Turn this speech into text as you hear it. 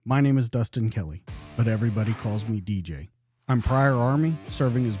My name is Dustin Kelly, but everybody calls me DJ. I'm prior Army,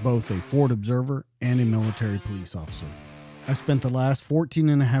 serving as both a Ford observer and a military police officer. I spent the last 14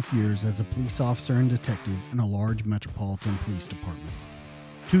 and a half years as a police officer and detective in a large metropolitan police department.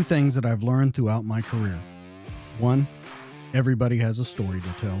 Two things that I've learned throughout my career. One, everybody has a story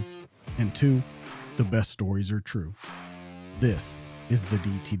to tell. And two, the best stories are true. This is the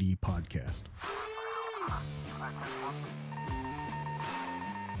DTD Podcast.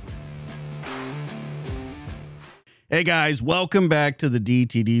 Hey guys, welcome back to the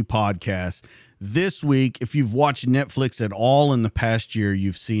DTD Podcast. This week, if you've watched Netflix at all in the past year,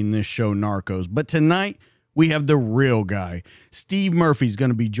 you've seen this show Narcos. But tonight, we have the real guy. Steve Murphy's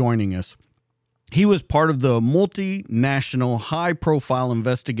going to be joining us. He was part of the multinational, high-profile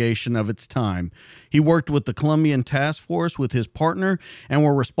investigation of its time. He worked with the Colombian Task Force with his partner and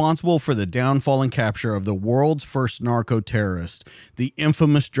were responsible for the downfall and capture of the world's first narco-terrorist, the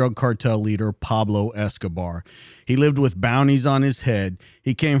infamous drug cartel leader Pablo Escobar. He lived with bounties on his head.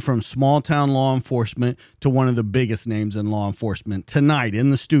 He came from small-town law enforcement to one of the biggest names in law enforcement. Tonight in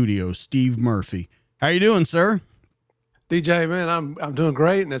the studio, Steve Murphy. How you doing, sir? DJ, man, I'm doing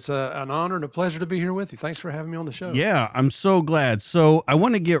great, and it's an honor and a pleasure to be here with you. Thanks for having me on the show. Yeah, I'm so glad. So I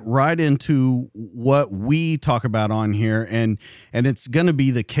want to get right into what we talk about on here, and it's going to be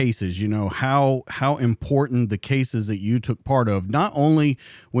the cases. You know how important the cases that you took part of, not only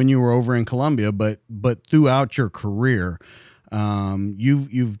when you were over in Colombia, but throughout your career.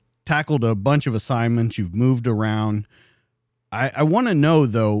 You've tackled a bunch of assignments. You've moved around. I want to know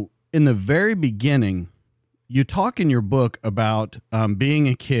though, in the very beginning. You talk in your book about being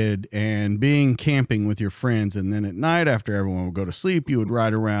a kid and being camping with your friends. And then at night, after everyone would go to sleep, you would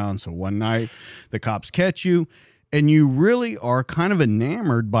ride around. So one night the cops catch you and you really are kind of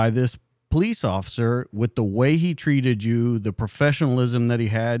enamored by this police officer with the way he treated you, the professionalism that he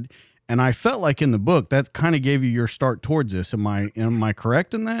had. And I felt like in the book that kind of gave you your start towards this. Am I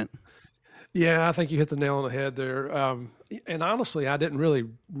correct in that? Yeah, I think you hit the nail on the head there. And honestly, I didn't really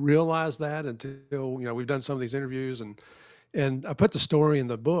realize that until, we've done some of these interviews and I put the story in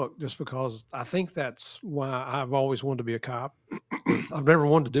the book just because I think that's why I've always wanted to be a cop. I've never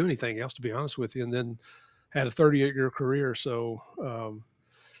wanted to do anything else, to be honest with you. And then had a 38-year career. So,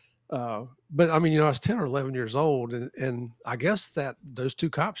 but I mean, I was 10 or 11 years old and I guess that those two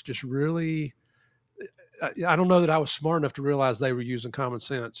cops just really, I don't know that I was smart enough to realize they were using common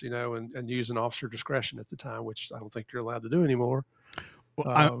sense, and using officer discretion at the time, which I don't think you're allowed to do anymore.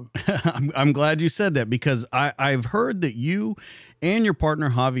 Well, I'm glad you said that because I've heard that you and your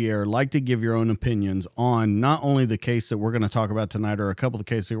partner Javier like to give your own opinions on not only the case that we're going to talk about tonight or a couple of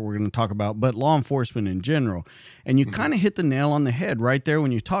cases that we're going to talk about, but law enforcement in general. And you kind of hit the nail on the head right there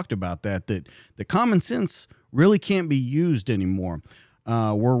when you talked about that the common sense really can't be used anymore.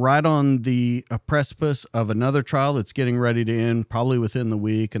 We're right on the precipice of another trial that's getting ready to end probably within the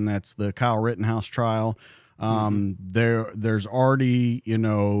week, and that's the Kyle Rittenhouse trial. There's already,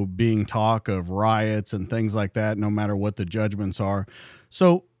 being talk of riots and things like that, no matter what the judgments are.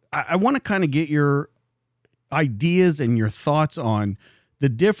 So I want to kind of get your ideas and your thoughts on the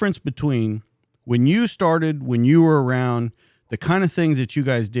difference between when you started, when you were around, the kind of things that you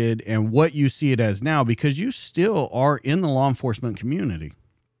guys did and what you see it as now, because you still are in the law enforcement community.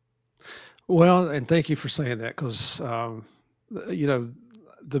 Well, and thank you for saying that because,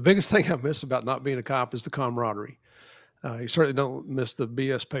 the biggest thing I miss about not being a cop is the camaraderie. You certainly don't miss the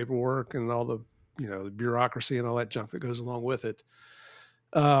BS paperwork and all the, the bureaucracy and all that junk that goes along with it.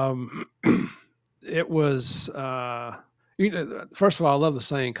 It was, first of all, I love the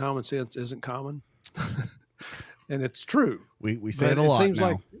saying common sense isn't common. And it's true. We say it a lot. It seems now.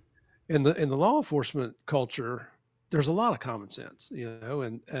 Like in the law enforcement culture, there's a lot of common sense,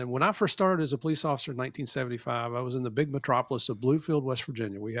 and when I first started as a police officer in 1975, I was in the big metropolis of Bluefield, West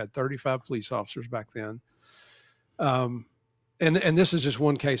Virginia. We had 35 police officers back then. And this is just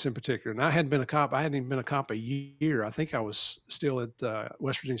one case in particular. And I hadn't been a cop. I hadn't even been a cop a year. I think I was still at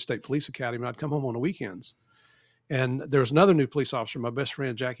West Virginia State Police Academy. I'd come home on the weekends. And there was another new police officer, my best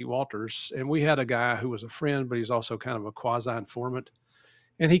friend, Jackie Walters. And we had a guy who was a friend, but he's also kind of a quasi-informant.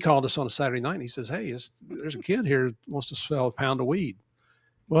 And he called us on a Saturday night and he says, hey, there's a kid here who wants to sell a pound of weed.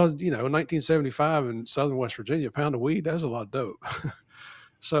 Well, in 1975 in Southern West Virginia, a pound of weed, that was a lot of dope.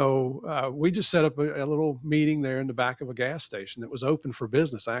 So we just set up a little meeting there in the back of a gas station that was open for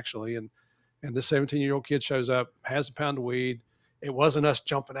business, actually. And this 17-year-old kid shows up, has a pound of weed. It wasn't us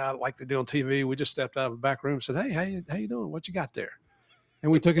jumping out like they do on TV. We just stepped out of the back room and said, hey, how you doing? What you got there?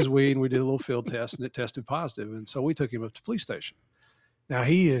 And we took his weed and we did a little field test and it tested positive. And so we took him up to the police station. Now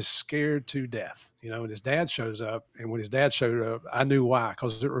he is scared to death, and his dad shows up. And when his dad showed up, I knew why,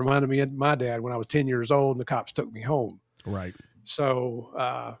 because it reminded me of my dad when I was 10 years old and the cops took me home. Right.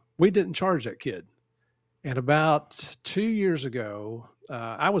 So we didn't charge that kid. And about 2 years ago,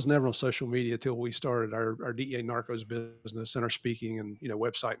 I was never on social media till we started our DEA Narcos business and our speaking and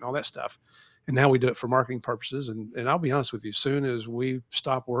website and all that stuff. And now we do it for marketing purposes. And I'll be honest with you, as soon as we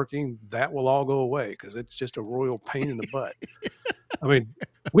stop working, that will all go away because it's just a royal pain in the butt. I mean,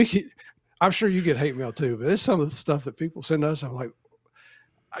 I'm sure you get hate mail too, but it's some of the stuff that people send us. I'm like,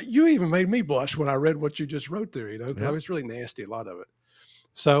 you even made me blush when I read what you just wrote there. Yep. It's really nasty, a lot of it.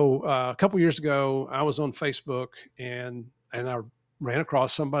 So a couple of years ago, I was on Facebook and I ran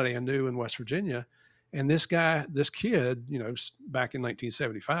across somebody I knew in West Virginia. And this kid, back in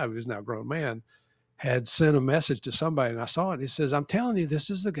 1975, who's now a grown man, had sent a message to somebody, and I saw it. He says, "I'm telling you, this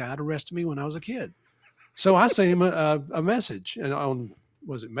is the guy that arrested me when I was a kid." So I sent him a message, and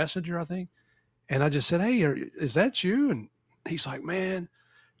was it Messenger, I think? And I just said, "Hey, is that you?" And he's like, "Man,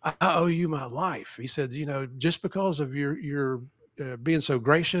 I owe you my life." He said, "Just because of your being so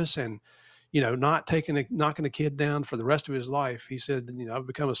gracious and not knocking a kid down for the rest of his life," he said, "I've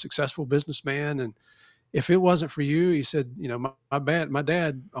become a successful businessman, and if it wasn't for you," he said, my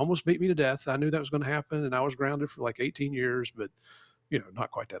dad almost beat me to death. I knew that was going to happen, and I was grounded for like 18 years, but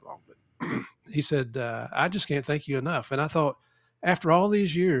not quite that long. But he said, "I just can't thank you enough." And I thought, after all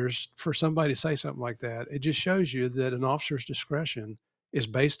these years, for somebody to say something like that, it just shows you that an officer's discretion is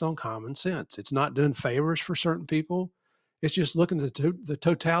based on common sense. It's not doing favors for certain people. It's just looking at the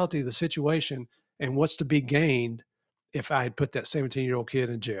totality of the situation and what's to be gained if I had put that 17-year-old kid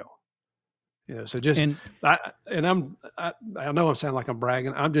in jail. So I know I sound like I'm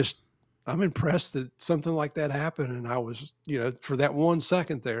bragging. I'm impressed that something like that happened. And I was, for that 1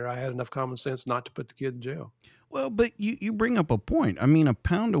 second there, I had enough common sense not to put the kid in jail. Well, but you bring up a point. I mean, a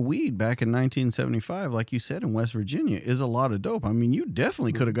pound of weed back in 1975, like you said, in West Virginia, is a lot of dope. I mean, you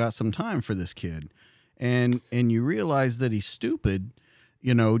definitely could have got some time for this kid. And you realize that he's stupid,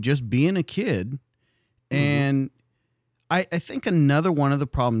 just being a kid. And I think another one of the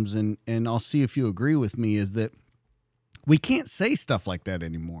problems, and I'll see if you agree with me, is that we can't say stuff like that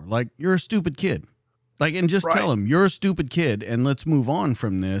anymore. Like, you're a stupid kid. Like, and just tell him you're a stupid kid and let's move on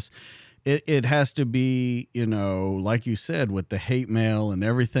from this. It has to be, like you said, with the hate mail and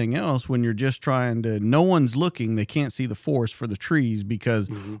everything else, when you're just trying to, no one's looking, they can't see the forest for the trees,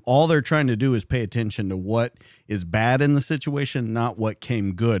 because all they're trying to do is pay attention to what is bad in the situation, not what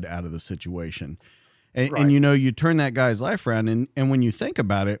came good out of the situation. And you turn that guy's life around, and when you think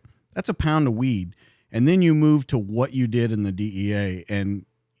about it, that's a pound of weed. And then you move to what you did in the DEA, and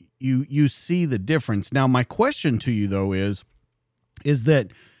you see the difference. Now, my question to you, though, is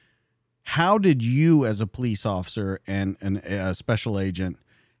that how did you, as a police officer and a special agent,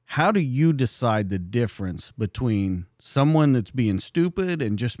 how do you decide the difference between someone that's being stupid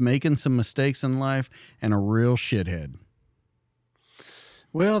and just making some mistakes in life and a real shithead?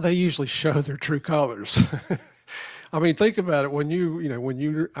 Well, they usually show their true colors. I mean, think about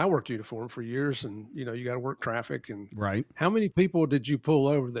it. I worked uniform for years, and you got to work traffic. And right, how many people did you pull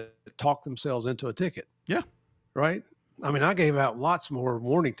over that talked themselves into a ticket? Yeah, right. I mean, I gave out lots more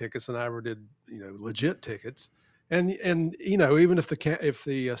warning tickets than I ever did, legit tickets. And even if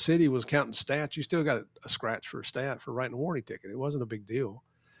the city was counting stats, you still got a scratch for a stat for writing a warning ticket. It wasn't a big deal.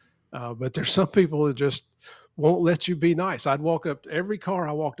 But there's some people that just won't let you be nice. I'd walk up to every car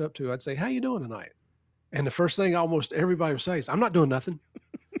I walked up to. I'd say, "How you doing tonight?" And the first thing almost everybody would say is, "I'm not doing nothing."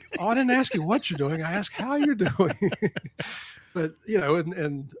 "Oh, I didn't ask you what you're doing. I asked how you're doing." But,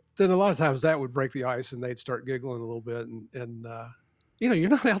 and then a lot of times that would break the ice and they'd start giggling a little bit. And you're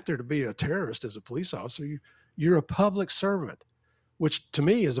not out there to be a terrorist as a police officer. You're a public servant, which to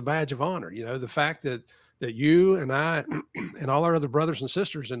me is a badge of honor. The fact that you and I and all our other brothers and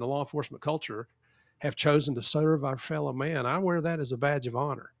sisters in the law enforcement culture have chosen to serve our fellow man, I wear that as a badge of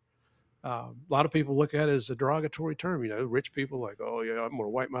honor. A lot of people look at it as a derogatory term. Rich people like, "Oh yeah, I'm going to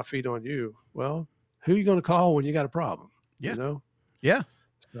wipe my feet on you." Well, who are you going to call when you got a problem? Yeah. Yeah.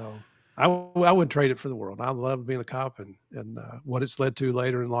 So I wouldn't trade it for the world. I love being a cop and what it's led to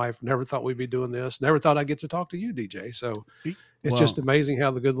later in life. Never thought we'd be doing this. Never thought I'd get to talk to you, DJ. So it's just amazing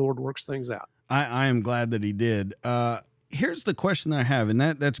how the good Lord works things out. I am glad that he did. Here's the question that I have, and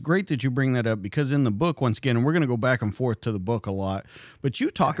that's great that you bring that up, because in the book, once again, and we're going to go back and forth to the book a lot, but you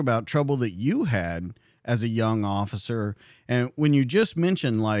talk about trouble that you had as a young officer. And when you just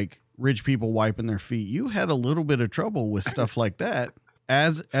mentioned like rich people wiping their feet, you had a little bit of trouble with stuff like that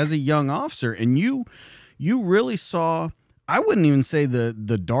as a young officer. And you really saw, I wouldn't even say the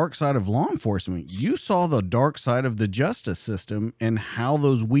dark side of law enforcement. You saw the dark side of the justice system and how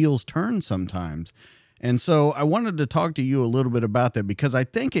those wheels turn sometimes. And so I wanted to talk to you a little bit about that because I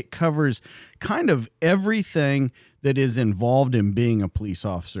think it covers kind of everything that is involved in being a police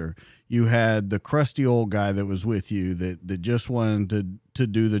officer. You had the crusty old guy that was with you that just wanted to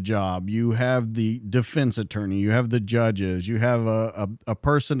do the job. You have the defense attorney. You have the judges. You have a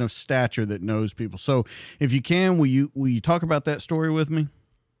person of stature that knows people. So if you can, will you talk about that story with me?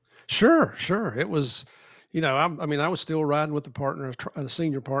 Sure, sure. It was, I mean, I was still riding with a partner, a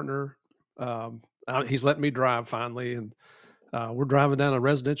senior partner. He's letting me drive finally, and we're driving down a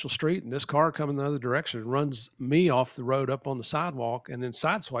residential street, and this car coming the other direction runs me off the road up on the sidewalk, and then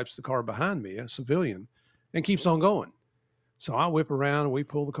sideswipes the car behind me, a civilian, and keeps on going. So I whip around, and we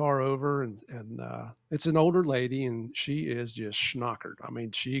pull the car over, and it's an older lady, and she is just schnockered. I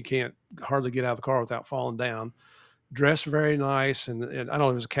mean, she can't hardly get out of the car without falling down. Dressed very nice, and I don't know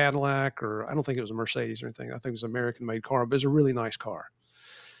if it was a Cadillac, or I don't think it was a Mercedes or anything. I think it was an American-made car, but it was a really nice car.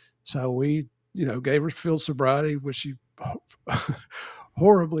 So we, gave her field sobriety, which she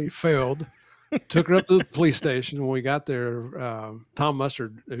horribly failed. Took her up to the police station. When we got there, Tom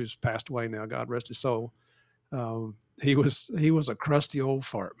Mustard, who's passed away now, God rest his soul, he was a crusty old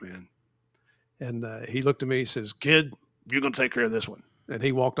fart, man. And he looked at me, he says, "Kid, you're going to take care of this one." And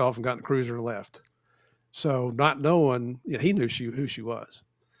he walked off and got in the cruiser and left. So not knowing, he knew who she was.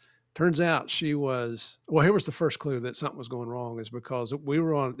 Turns out she was, well, here was the first clue that something was going wrong, is because we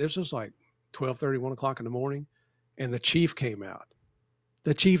were on, this was like 12:30, 1 o'clock in the morning, and the chief came out.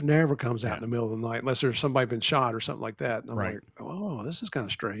 The chief never comes out in the middle of the night unless there's somebody been shot or something like that. And I'm like, oh, this is kind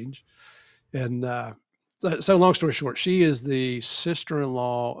of strange. And so long story short, she is the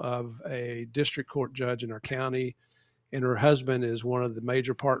sister-in-law of a district court judge in our county, and her husband is one of the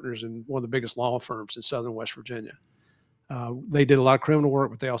major partners in one of the biggest law firms in Southern West Virginia. They did a lot of criminal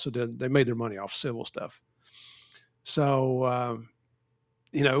work, but they made their money off civil stuff. So,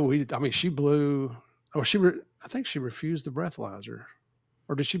 she blew, I think she refused the breathalyzer,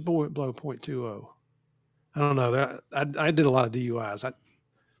 or did she blow 0.20? I don't know. I did a lot of DUIs.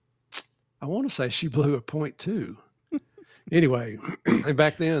 I want to say she blew a 0.2. Anyway, and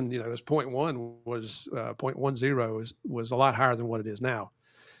back then, it was 0.1 was 0.10 was a lot higher than what it is now.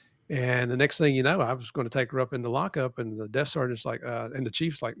 And the next thing you know, I was going to take her up in the lockup, and the desk sergeant's like, and the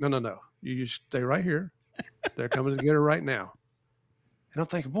chief's like, no, you stay right here. They're coming to get her right now. And I'm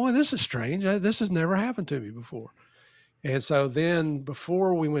thinking, boy, this is strange. This has never happened to me before. And so then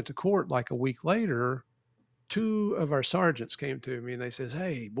before we went to court, like a week later, two of our sergeants came to me and they says,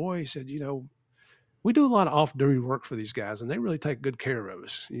 "Hey, boy," he said, "we do a lot of off-duty work for these guys, and they really take good care of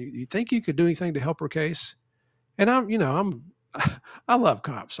us. You think you could do anything to help her case?" And I love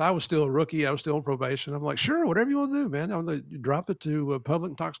cops. I was still a rookie. I was still on probation. I'm like, "Sure, whatever you want to do, man. I'm going to drop it to public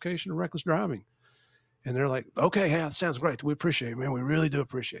intoxication and reckless driving." And they're like, "Okay, yeah, that sounds great. We appreciate it, man. We really do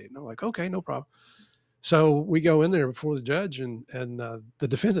appreciate it." And I'm like, "Okay, no problem." So we go in there before the judge, and the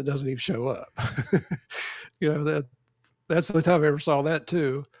defendant doesn't even show up. That's the time I ever saw that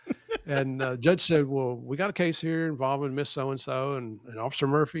too. And judge said, "Well, we got a case here involving Miss So-and-so, and Officer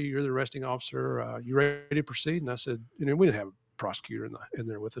Murphy, you're the arresting officer. You ready to proceed?" And I said, we didn't have a prosecutor in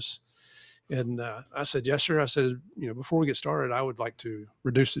there with us. And I said, "Yes, sir." I said, "Before we get started, I would like to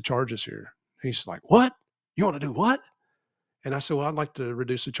reduce the charges here." He's like, "What? You want to do what?" And I said, "Well, I'd like to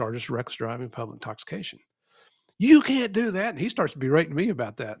reduce the charges for reckless driving and public intoxication." "You can't do that." And he starts berating me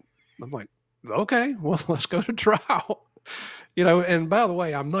about that. I'm like, "Okay, well, let's go to trial." And by the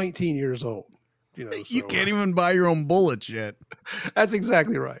way, I'm 19 years old. You can't even buy your own bullets yet. That's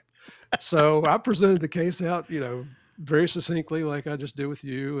exactly right. So I presented the case out, very succinctly, like I just did with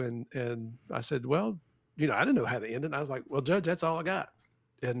you. And I said, "Well, I didn't know how to end it." And I was like, "Well, Judge, that's all I got."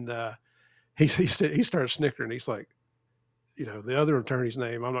 And he said, he started snickering. He's like, the other attorney's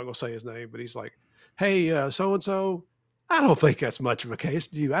name, I'm not going to say his name, but he's like, "Hey, so-and-so, I don't think that's much of a case.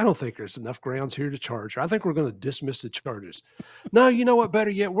 I don't think there's enough grounds here to charge her. I think we're going to dismiss the charges." "No, you know what? Better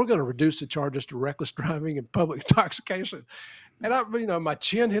yet, we're going to reduce the charges to reckless driving and public intoxication." And my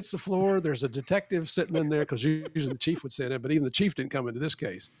chin hits the floor. There's a detective sitting in there, because usually the chief would sit in, but even the chief didn't come into this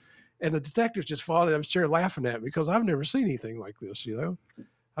case. And the detective just fallen out of his chair laughing at me, because I've never seen anything like this,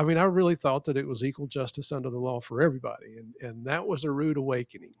 I mean, I really thought that it was equal justice under the law for everybody. And that was a rude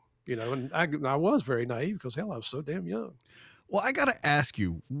awakening, and I was very naive, because hell, I was so damn young. Well, I got to ask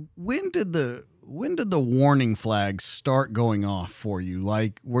you, when did the warning flags start going off for you?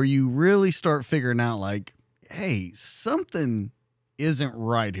 Like, where you really start figuring out, like, hey, something isn't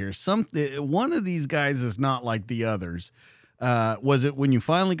right here. One of these guys is not like the others. Was it when you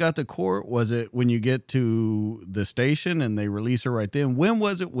finally got to court? Was it when you get to the station and they release her right then? When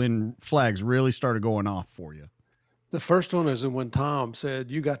was it when flags really started going off for you? The first one is when Tom said,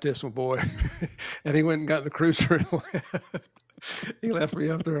 "You got this one, boy," and he went and got in the cruiser and left. He left me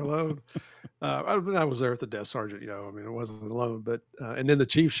up there alone. I was there with the desk sergeant, I mean, it wasn't alone, but, and then the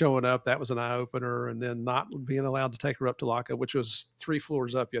chief showing up, that was an eye opener. And then not being allowed to take her up to lockup, which was 3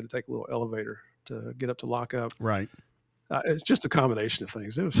 floors up. You had to take a little elevator to get up to lockup. Right. It's just a combination of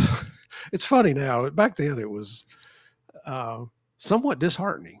things. It's funny now. Back then it was, somewhat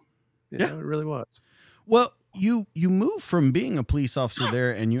disheartening. Yeah. It really was. Well, you move from being a police officer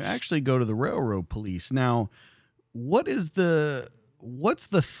there and you actually go to the railroad police. Now, what's the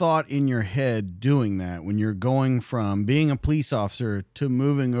thought in your head doing that when you're going from being a police officer to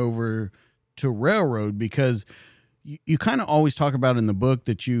moving over to railroad? Because you kind of always talk about in the book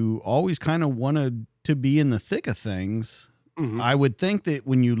that you always kind of wanted to be in the thick of things. Mm-hmm. I would think that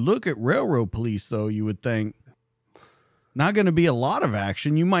when you look at railroad police, though, you would think not going to be a lot of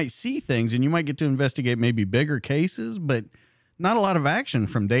action. You might see things and you might get to investigate maybe bigger cases, but not a lot of action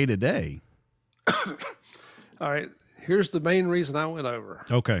from day to day. All right. Here's the main reason I went over.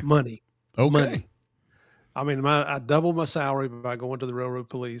 Okay. Money. Okay. Money. I mean, I doubled my salary by going to the railroad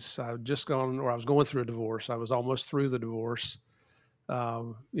police. I was going through a divorce. I was almost through the divorce.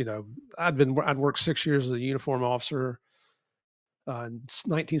 I'd worked 6 years as a uniform officer. In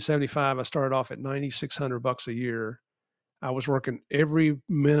 1975, I started off at $9,600 a year. I was working every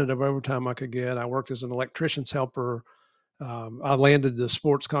minute of overtime I could get. I worked as an electrician's helper. I landed the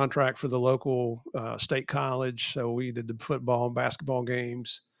sports contract for the local state college. So we did the football and basketball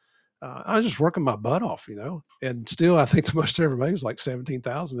games. I was just working my butt off, and still I think the most I ever made was like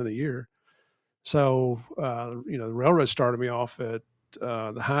 $17,000 in a year. So, the railroad started me off at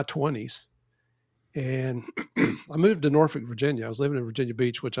the high 20s, and I moved to Norfolk, Virginia. I was living in Virginia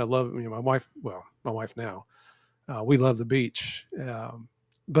Beach, which I love. My wife now, we love the beach.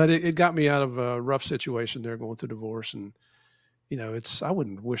 But it got me out of a rough situation there going through divorce. And, I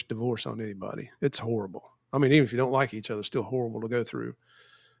wouldn't wish divorce on anybody. It's horrible. I mean, even if you don't like each other, it's still horrible to go through.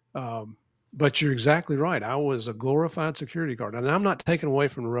 But you're exactly right. I was a glorified security guard, and I'm not taking away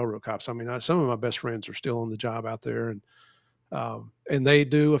from the railroad cops. I mean, some of my best friends are still on the job out there, and they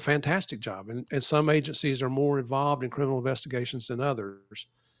do a fantastic job. And some agencies are more involved in criminal investigations than others.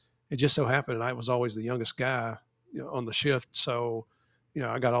 It just so happened I was always the youngest guy, on the shift. So,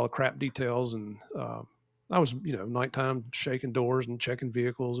 I got all the crap details, and I was, nighttime shaking doors and checking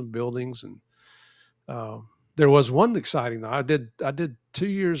vehicles and buildings. And there was one exciting. I did 2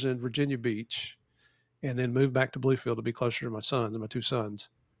 years in Virginia Beach, and then moved back to Bluefield to be closer to my 2 sons.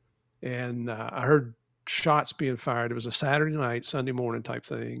 And I heard shots being fired. It was a Saturday night, Sunday morning type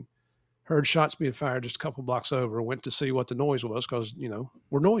thing. Heard shots being fired just a couple blocks over. Went to see what the noise was because,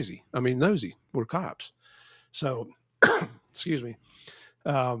 we're nosy. We're cops. So, excuse me.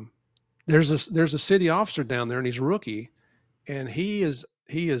 There's a city officer down there, and he's a rookie, and he is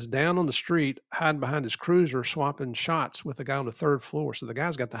down on the street hiding behind his cruiser, swapping shots with the guy on the 3rd floor. So the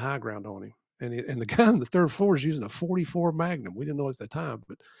guy's got the high ground on him, and the guy on the 3rd floor is using a .44 Magnum. We didn't know it at the time,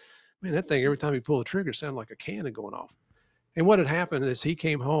 but man, that thing, every time he pulled the trigger, sounded like a cannon going off. And what had happened is he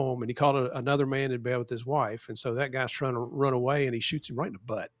came home and he caught another man in bed with his wife. And so that guy's trying to run away, and he shoots him right in the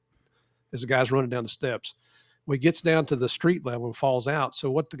butt as the guy's running down the steps. Well, he gets down to the street level and falls out.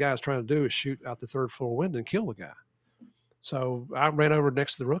 So what the guy's trying to do is shoot out the 3rd floor window and kill the guy. So I ran over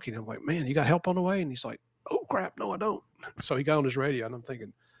next to the rookie, and I'm like, "Man, you got help on the way?" And he's like, "Oh crap, no, I don't." So he got on his radio, and I'm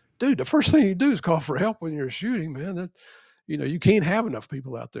thinking, dude, the first thing you do is call for help when you're shooting, man. You can't have enough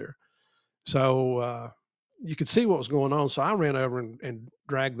people out there. So you could see what was going on. So I ran over and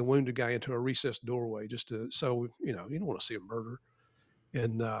dragged the wounded guy into a recessed doorway you don't want to see a murder.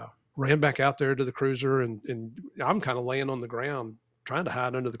 And ran back out there to the cruiser, and I'm kind of laying on the ground trying to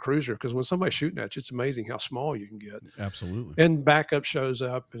hide under the cruiser, because when somebody's shooting at you, it's amazing how small you can get. Absolutely. And backup shows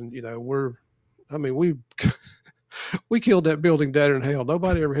up, and we killed that building dead in hell.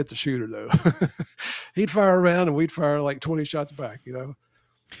 Nobody ever hit the shooter though. He'd fire around and we'd fire like 20 shots back,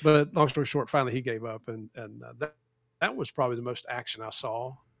 But long story short, finally he gave up, and that was probably the most action I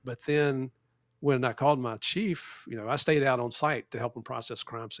saw. But then when I called my chief, I stayed out on site to help him process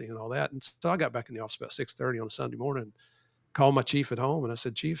crime scene and all that. And so I got back in the office about 6:30 on a Sunday morning, called my chief at home, and I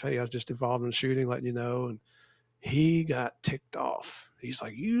said, "Chief, hey, I was just involved in a shooting, letting you know." And he got ticked off. He's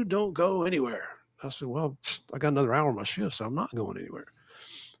like, "You don't go anywhere." I said, "Well, I got another hour on my shift, so I'm not going anywhere."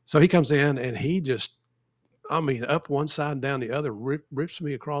 So he comes in, and he just, up one side and down the other, rips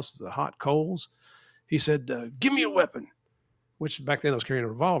me across the hot coals. He said, "Give me a weapon," which back then I was carrying a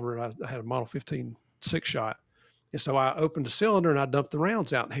revolver. I had a Model 15 6-shot. And so I opened the cylinder and I dumped the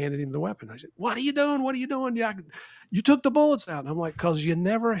rounds out and handed him the weapon. I said, "What are you doing? What are you doing? Yeah, you took the bullets out." And I'm like, "Cause you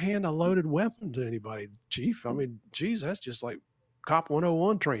never hand a loaded weapon to anybody, Chief. I mean, geez, that's just like Cop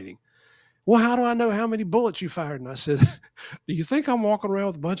 101 training." "Well, how do I know how many bullets you fired?" And I said, "Do you think I'm walking around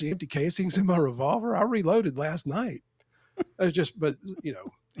with a bunch of empty casings in my revolver? I reloaded last night." It was just, but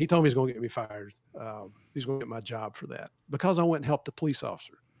he told me he's going to get me fired. He's going to get my job for that because I went and helped a police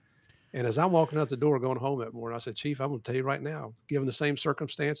officer. And as I'm walking out the door going home that morning, I said, "Chief, I'm going to tell you right now, given the same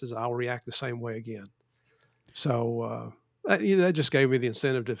circumstances, I'll react the same way again." So that just gave me the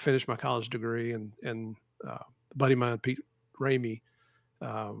incentive to finish my college degree. And a buddy of mine, Pete Ramey,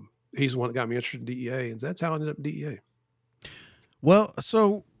 he's the one that got me interested in DEA, and that's how I ended up in DEA. Well,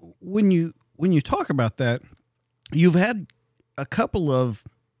 so when you talk about that, you've had a couple of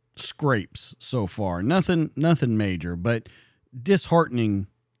scrapes so far. Nothing major, but disheartening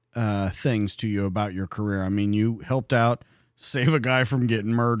things to you about your career. I mean, you helped out save a guy from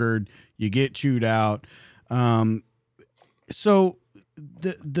getting murdered. You get chewed out. So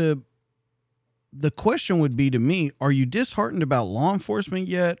the question would be to me, are you disheartened about law enforcement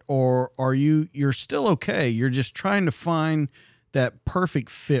yet? Or are you're still okay? You're just trying to find that perfect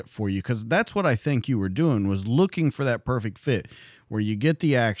fit for you. Cause that's what I think you were doing, was looking for that perfect fit where you get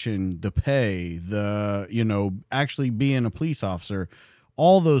the action, the pay, actually being a police officer,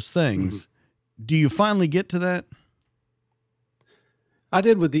 all those things. Mm-hmm. Do you finally get to that? I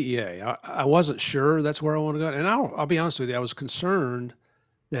did with DEA. I wasn't sure that's where I want to go. And I'll be honest with you, I was concerned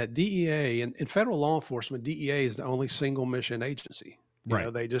that DEA and federal law enforcement, DEA is the only single mission agency.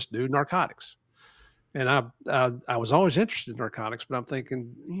 Right. They just do narcotics. And I was always interested in narcotics, but I'm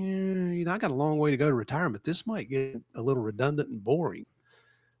thinking, I got a long way to go to retirement. This might get a little redundant and boring.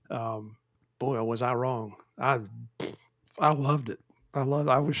 Boy, was I wrong. I loved it.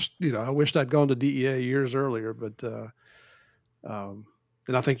 I wished I'd gone to DEA years earlier, but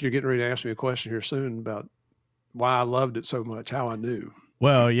and I think you're getting ready to ask me a question here soon about why I loved it so much, how I knew.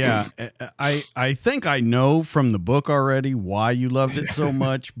 Well, yeah, I think I know from the book already why you loved it so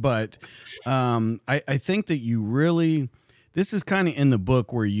much, but I think that you really, this is kind of in the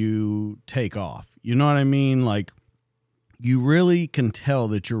book where you take off. You know what I mean? Like, you really can tell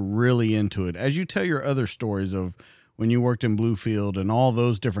that you're really into it. As you tell your other stories of when you worked in Bluefield and all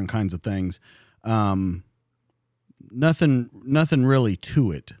those different kinds of things, nothing really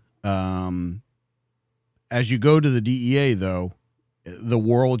to it. As you go to the DEA, though, the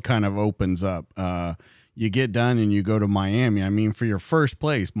world kind of opens up. You get done and you go to Miami. I mean, for your first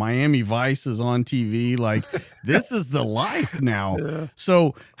place, Miami Vice is on TV. Like, this is the life now. Yeah.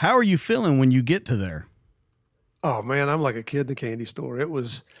 So how are you feeling when you get to there? Oh man, I'm like a kid in a candy store. It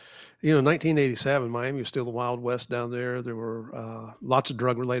was, 1987, Miami was still the Wild West down there. There were lots of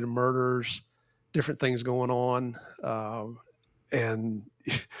drug related murders, different things going on. And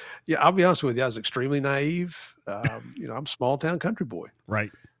yeah, I'll be honest with you, I was extremely naive. I'm a small town country boy. Right.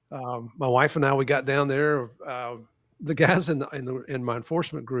 My wife and I, we got down there. The guys in my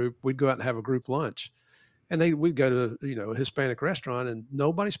enforcement group, we'd go out and have a group lunch, and we'd go to a Hispanic restaurant, and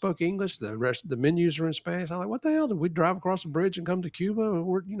nobody spoke English. The menus are in Spanish. I'm like, what the hell? Did we drive across the bridge and come to Cuba?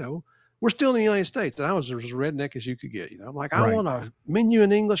 We're still in the United States, and I was as redneck as you could get. I'm like, I want a menu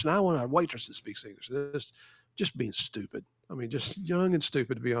in English, and I want a waitress that speaks English. It's just being stupid. I mean, just young and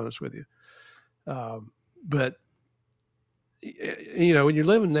stupid, to be honest with you. But when you're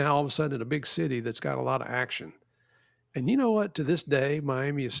living now all of a sudden in a big city that's got a lot of action, and you know what? To this day,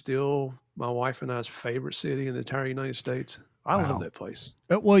 Miami is still my wife and I's favorite city in the entire United States. I love that place.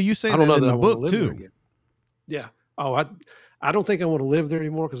 Well, you say that in the book too. Yeah. Oh, I don't think I want to live there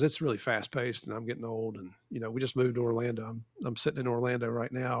anymore because it's really fast paced, and I'm getting old. And we just moved to Orlando. I'm sitting in Orlando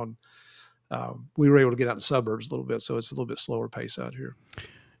right now, and we were able to get out in the suburbs a little bit, so it's a little bit slower pace out here.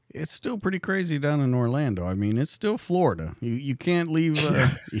 It's still pretty crazy down in Orlando. I mean, it's still Florida. You can't leave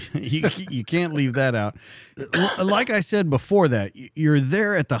you can't leave that out. Like I said before, that you're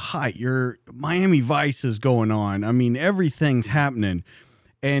there at the height. Your Miami Vice is going on. I mean, everything's happening,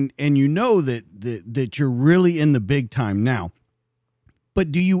 and you know that you're really in the big time now.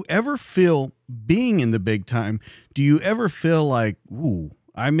 But do you ever feel, being in the big time, do you ever feel like, ooh,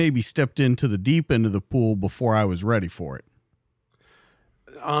 I maybe stepped into the deep end of the pool before I was ready for it?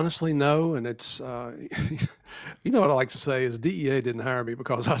 Honestly, no. And it's, what I like to say is DEA didn't hire me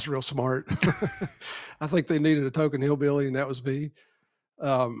because I was real smart. I think they needed a token hillbilly, and that was me.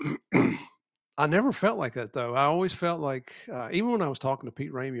 I never felt like that, though. I always felt like, even when I was talking to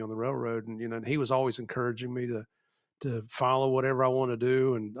Pete Ramey on the railroad, and he was always encouraging me to follow whatever I want to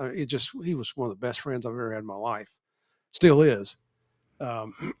do. And he was one of the best friends I've ever had in my life. Still is.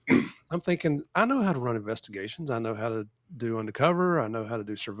 I'm thinking, I know how to run investigations. I know how to do undercover. I know how to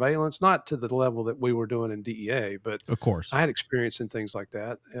do surveillance, not to the level that we were doing in DEA, but Of course. I had experience in things like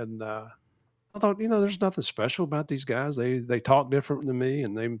that. And I thought, there's nothing special about these guys. They talk different than me,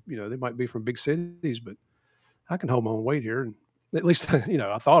 and they might be from big cities, but I can hold my own weight here. And at least,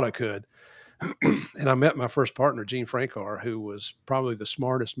 I thought I could. And I met my first partner, Gene Frankar, who was probably the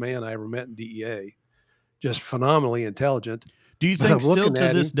smartest man I ever met in DEA, just phenomenally intelligent. Do you But think I'm still looking to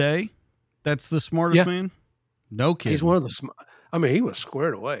at this him. day that's the smartest Yeah, man? No he's kidding. one of I mean, he was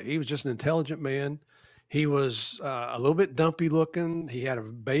squared away. He was just an intelligent man. He was a little bit dumpy looking. He had a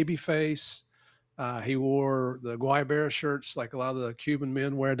baby face. He wore the Guayabera shirts like a lot of the Cuban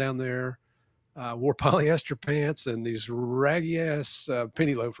men wear down there. Wore polyester pants and these raggy ass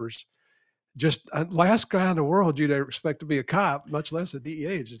penny loafers. Just last guy in the world you'd ever expect to be a cop, much less a DEA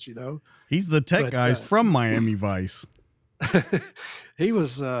agent. He's the tech But guys from Miami Vice. he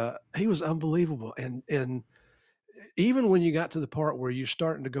was unbelievable. And even when you got to the part where you're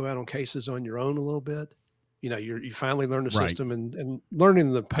starting to go out on cases on your own a little bit, you finally learn the Right. system, and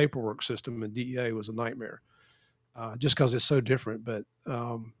learning the paperwork system in DEA was a nightmare, just because it's so different. But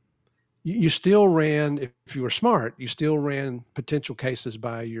you still ran, if you were smart, you still ran potential cases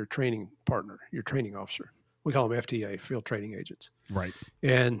by your training partner, your training officer. We call them FTA, field training agents. Right.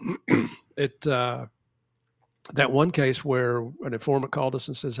 And it that one case where an informant called us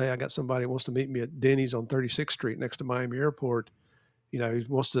and says, "Hey, I got somebody who wants to meet me at Denny's on 36th Street next to Miami Airport. He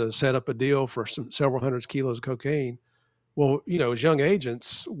wants to set up a deal for several hundreds of kilos of cocaine." Well, as young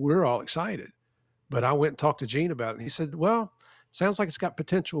agents, we're all excited. But I went and talked to Gene about it, and he said, "Well, sounds like it's got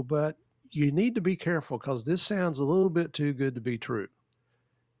potential, but you need to be careful because this sounds a little bit too good to be true."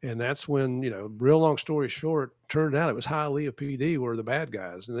 And that's when, real long story short, turned out it was Hialeah PD were the bad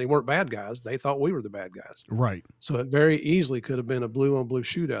guys, and they weren't bad guys. They thought we were the bad guys. Right. So it very easily could have been a blue on blue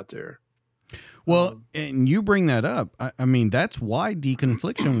shootout there. Well, and you bring that up. I mean, that's why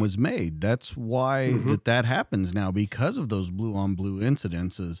deconfliction was made. That's why that happens now, because of those blue on blue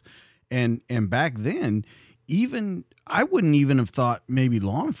incidences. And back then, even I wouldn't even have thought maybe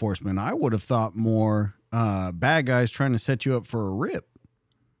law enforcement. I would have thought more bad guys trying to set you up for a rip.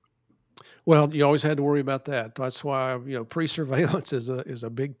 Well, you always had to worry about that. That's why, pre-surveillance is a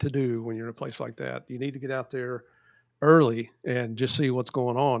big to-do when you're in a place like that. You need to get out there early and just see what's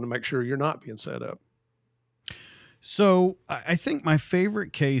going on to make sure you're not being set up. So I think my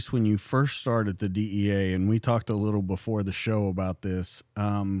favorite case when you first started the DEA, and we talked a little before the show about this,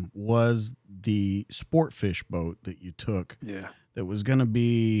 was the sport fish boat that you took. Yeah. That was going to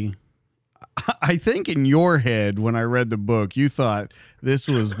be, I think in your head, when I read the book, you thought this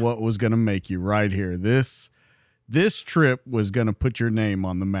was what was going to make you right here. This trip was going to put your name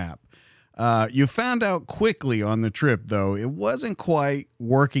on the map. You found out quickly on the trip, though, it wasn't quite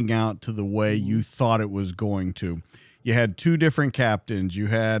working out to the way you thought it was going to. You had two different captains. You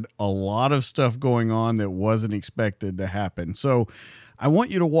had a lot of stuff going on that wasn't expected to happen. So I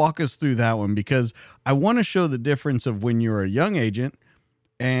want you to walk us through that one, because I want to show the difference of when you're a young agent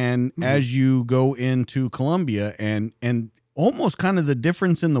and as you go into Colombia, and almost kind of the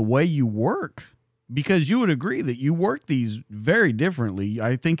difference in the way you work. Because you would agree that you work these very differently.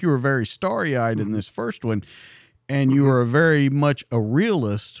 I think you were very starry-eyed in this first one, and you are very much a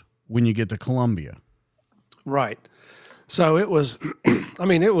realist when you get to Colombia. Right. So it was,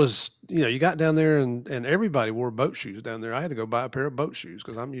 you got down there and everybody wore boat shoes down there. I had to go buy a pair of boat shoes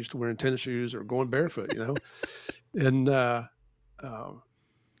because I'm used to wearing tennis shoes or going barefoot, And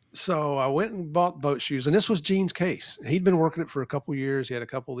so I went and bought boat shoes, and this was Gene's case. He'd been working it for a couple of years. He had a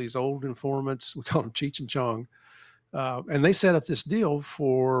couple of these old informants. We call them Cheech and Chong. And they set up this deal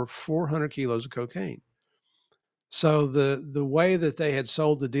for 400 kilos of cocaine. So the way that they had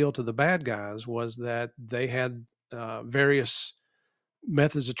sold the deal to the bad guys was that they had various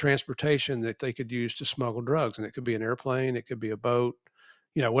methods of transportation that they could use to smuggle drugs. And it could be an airplane, it could be a boat,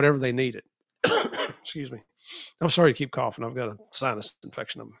 whatever they needed. Excuse me. I'm sorry to keep coughing. I've got a sinus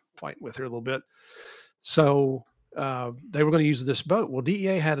infection I'm fighting with here a little bit. So they were going to use this boat. Well,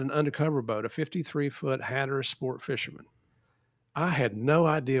 DEA had an undercover boat, a 53-foot Hatteras sport fisherman. I had no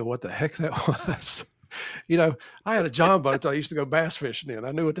idea what the heck that was. I had a John boat that I used to go bass fishing in.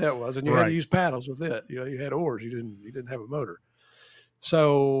 I knew what that was, and you had to use paddles with it. You had oars. You didn't have a motor.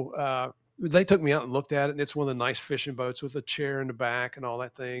 So they took me out and looked at it, and it's one of the nice fishing boats with a chair in the back and all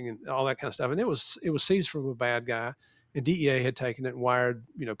that thing and all that kind of stuff. And it was seized from a bad guy, and DEA had taken it and wired,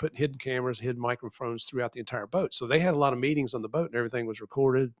 put hidden cameras, hidden microphones throughout the entire boat. So they had a lot of meetings on the boat, and everything was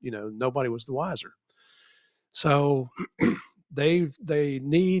recorded. Nobody was the wiser. So they've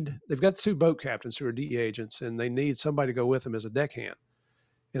got two boat captains who are DEA agents, and they need somebody to go with them as a deckhand.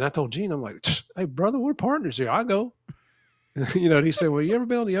 And I told Gene, I'm like, hey, brother, we're partners here. I go. And he said, well, you ever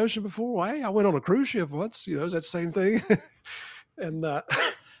been on the ocean before? Well, hey, I went on a cruise ship once. Is that the same thing? And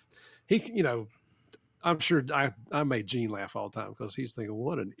he, I'm sure I made Gene laugh all the time because he's thinking,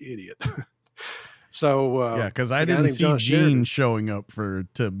 what an idiot. So Yeah, because I a guy didn't named see John Gene Sheridan. showing up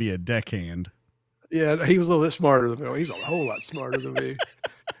to be a deckhand. Yeah, he was a little bit smarter than me. Oh, he's a whole lot smarter than me.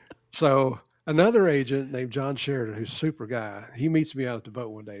 So another agent named John Sheridan, who's a super guy, he meets me out at the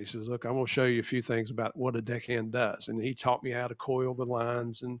boat one day. He says, look, I'm going to show you a few things about what a deckhand does. And he taught me how to coil the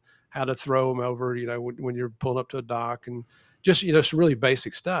lines and how to throw them over, when you're pulling up to a dock, and just, some really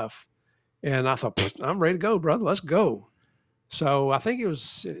basic stuff. And I thought, I'm ready to go, brother. Let's go. So I think it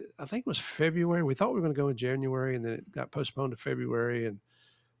was February. We thought we were going to go in January, and then it got postponed to February. And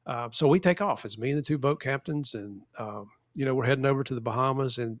so we take off. It's me and the two boat captains, and we're heading over to the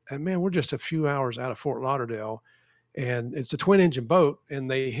Bahamas. And man, we're just a few hours out of Fort Lauderdale, and it's a twin engine boat.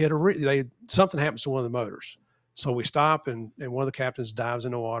 And they something happens to one of the motors. So we stop, and one of the captains dives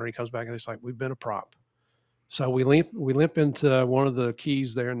in the water. And he comes back, and it's like, we've been a prop. So we limp into one of the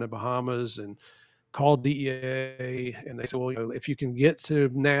keys there in the Bahamas and called DEA, and they said, well, if you can get to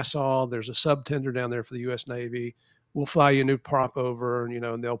Nassau, there's a sub tender down there for the U.S. Navy. We'll fly you a new prop over,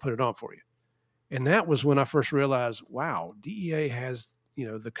 and they'll put it on for you. And that was when I first realized, wow, DEA has,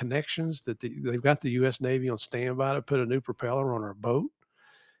 the connections that they've got the U.S. Navy on standby to put a new propeller on our boat.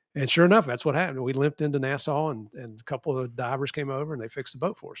 And sure enough, that's what happened. We limped into Nassau, and a couple of divers came over and they fixed the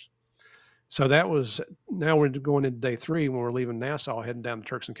boat for us. So now we're going into day 3 when we're leaving Nassau, heading down to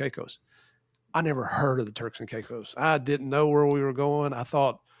Turks and Caicos. I never heard of the Turks and Caicos. I didn't know where we were going. I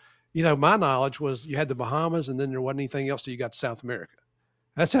thought, my knowledge was you had the Bahamas, and then there wasn't anything else till you got to South America.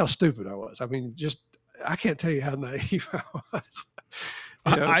 That's how stupid I was. I mean, I can't tell you how naive I was.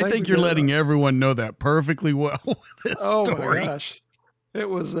 I think you're letting everyone know that perfectly well with this story. My gosh. It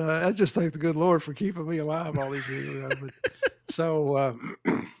was, I just thank the good Lord for keeping me alive all these years. So,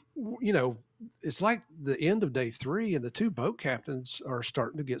 it's like the end of day 3, and the two boat captains are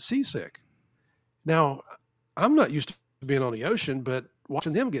starting to get seasick. Now, I'm not used to being on the ocean, but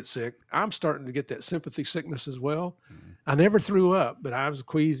watching them get sick, I'm starting to get that sympathy sickness as well. Mm-hmm. I never threw up, but I was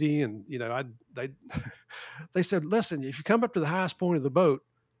queasy, and they said, listen, if you come up to the highest point of the boat,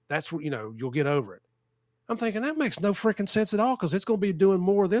 that's where you'll get over it. I'm thinking that makes no freaking sense at all, because it's going to be doing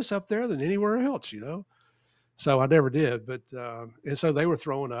more of this up there than anywhere else, So I never did, but and so they were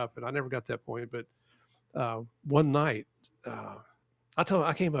throwing up, and I never got to that point. But one night,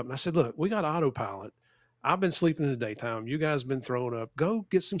 I came up and I said, look, we got autopilot. I've been sleeping in the daytime. You guys have been throwing up. Go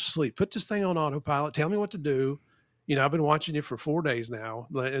get some sleep. Put this thing on autopilot. Tell me what to do. I've been watching you for 4 days now,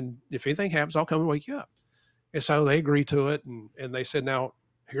 and if anything happens, I'll come and wake you up. And so they agreed to it, and they said, now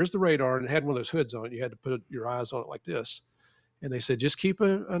here's the radar, and it had one of those hoods on it. You had to put your eyes on it like this. And they said, just keep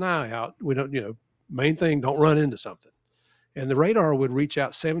an eye out. We don't, main thing, don't run into something. And the radar would reach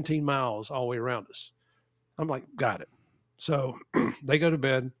out 17 miles all the way around us. I'm like, got it. So they go to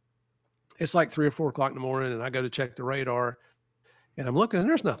bed. It's like 3 or 4 o'clock in the morning, and I go to check the radar, and I'm looking, and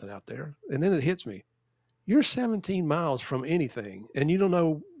there's nothing out there. And then it hits me. You're 17 miles from anything, and you don't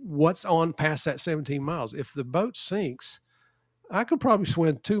know what's on past that 17 miles. If the boat sinks, I could probably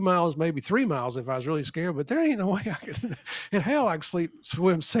swim 2 miles, maybe 3 miles if I was really scared, but there ain't no way I could. In hell, I could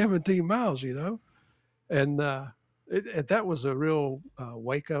swim 17 miles, And that was a real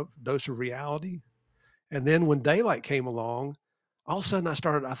wake-up dose of reality. And then when daylight came along, all of a sudden I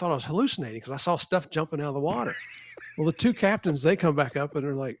thought I was hallucinating because I saw stuff jumping out of the water. Well, the two captains, they come back up and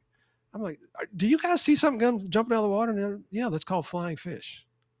they're like, I'm like, do you guys see something jumping out of the water? And they're, yeah, that's called flying fish.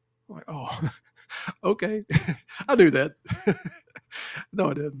 I'm like, oh, okay. I knew that. No,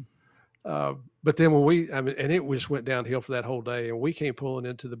 I didn't. But then and it just went downhill for that whole day. And we came pulling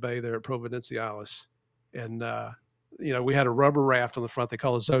into the bay there at Providenciales. And, we had a rubber raft on the front. They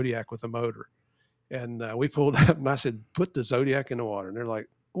call it Zodiac with a motor. And we pulled up, and I said, put the Zodiac in the water. And they're like,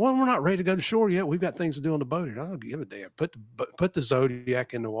 well, we're not ready to go to shore yet. We've got things to do on the boat here. I don't give a damn. Put the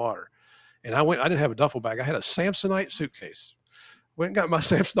Zodiac in the water. And I didn't have a duffel bag. I had a Samsonite suitcase. Went and got my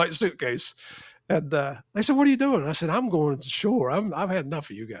Samsonite suitcase. And they said, what are you doing? And I said, I'm going to shore. I've had enough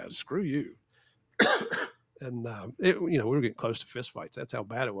of you guys. Screw you. And, we were getting close to fist fights. That's how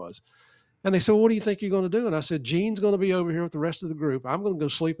bad it was. And they said, well, what do you think you're going to do? And I said, Gene's going to be over here with the rest of the group. I'm going to go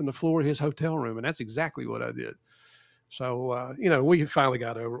sleep in the floor of his hotel room. And that's exactly what I did. So, we finally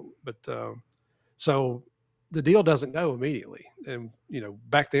got over it. But so the deal doesn't go immediately. And,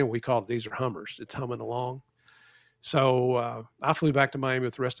 back then we called these are Hummers. It's humming along. So I flew back to Miami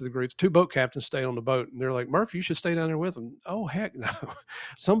with the rest of the group. 2 boat captains stayed on the boat. And they're like, Murph, you should stay down there with them. Oh, heck no.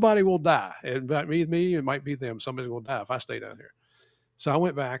 Somebody will die. It might be me. It might be them. Somebody's going to die if I stay down here. So I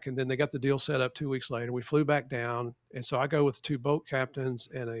went back, and then they got the deal set up 2 weeks later. We flew back down. And so I go with two boat captains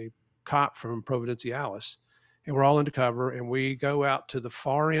and a cop from Providenciales, and we're all undercover. And we go out to the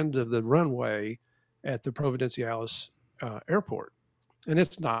far end of the runway at the Providenciales airport. And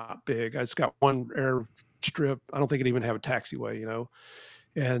it's not big. It's got one airstrip. I don't think it even have a taxiway, you know.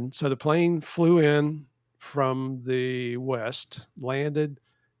 And so the plane flew in from the west, landed,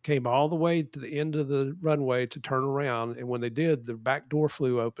 came all the way to the end of the runway to turn around. And when they did, the back door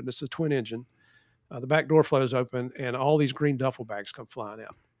flew open. It's a twin engine. The back door flows open, and all these green duffel bags come flying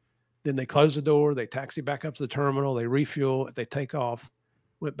out. Then they close the door. They taxi back up to the terminal. They refuel. They take off,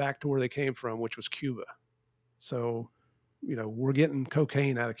 went back to where they came from, which was Cuba. So, you know, we're getting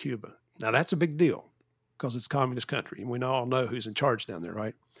cocaine out of Cuba. Now, that's a big deal because it's a communist country, and we all know who's in charge down there,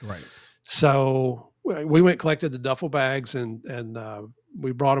 right? Right. So we went, collected the duffel bags, and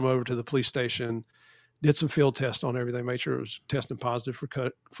we brought them over to the police station, did some field tests on everything, made sure it was testing positive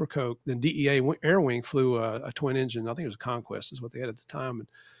for coke. Then DEA Air Wing flew a twin engine. I think it was a Conquest is what they had at the time. And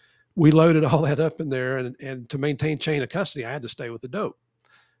we loaded all that up in there. And to maintain chain of custody, I had to stay with the dope.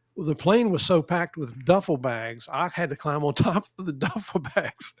 Well, the plane was so packed with duffel bags, I had to climb on top of the duffel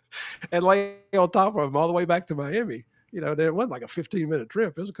bags and lay on top of them all the way back to Miami. You know, it wasn't like a 15-minute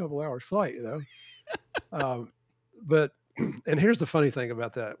trip. It was a couple hours flight, you know. But and here's the funny thing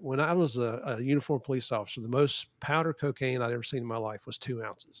about that. When I was a uniformed police officer, the most powder cocaine I'd ever seen in my life was 2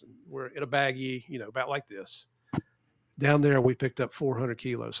 ounces. And we're in a baggie, you know, about like this. Down there, we picked up 400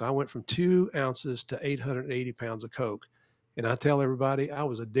 kilos. So I went from 2 ounces to 880 pounds of coke. And I tell everybody, I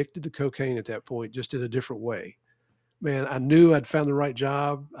was addicted to cocaine at that point, just in a different way. Man, I knew I'd found the right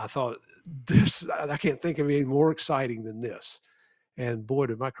job. I thought, I can't think of anything more exciting than this. And boy,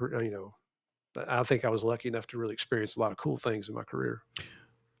 did my career, you know, I think I was lucky enough to really experience a lot of cool things in my career.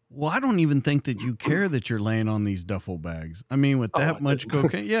 Well, I don't even think that you care that you're laying on these duffel bags. I mean, with that much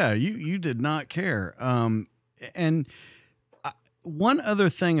cocaine, yeah, you did not care. And one other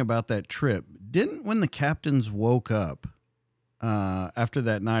thing about that trip, when the captains woke up after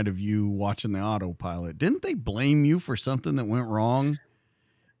that night of you watching the autopilot, didn't they blame you for something that went wrong?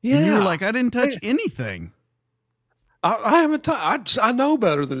 Yeah. And you were like, I didn't touch anything. I haven't I know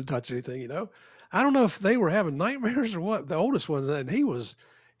better than to touch anything, you know. I don't know if they were having nightmares or what. The oldest one, and he was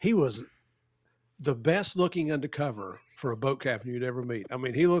the best looking undercover for a boat captain you'd ever meet. I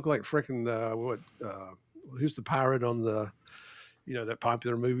mean, he looked like freaking who's the pirate on the, you know, that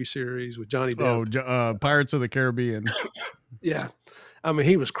popular movie series with Johnny Depp? Oh, Pirates of the Caribbean. Yeah. I mean,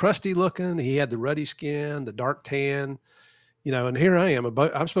 he was crusty looking. He had the ruddy skin, the dark tan, you know, and here I am.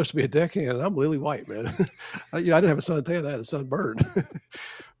 I'm supposed to be a deckhand, and I'm lily white, man. I didn't have a suntan. I had a sunburn.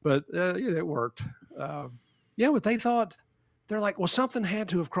 But, you know, it worked. Yeah, but they thought, they're like, well, something had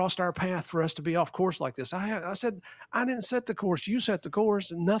to have crossed our path for us to be off course like this. I said, I didn't set the course. You set the course,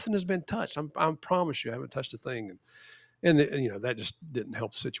 and nothing has been touched. I promise you, I haven't touched a thing. And you know, that just didn't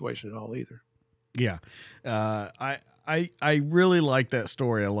help the situation at all either. Yeah. I really like that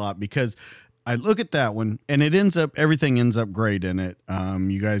story a lot because I look at that one and everything ends up great in it.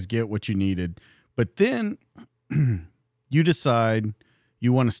 You guys get what you needed, but then you decide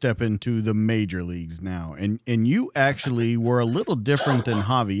you want to step into the major leagues now. And you actually were a little different than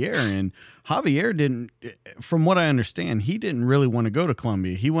Javier. And Javier didn't, from what I understand, he didn't really want to go to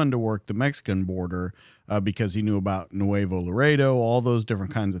Colombia. He wanted to work the Mexican border because he knew about Nuevo Laredo, all those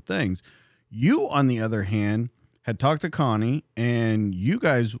different kinds of things. You, on the other hand, had talked to Connie, and you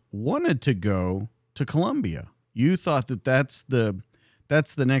guys wanted to go to Colombia. You thought that that's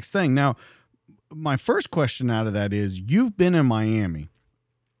the next thing. Now, my first question out of that is, you've been in Miami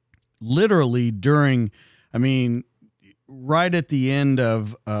literally right at the end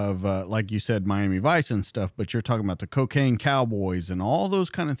of like you said, Miami Vice and stuff, but you're talking about the cocaine cowboys and all those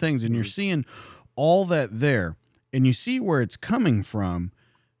kind of things, and you're seeing all that there, and you see where it's coming from,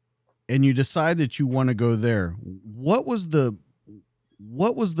 and you decide that you want to go there. What was the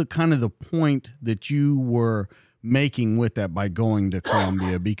kind of the point that you were making with that by going to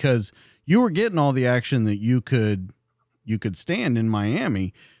Colombia? Because you were getting all the action that you could stand in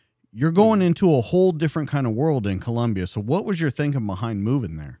Miami. You're going into a whole different kind of world in Colombia. So what was your thinking behind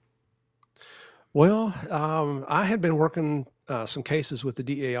moving there? Well, I had been working some cases with the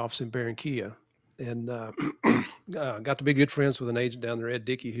DEA office in Barranquilla, and got to be good friends with an agent down there, Ed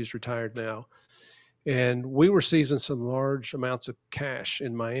Dickey, who's retired now. And we were seizing some large amounts of cash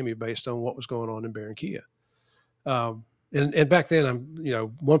in Miami based on what was going on in Barranquilla. And back then,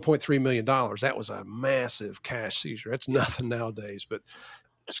 $1.3 million. That was a massive cash seizure. That's nothing nowadays, but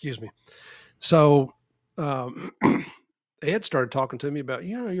excuse me. So Ed started talking to me about,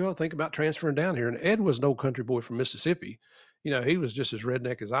 you ought to think about transferring down here. And Ed was an old country boy from Mississippi. he was just as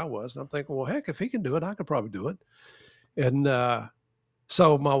redneck as I was. And I'm thinking, well, heck, if he can do it, I could probably do it. And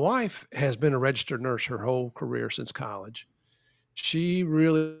so my wife has been a registered nurse her whole career since college. She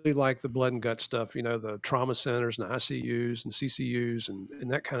really liked the blood and gut stuff, the trauma centers and ICUs and CCUs and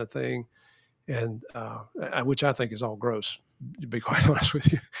that kind of thing. And which I think is all gross, to be quite honest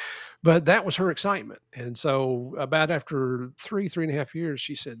with you. But that was her excitement. And so about after 3.5 years,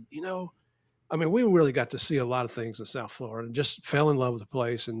 she said, we really got to see a lot of things in South Florida and just fell in love with the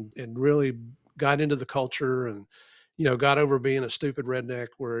place and really got into the culture and, got over being a stupid redneck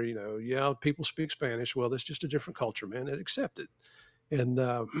where, people speak Spanish. Well, that's just a different culture, man. And accept it. And,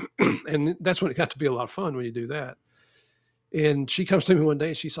 and that's when it got to be a lot of fun when you do that. And she comes to me one day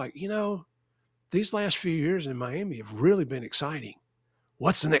and she's like, these last few years in Miami have really been exciting.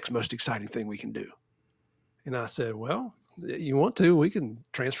 What's the next most exciting thing we can do? And I said, well, you want to, we can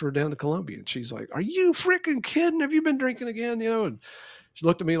transfer down to Columbia. And she's like, are you freaking kidding? Have you been drinking again? And she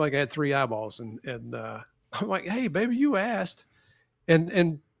looked at me like I had 3 eyeballs. And I'm like, hey, baby, you asked.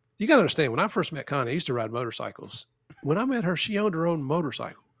 And you got to understand, when I first met Connie, I used to ride motorcycles. When I met her, she owned her own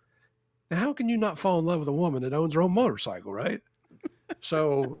motorcycle. Now, how can you not fall in love with a woman that owns her own motorcycle, right?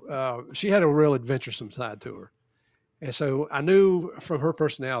 So she had a real adventuresome side to her. And so I knew from her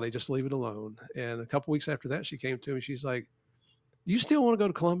personality, just leave it alone. And a couple of weeks after that, she came to me. She's like, you still want to go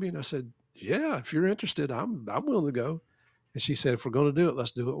to Columbia? And I said, yeah, if you're interested, I'm willing to go. And she said, if we're going to do it,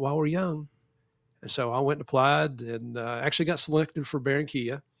 let's do it while we're young. And so I went and applied and actually got selected for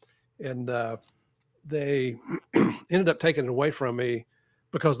Barranquilla. And they ended up taking it away from me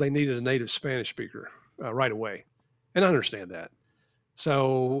because they needed a native Spanish speaker right away. And I understand that.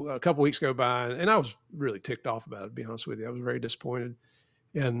 So a couple of weeks go by, and I was really ticked off about it, to be honest with you. I was very disappointed.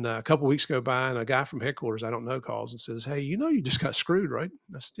 And a couple of weeks go by, and a guy from headquarters I don't know calls and says, hey, you just got screwed, right?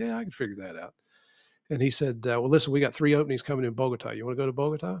 And I said, yeah, I can figure that out. And he said, well, listen, we got 3 openings coming in Bogota. You want to go to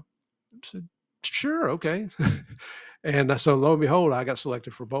Bogota? I said, sure, okay. And so lo and behold, I got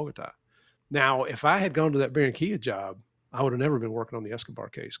selected for Bogota. Now, if I had gone to that Barranquilla job, I would have never been working on the Escobar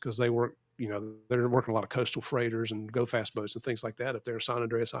case because they work, they're working a lot of coastal freighters and go fast boats and things like that up there, San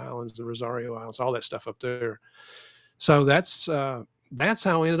Andreas Islands, the Rosario Islands, all that stuff up there. So that's how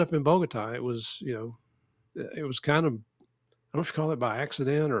I ended up in Bogota. It was, it was kind of, I don't know if you call it by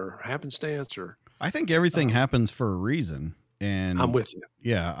accident or happenstance or. I think everything happens for a reason. And I'm with you.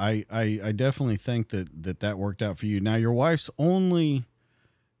 Yeah, I definitely think that worked out for you. Now, your wife's only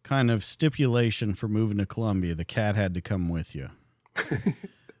kind of stipulation for moving to Columbia, the cat had to come with you.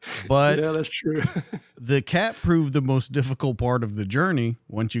 But yeah, that's true. The cat proved the most difficult part of the journey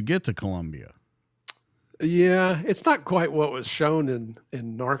once you get to Columbia. Yeah, it's not quite what was shown in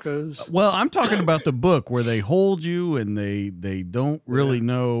Narcos. Well, I'm talking about the book where they hold you and they don't really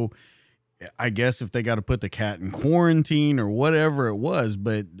know, I guess, if they got to put the cat in quarantine or whatever it was,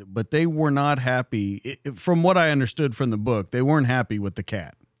 but they were not happy. From what I understood from the book, they weren't happy with the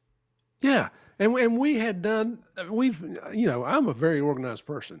cat. Yeah. And we had done, I'm a very organized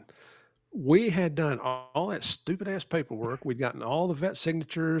person. We had done all that stupid ass paperwork. We'd gotten all the vet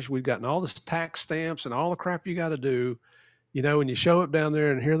signatures. We'd gotten all the tax stamps and all the crap you got to do, and you show up down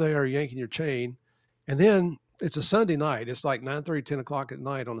there and here they are yanking your chain. And then it's a Sunday night. It's like 9:30, 10 o'clock at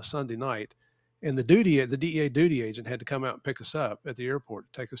night on a Sunday night. And the DEA duty agent had to come out and pick us up at the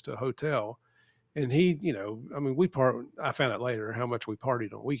airport, take us to a hotel. And he, I found out later how much we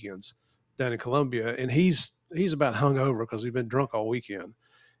partied on weekends down in Columbia. And he's about hungover because he's been drunk all weekend.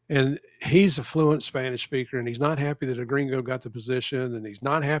 And he's a fluent Spanish speaker, and he's not happy that a gringo got the position, and he's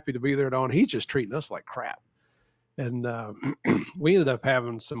not happy to be there at all. And he's just treating us like crap. And we ended up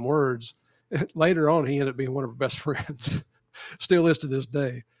having some words. Later on, he ended up being one of our best friends, still is to this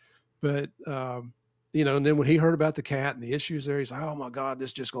day. But, and then when he heard about the cat and the issues there, he's like, oh, my God, this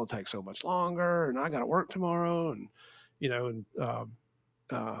is just going to take so much longer, and I got to work tomorrow. And,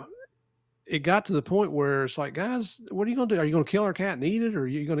 it got to the point where it's like, guys, what are you going to do? Are you going to kill our cat and eat it, or are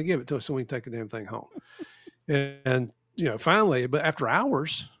you going to give it to us so we can take the damn thing home? And finally, but after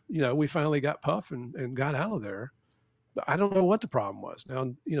hours, we finally got Puff and got out of there. But I don't know what the problem was.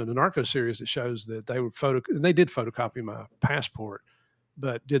 Now, the Narco series, it shows that they did photocopy my passport,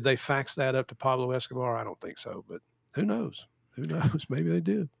 but did they fax that up to Pablo Escobar? I don't think so, but who knows? Maybe they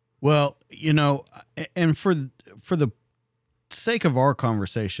did. Well, and for the sake of our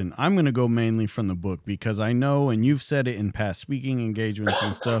conversation, I'm going to go mainly from the book because I know, and you've said it in past speaking engagements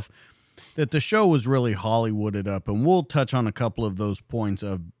and stuff, that the show was really Hollywooded up, and we'll touch on a couple of those points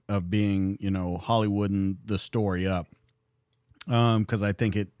of being, Hollywooding the story up, because I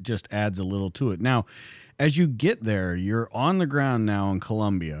think it just adds a little to it. Now, as you get there, you're on the ground now in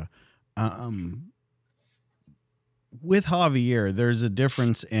Colombia. with Javier, there's a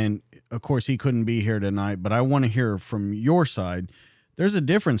difference, and of course, he couldn't be here tonight, but I want to hear from your side. There's a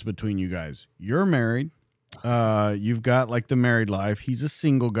difference between you guys. You're married. You've got like the married life. He's a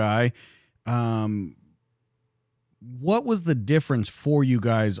single guy. Um, what was the difference for you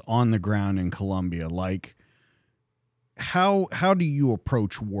guys on the ground in Colombia? Like, how do you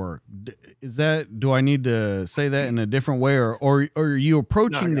approach work? Is that, do I need to say that in a different way, or are you No, I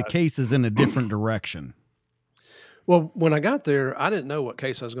approaching the got it. cases in a different direction? Well, when I got there, I didn't know what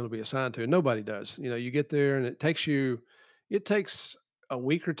case I was going to be assigned to. Nobody does. You get there and it takes a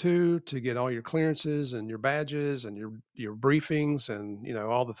week or two to get all your clearances and your badges and your briefings and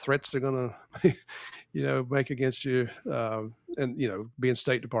all the threats they're going to make against you, and be in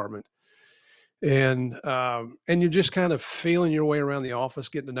State Department. And you're just kind of feeling your way around the office,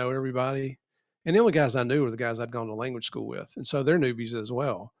 getting to know everybody. And the only guys I knew were the guys I'd gone to language school with, and so they're newbies as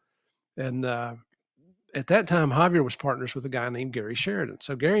well. And at that time, Javier was partners with a guy named Gary Sheridan.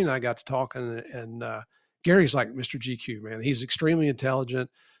 So Gary and I got to talking, and Gary's like Mr. GQ, man. He's extremely intelligent,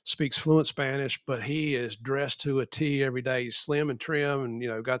 speaks fluent Spanish, but he is dressed to a T every day. He's slim and trim,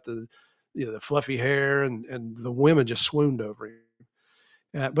 and got the fluffy hair, and the women just swooned over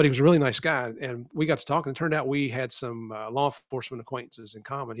him. But he was a really nice guy, and we got to talk, and it turned out we had some law enforcement acquaintances in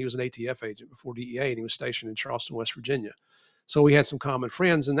common. He was an ATF agent before DEA, and he was stationed in Charleston, West Virginia. So we had some common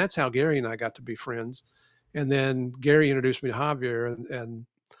friends, and that's how Gary and I got to be friends. And then Gary introduced me to Javier, and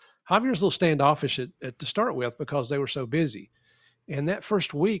Javier was a little standoffish to start with because they were so busy. And that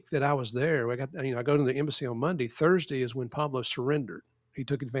first week that I was there, I go to the embassy on Monday. Thursday is when Pablo surrendered. He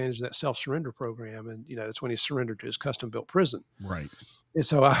took advantage of that self-surrender program, and that's when he surrendered to his custom-built prison. Right. And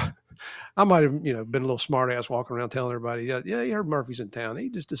so I might have been a little smart ass walking around telling everybody, yeah, you heard Murphy's in town. He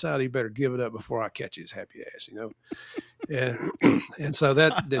just decided he better give it up before I catch his happy ass, and so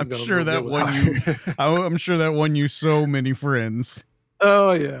that didn't go. I'm sure that won you so many friends.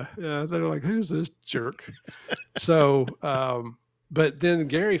 Oh yeah. They're like, who's this jerk? So, but then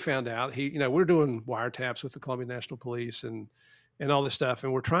Gary found out we're doing wiretaps with the Colombian National Police and all this stuff,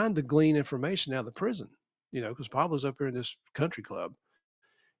 and we're trying to glean information out of the prison, because Pablo's up here in this country club.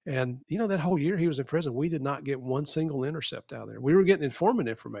 And that whole year he was in prison, we did not get one single intercept out of there. We were getting informant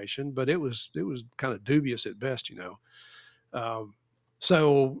information, but it was kind of dubious at best,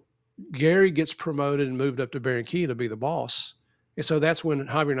 So Gary gets promoted and moved up to Barranquilla to be the boss. And so that's when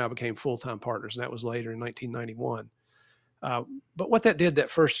Javier and I became full-time partners, and that was later in 1991. But what that did that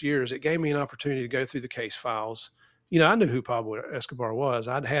first year is it gave me an opportunity to go through the case files. I knew who Pablo Escobar was.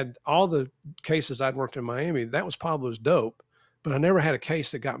 I'd had all the cases I'd worked in Miami. That was Pablo's dope. But I never had a case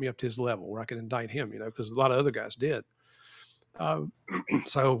that got me up to his level where I could indict him, because a lot of other guys did.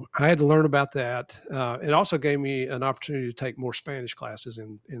 So I had to learn about that. It also gave me an opportunity to take more Spanish classes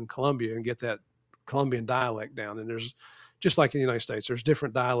in Colombia and get that Colombian dialect down. And there's, just like in the United States, there's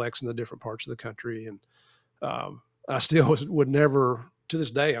different dialects in the different parts of the country. And I still would never, to this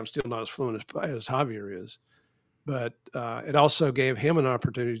day, I'm still not as fluent as Javier is. But it also gave him an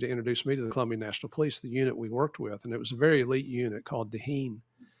opportunity to introduce me to the Colombian National Police, the unit we worked with. And it was a very elite unit called DEHEAN.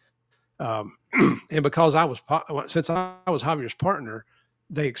 And because since I was Javier's partner,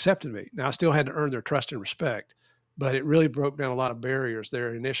 they accepted me. Now, I still had to earn their trust and respect, but it really broke down a lot of barriers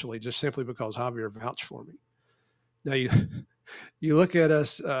there initially, just simply because Javier vouched for me. Now, you look at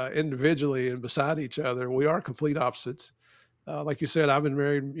us individually and beside each other, and we are complete opposites. Like you said, I've been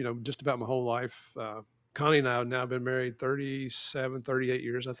married, just about my whole life. Connie and I have now been married 37, 38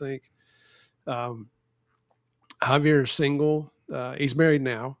 years, I think. Javier is single. He's married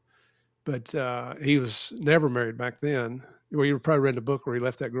now, but he was never married back then. Well, you probably read the book where he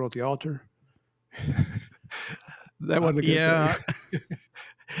left that girl at the altar. That wasn't a good thing.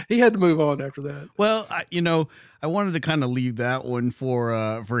 He had to move on after that. Well, I wanted to kind of leave that one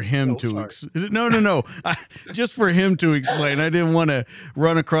for him No. Just for him to explain. I didn't want to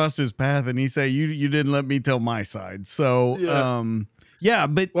run across his path and he say you didn't let me tell my side. So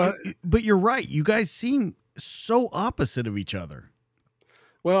but you're right. You guys seem so opposite of each other.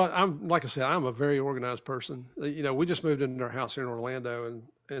 Well, like I said, I'm a very organized person. We just moved into our house here in Orlando,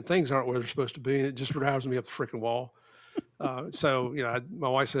 and things aren't where they're supposed to be, and it just drives me up the freaking wall. So my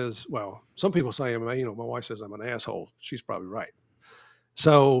wife says, well, some people say, my wife says I'm an asshole. She's probably right.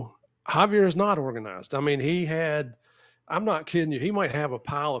 So Javier is not organized. I mean, I'm not kidding you. He might have a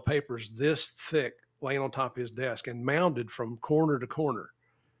pile of papers this thick laying on top of his desk and mounded from corner to corner,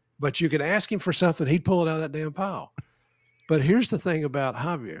 but you could ask him for something, he'd pull it out of that damn pile. But here's the thing about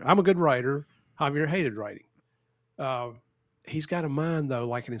Javier. I'm a good writer. Javier hated writing. He's got a mind, though,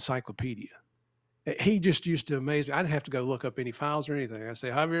 like an encyclopedia. He just used to amaze me. I didn't have to go look up any files or anything. I say,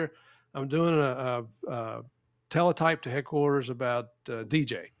 Javier, I'm doing a teletype to headquarters about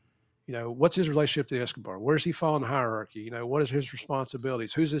DJ. You know, what's his relationship to Escobar? Where does he fall in the hierarchy? You know, what is his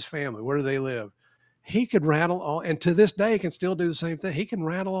responsibilities? Who's his family? Where do they live? He could rattle all, and to this day can still do the same thing. He can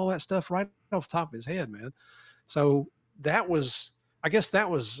rattle all that stuff right off the top of his head, man. So that was, I guess that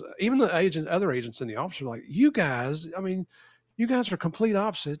was even the other agents in the office were like, you guys, I mean, you guys are complete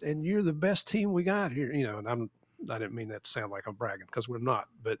opposite, and you're the best team we got here. You know, and I didn't mean that to sound like I'm bragging because we're not,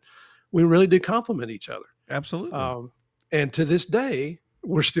 but we really did compliment each other. Absolutely. And to this day,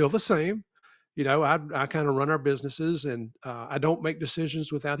 we're still the same. You know, I kind of run our businesses, and I don't make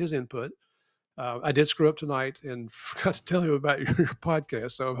decisions without his input. I did screw up tonight and forgot to tell him about your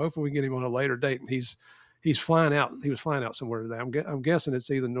podcast. So I'm hoping we can get him on a later date. And he's flying out. He was flying out somewhere today. I'm guessing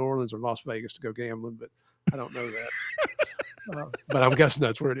it's either New Orleans or Las Vegas to go gambling, but I don't know that. But I'm guessing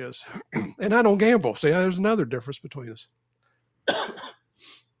that's where it is. And I don't gamble. See, there's another difference between us.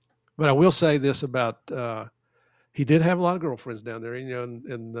 But I will say this about he did have a lot of girlfriends down there, you know,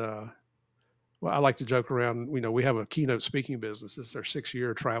 and well, I like to joke around. You know, we have a keynote speaking business. This is our 6th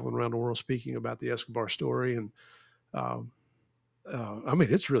year traveling around the world speaking about the Escobar story. And I mean,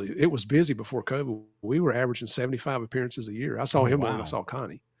 it was busy before COVID. We were averaging 75 appearances a year. I saw him more than I saw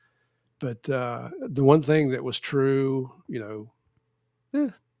Connie. But the one thing that was true, you know,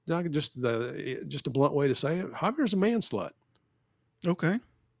 just a blunt way to say it, Javier's a man slut. Okay.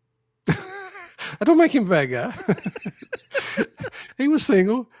 I don't make him a bad guy. He was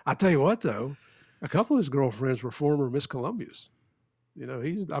single. I tell you what, though, a couple of his girlfriends were former Miss Columbias. You know,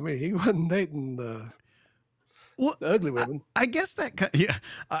 he wasn't dating the ugly women. I guess that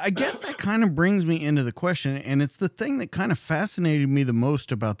kind of brings me into the question, and it's the thing that kind of fascinated me the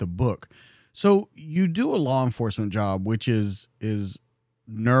most about the book. So you do a law enforcement job, which is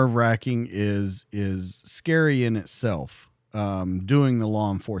nerve-wracking, is scary in itself. Doing the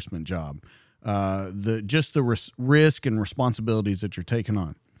law enforcement job, the risk and responsibilities that you're taking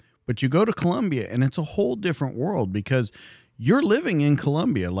on. But you go to Colombia and it's a whole different world because you're living in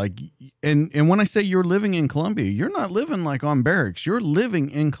Colombia. Like, and when I say you're living in Colombia, you're not living like on barracks. You're living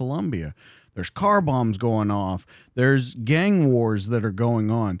in Colombia. There's car bombs going off. There's gang wars that are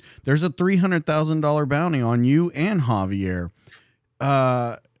going on. There's a $300,000 bounty on you and Javier.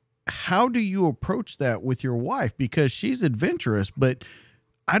 How do you approach that with your wife? Because she's adventurous, but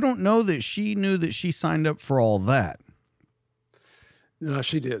I don't know that she knew that she signed up for all that. No,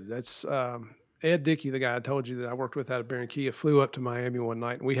 she did. That's Ed Dickey, the guy I told you that I worked with out of Barranquilla, flew up to Miami one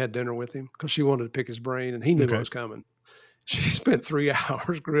night and we had dinner with him because she wanted to pick his brain and he knew what was coming. She spent 3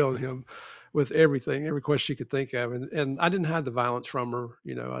 hours grilling him with everything, every question she could think of. And I didn't hide the violence from her.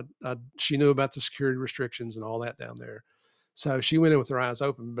 You know, she knew about the security restrictions and all that down there. So she went in with her eyes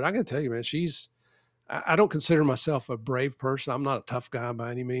open. But I got to tell you, man, I don't consider myself a brave person. I'm not a tough guy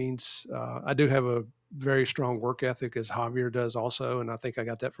by any means. I do have a very strong work ethic, as Javier does also. And I think I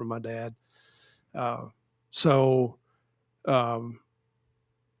got that from my dad. So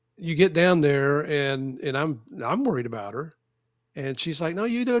you get down there and I'm worried about her. And she's like, no,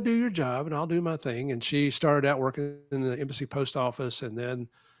 you do your job and I'll do my thing. And she started out working in the embassy post office and then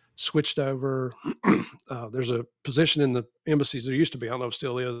switched over. There's a position in the embassies, there used to be, I don't know if it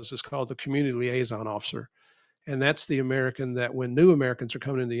still is, it's called the community liaison officer. And that's the American that when new Americans are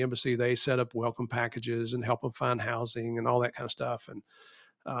coming into the embassy, they set up welcome packages and help them find housing and all that kind of stuff.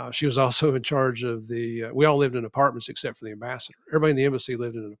 And she was also in charge of we all lived in apartments except for the ambassador. Everybody in the embassy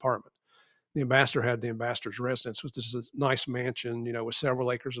lived in an apartment. The ambassador had the ambassador's residence, which is a nice mansion, you know, with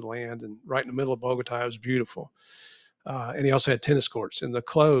several acres of land and right in the middle of Bogota. It was beautiful. And he also had tennis courts. And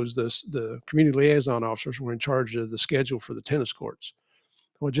the community liaison officers were in charge of the schedule for the tennis courts.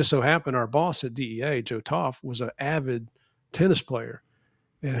 Well, it just so happened our boss at DEA, Joe Toff, was an avid tennis player.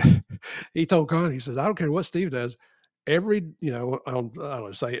 And he told Connie, he says, I don't care what Steve does. Every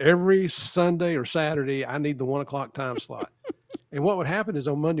Sunday or Saturday, I need the 1 o'clock time slot. And what would happen is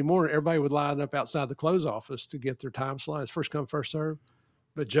on Monday morning, everybody would line up outside the close office to get their time slot. It's first come, first serve.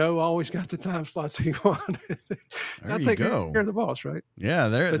 But Joe always got the time slots he wanted. There you go. Care of the boss, right? Yeah,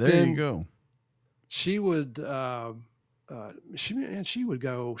 there you go. She would she would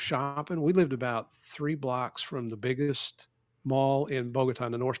go shopping. We lived about 3 blocks from the biggest mall in Bogota,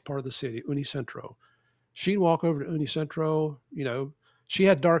 in the north part of the city, Unicentro. She'd walk over to Unicentro. You know, she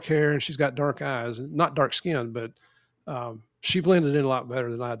had dark hair and she's got dark eyes, not dark skin, but she blended in a lot better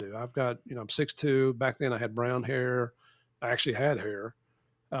than I do. I've got, you know, I'm 6'2". Back then I had brown hair. I actually had hair.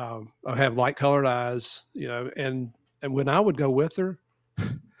 I have light colored eyes, you know, and when I would go with her,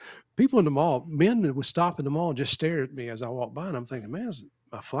 people in the mall, men would stop in the mall and just stare at me as I walked by. And I'm thinking, man, is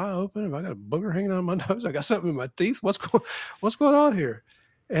my fly open? Have I got a booger hanging on my nose? I got something in my teeth. What's going on here?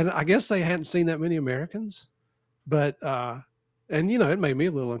 And I guess they hadn't seen that many Americans. But and you know, it made me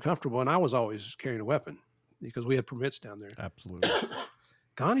a little uncomfortable, and I was always carrying a weapon because we had permits down there. Absolutely.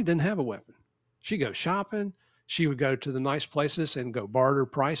 Connie didn't have a weapon. She go shopping. She would go to the nice places and go barter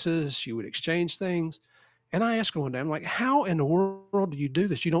prices. She would exchange things. And I asked her one day, I'm like, how in the world do you do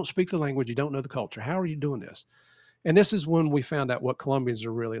this? You don't speak the language. You don't know the culture. How are you doing this? And this is when we found out what Colombians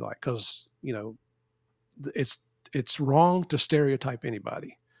are really like. Cause you know, it's, it's wrong to stereotype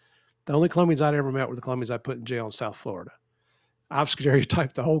anybody. The only Colombians I'd ever met were the Colombians I put in jail in South Florida. I've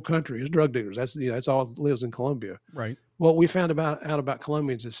stereotyped the whole country as drug dealers. That's, you know, that's all that lives in Colombia. Right. What we found out about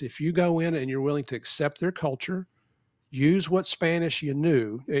Colombians is if you go in and you're willing to accept their culture, use what Spanish you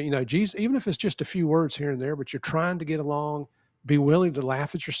knew, you know, geez, even if it's just a few words here and there, but you're trying to get along, be willing to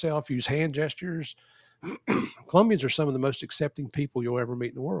laugh at yourself, use hand gestures. Colombians are some of the most accepting people you'll ever meet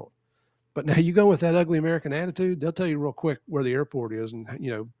in the world. But now you go with that ugly American attitude, they'll tell you real quick where the airport is and,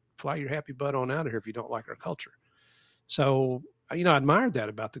 you know, fly your happy butt on out of here if you don't like our culture. So, you know, I admired that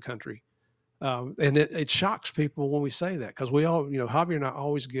about the country. And it shocks people when we say that because we all, you know, Javier and I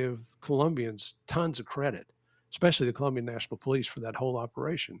always give Colombians tons of credit, especially the Colombian National Police for that whole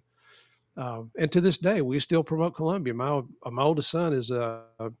operation. And to this day, we still promote Colombia. My oldest son is a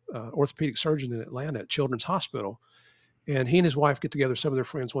orthopedic surgeon in Atlanta at Children's Hospital, and he and his wife get together, some of their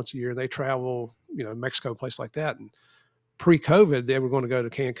friends once a year. They travel, you know, Mexico, a place like that. And pre-COVID, they were going to go to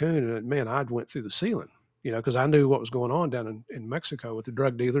Cancun, and man, I went through the ceiling, you know, because I knew what was going on down in Mexico with the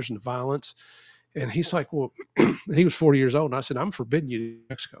drug dealers and the violence. And he's like, well, he was 40 years old. And I said, I'm forbidding you to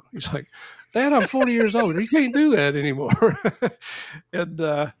Mexico. He's like, Dad, I'm 40 years old. You can't do that anymore.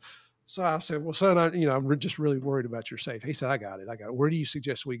 And so I said, well, son, I'm just really worried about your safety. He said, I got it. Where do you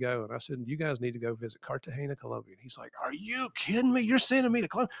suggest we go? And I said, you guys need to go visit Cartagena, Colombia. And he's like, are you kidding me? You're sending me to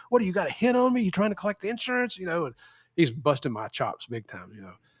Colombia? What, do you got a hit on me? You trying to collect the insurance? You know, and he's busting my chops big time, you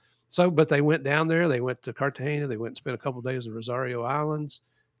know. So, but they went down there. They went to Cartagena. They went and spent a couple of days in Rosario Islands,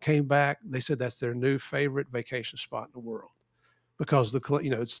 came back. They said that's their new favorite vacation spot in the world because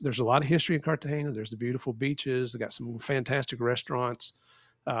there's a lot of history in Cartagena. There's the beautiful beaches. They got some fantastic restaurants.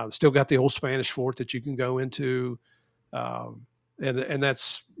 Still got the old Spanish fort that you can go into. And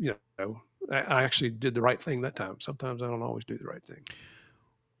that's, you know, I actually did the right thing that time. Sometimes I don't always do the right thing.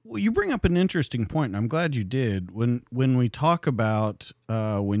 Well, you bring up an interesting point, and I'm glad you did. When we talk about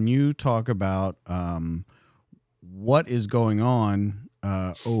when you talk about what is going on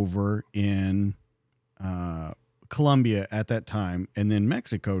over in Colombia at that time, and then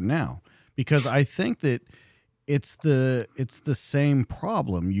Mexico now, because I think that it's the same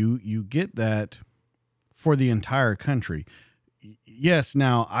problem. You get that for the entire country. Yes,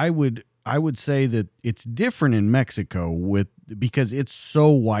 now I would say that it's different in Mexico because it's so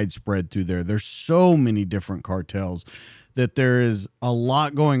widespread through there. There's so many different cartels that there is a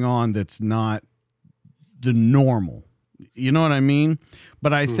lot going on that's not the normal. You know what I mean?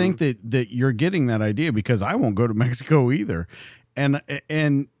 But I think that you're getting that idea because I won't go to Mexico either. And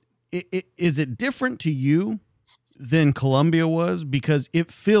is it different to you than Colombia was? Because it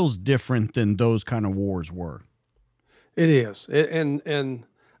feels different than those kind of wars were. It is. And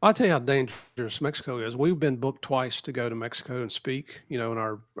I'll tell you how dangerous Mexico is. We've been booked twice to go to Mexico and speak, you know, in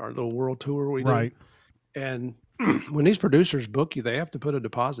our little world tour we do. Right. And when these producers book you, they have to put a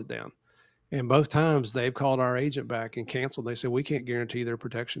deposit down. And both times they've called our agent back and canceled. They said, we can't guarantee their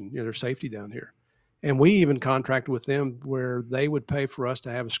protection, you know, their safety down here. And we even contracted with them where they would pay for us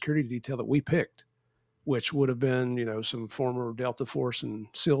to have a security detail that we picked, which would have been, you know, some former Delta Force and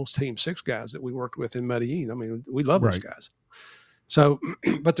SEALs Team 6 guys that we worked with in Medellin. I mean, we love those guys. So,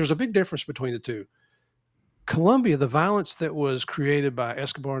 but there's a big difference between the two. Colombia, the violence that was created by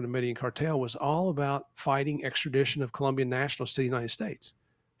Escobar and the Medellin cartel was all about fighting extradition of Colombian nationals to the United States.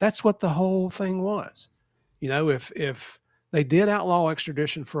 That's what the whole thing was. You know, if they did outlaw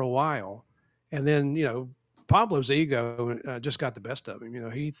extradition for a while, and then, you know, Pablo's ego just got the best of him. You know,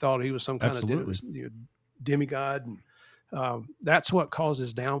 he thought he was some kind of demigod, and that's what caused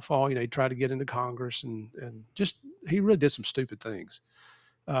his downfall. You know, he tried to get into Congress, and just he really did some stupid things.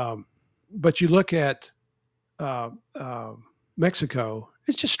 But you look at Mexico,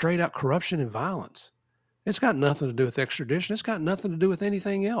 it's just straight out corruption and violence. It's got nothing to do with extradition. It's got nothing to do with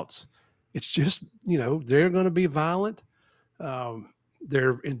anything else. It's just, you know, they're going to be violent.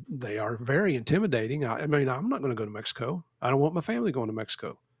 They are very intimidating. I mean, I'm not going to go to Mexico. I don't want my family going to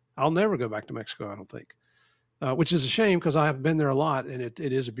Mexico. I'll never go back to Mexico, I don't think, which is a shame because I have been there a lot, and it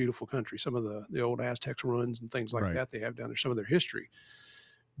is a beautiful country. Some of the old Aztecs ruins and things like that they have down there, some of their history.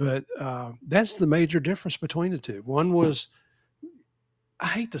 But that's the major difference between the two. One was, I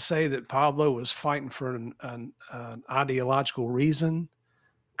hate to say that Pablo was fighting for an ideological reason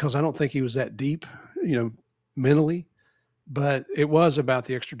because I don't think he was that deep. You know, mentally, but it was about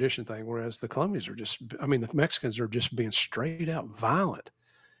the extradition thing. Whereas the Colombians are just, I mean, the Mexicans are just being straight out violent.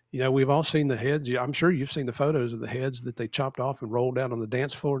 We've all seen the heads. I'm sure you've seen the photos of the heads that they chopped off and rolled out on the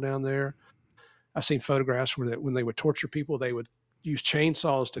dance floor down there. I've seen photographs where when they would torture people, they would use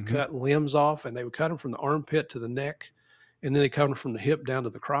chainsaws to cut limbs off, and they would cut them from the armpit to the neck, and then they cut them from the hip down to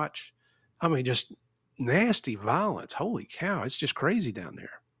the crotch. I mean, just nasty violence. Holy cow. It's just crazy down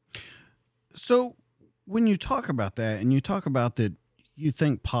there. So when you talk about that, and you talk about that, you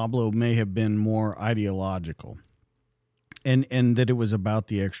think Pablo may have been more ideological, and that it was about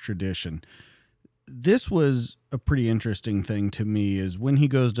the extradition. This was a pretty interesting thing to me, is when he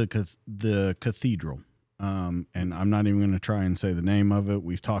goes to the cathedral. And I'm not even going to try and say the name of it.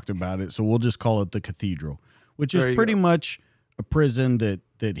 We've talked about it, so we'll just call it the cathedral, which is pretty much a prison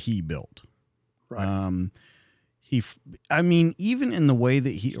that he built. Right. I mean, even in the way that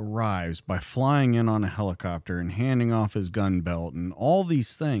he arrives by flying in on a helicopter and handing off his gun belt and all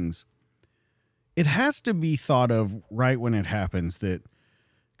these things, it has to be thought of right when it happens that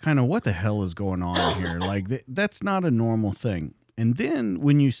kind of, what the hell is going on here? Like, that's not a normal thing. And then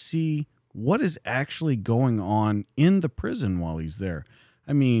when you see what is actually going on in the prison while he's there,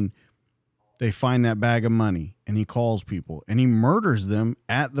 I mean, they find that bag of money and he calls people and he murders them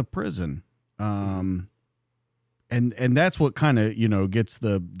at the prison. And that's what kind of, gets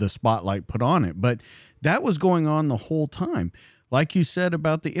the spotlight put on it. But that was going on the whole time. Like you said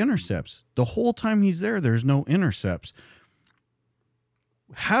about the intercepts, the whole time he's there, there's no intercepts.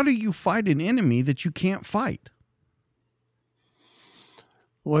 How do you fight an enemy that you can't fight?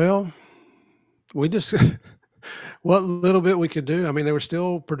 Well, we just, what little bit we could do. I mean, they were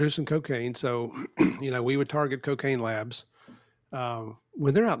still producing cocaine. So, we would target cocaine labs.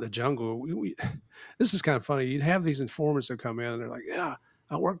 When they're out in the jungle, this is kind of funny. You'd have these informants that come in and they're like, yeah,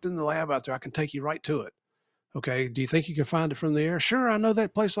 I worked in the lab out there. I can take you right to it. Okay. Do you think you can find it from the air? Sure. I know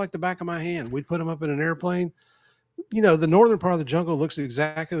that place like the back of my hand. We'd put them up in an airplane. The northern part of the jungle looks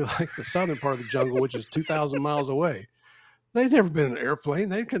exactly like the southern part of the jungle, which is 2,000 miles away. They'd never been in an airplane.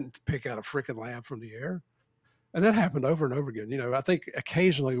 They couldn't pick out a freaking lab from the air. And that happened over and over again. I think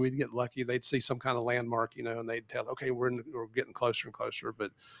occasionally we'd get lucky. They'd see some kind of landmark, and they'd tell, okay, we're getting closer and closer.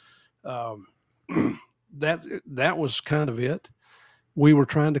 But that was kind of it. We were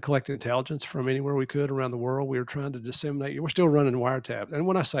trying to collect intelligence from anywhere we could around the world. We were trying to disseminate. We're still running wiretaps. And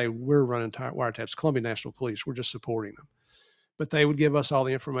when I say we're running wiretaps, Columbia National Police, we're just supporting them. But they would give us all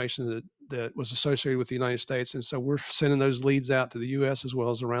the information that was associated with the United States. And so we're sending those leads out to the U.S. as well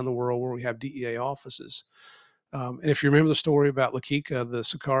as around the world where we have DEA offices. And if you remember the story about La Kika, the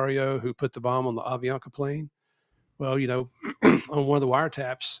Sicario who put the bomb on the Avianca plane, well, on one of the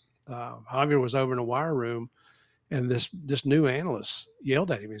wiretaps, Javier was over in a wire room, and this new analyst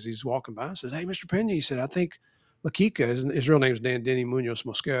yelled at him as he's walking by and says, "Hey, Mr. Pena," he said, "I think La Kika," his real name is Denny Munoz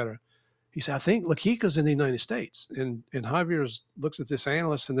Mosquera. He said, "I think La Kika's in the United States." And Javier looks at this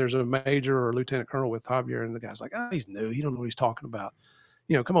analyst, and there's a major or a lieutenant colonel with Javier, and the guy's like, he's new. He don't know what he's talking about.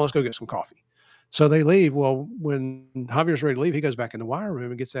 Come on, let's go get some coffee. So they leave. Well, when Javier's ready to leave, he goes back in the wire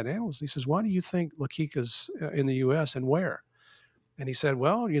room and gets that analyst. He says, "Why do you think La Kika's in the U.S. and where?" And he said,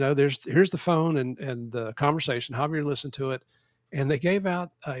 "Well, here's the phone and the conversation. Javier listened to it, and they gave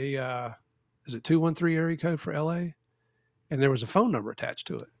out a is it 213 area code for L.A. and there was a phone number attached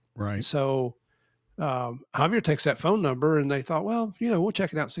to it. Right. And so Javier takes that phone number, and they thought, well, we'll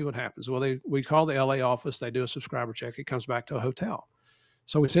check it out and see what happens. Well, we call the L.A. office. They do a subscriber check. It comes back to a hotel.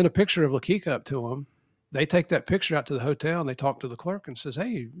 So we send a picture of La Kika up to them. They take that picture out to the hotel, and they talk to the clerk and says,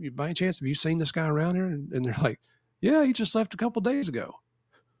 "Hey, by any chance, have you seen this guy around here?" And they're like, "Yeah, he just left a couple of days ago."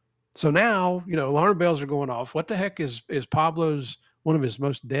 So now, alarm bells are going off. What the heck is Pablo's, one of his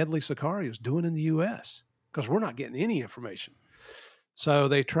most deadly sicarios, doing in the U.S.? Because we're not getting any information. So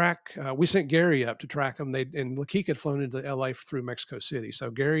they track, we sent Gary up to track him. And La Kika had flown into L.A. through Mexico City. So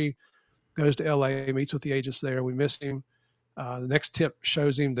Gary goes to L.A., meets with the agents there. We miss him. The next tip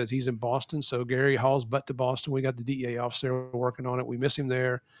shows him that he's in Boston. So Gary hauls butt to Boston. We got the DEA officer working on it. We miss him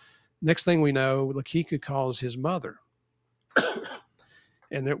there. Next thing we know, La Kika calls his mother.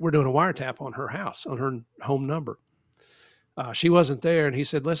 And we're doing a wiretap on her house, on her home number. She wasn't there. And he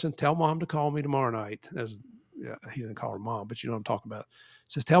said, "Listen, tell Mom to call me tomorrow night." He didn't call her Mom, but you know what I'm talking about.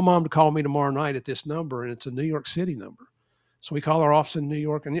 He says, "Tell Mom to call me tomorrow night at this number." And it's a New York City number. So we call our office in New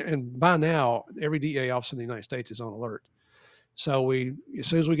York. And by now, every DEA office in the United States is on alert. So as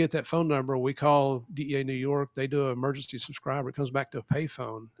soon as we get that phone number, we call DEA New York. They do an emergency subscriber. It comes back to a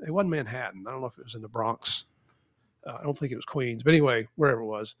payphone. It wasn't Manhattan. I don't know if it was in the Bronx. I don't think it was Queens, but anyway, wherever it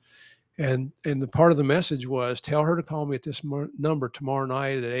was. And the part of the message was, "Tell her to call me at this number tomorrow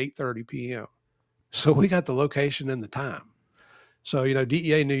night at 8:30 p.m. So we got the location and the time. So,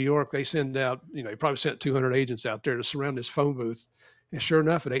 DEA New York, they send out, he probably sent 200 agents out there to surround his phone booth. And sure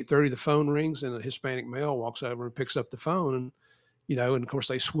enough, at 8:30, the phone rings and a Hispanic male walks over and picks up the phone. And of course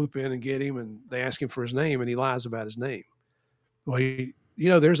they swoop in and get him and they ask him for his name and he lies about his name. Well,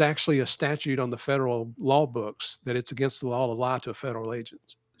 there's actually a statute on the federal law books that it's against the law to lie to a federal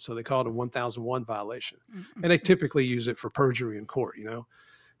agent. So they call it a 1001 violation. And they typically use it for perjury in court.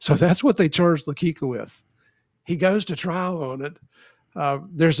 So that's what they charged Lakika with. He goes to trial on it.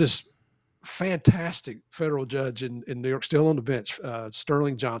 There's this fantastic federal judge in New York, still on the bench,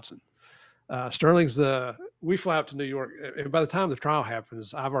 Sterling Johnson. We fly out to New York, and by the time the trial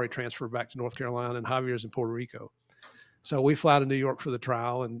happens, I've already transferred back to North Carolina, and Javier's in Puerto Rico. So we fly to New York for the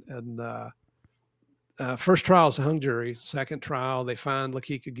trial, and first trial is a hung jury. Second trial, they find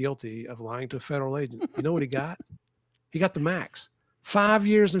Lakika guilty of lying to a federal agent. You know what he got? He got the max. 5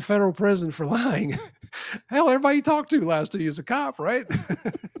 years in federal prison for lying. Hell, everybody you talk to lies to you as a cop, right?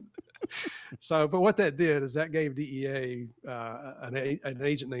 But what that did is that gave DEA an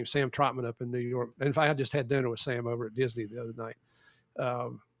agent named Sam Trotman up in New York. And in fact, I just had dinner with Sam over at Disney the other night.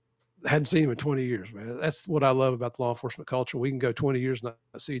 Hadn't seen him in 20 years, man. That's what I love about the law enforcement culture. We can go 20 years and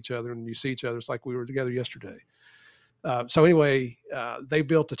not see each other, and you see each other. It's like we were together yesterday. So anyway, they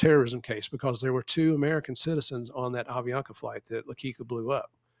built a terrorism case because there were 2 American citizens on that Avianca flight that Lakika blew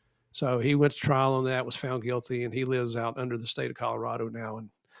up. So he went to trial on that, was found guilty, and he lives out under the state of Colorado now. And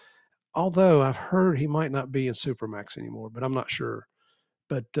although I've heard he might not be in Supermax anymore, but I'm not sure.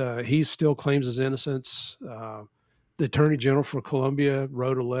 But he still claims his innocence. The Attorney General for Colombia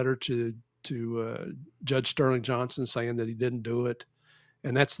wrote a letter to Judge Sterling Johnson saying that he didn't do it.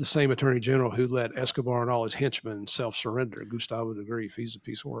 And that's the same Attorney General who let Escobar and all his henchmen self-surrender. Gustavo de Grief, he's a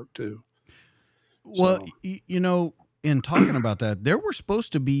piece of work too. Well, in talking about that, there were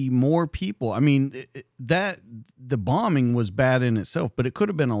supposed to be more people. I mean, that the bombing was bad in itself, but it could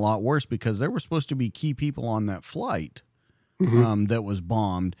have been a lot worse because there were supposed to be key people on that flight that was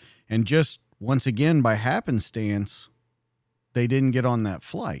bombed. And just once again, by happenstance, they didn't get on that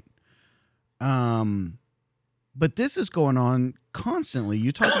flight. But this is going on constantly.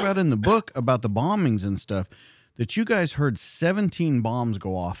 You talk about in the book about the bombings and stuff that you guys heard 17 bombs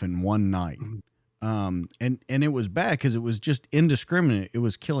go off in one night. And it was bad because it was just indiscriminate. It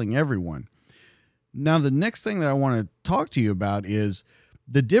was killing everyone. Now, the next thing that I want to talk to you about is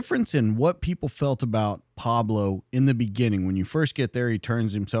the difference in what people felt about Pablo in the beginning. When you first get there, he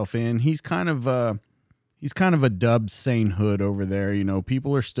turns himself in. He's kind of a dubbed Saint Hood over there.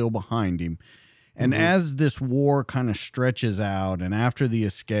 People are still behind him. And as this war kind of stretches out and after the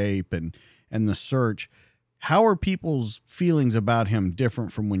escape and the search, how are people's feelings about him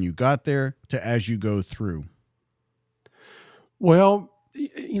different from when you got there to as you go through? Well,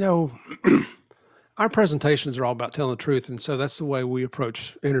 our presentations are all about telling the truth. And so that's the way we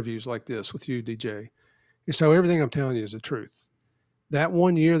approach interviews like this with you, DJ. And so everything I'm telling you is the truth. That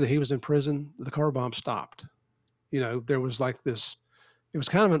 1 year that he was in prison, the car bomb stopped. There was like this, it was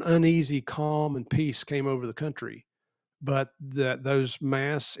kind of an uneasy calm and peace came over the country, but those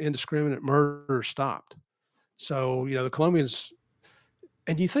mass indiscriminate murders stopped. So, the Colombians,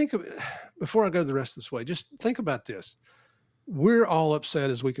 and you think of, before I go the rest of this way, just think about this. We're all upset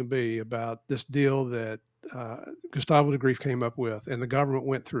as we can be about this deal that Gustavo de Grief came up with and the government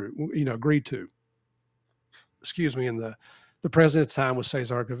went through, agreed to. Excuse me. And the president at the time was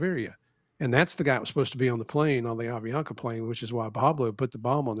Cesar Gaviria. And that's the guy that was supposed to be on the plane, on the Avianca plane, which is why Pablo put the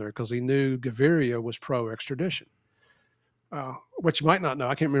bomb on there, because he knew Gaviria was pro-extradition. What you might not know,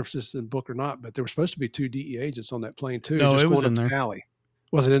 I can't remember if this is in the book or not, but there were supposed to be 2 DEA agents on that plane too. No, just it was going in up there. to Cali.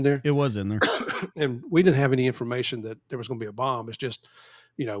 Was it in there? It was in there. And we didn't have any information that there was going to be a bomb. It's just,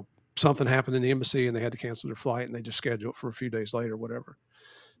 something happened in the embassy and they had to cancel their flight and they just scheduled it for a few days later, whatever.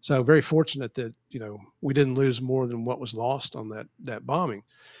 So very fortunate that, we didn't lose more than what was lost on that bombing.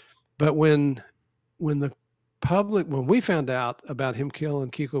 But when we found out about him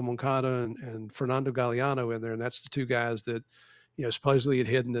killing Kiko Moncada and Fernando Galeano in there, and that's the 2 guys that, supposedly had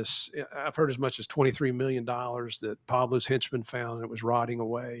hidden this, I've heard as much as $23 million that Pablo's henchmen found, and it was rotting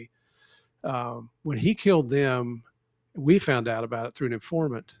away. When he killed them, we found out about it through an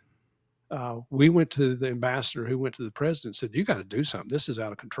informant. We went to the ambassador who went to the president and said, you got to do something. This is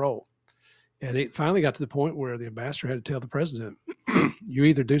out of control. And it finally got to the point where the ambassador had to tell the president, you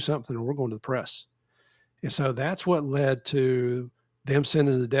either do something or we're going to the press. And so that's what led to them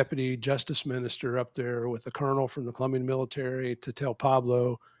sending the deputy justice minister up there with the colonel from the Colombian military to tell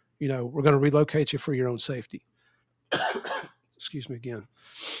Pablo, we're going to relocate you for your own safety. Excuse me again.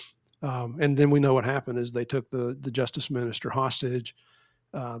 And then we know what happened is they took the justice minister hostage.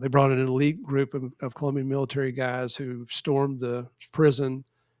 They brought in an elite group of Colombian military guys who stormed the prison,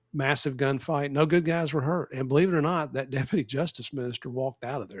 massive gunfight. No good guys were hurt. And believe it or not, that deputy justice minister walked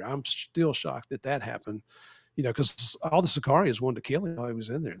out of there. I'm still shocked that that happened, because all the Sicarios wanted to kill him while he was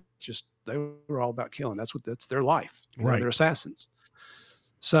in there. Just, they were all about killing. That's their life. Right. They're assassins.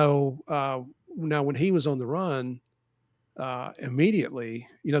 So now when he was on the run, immediately,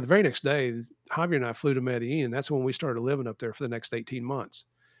 the very next day, Javier and I flew to Medellin, and that's when we started living up there for the next 18 months.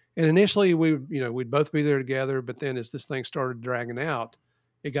 And initially we'd both be there together, but then as this thing started dragging out,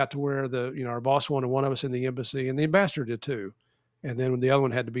 it got to where our boss wanted one of us in the embassy, and the ambassador did too. And then when the other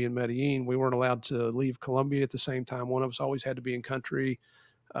one had to be in Medellin, we weren't allowed to leave Colombia at the same time. One of us always had to be in country,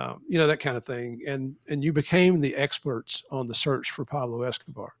 that kind of thing. And you became the experts on the search for Pablo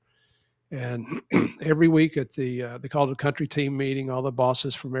Escobar. And every week at they called it a country team meeting, all the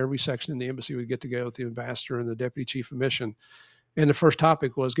bosses from every section in the embassy would get together with the ambassador and the deputy chief of mission. And the first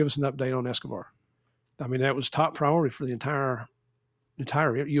topic was, give us an update on Escobar. I mean, that was top priority for the entire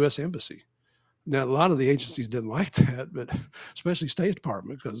U.S. embassy. Now, a lot of the agencies didn't like that, but especially State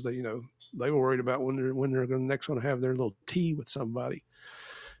Department, because they were worried about when they're going to next want to have their little tea with somebody,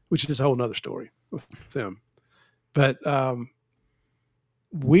 which is a whole nother story with them. But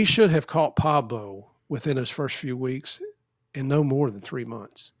we should have caught Pablo within his first few weeks in no more than 3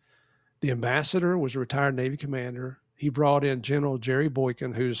 months. The ambassador was a retired Navy commander. He brought in General Jerry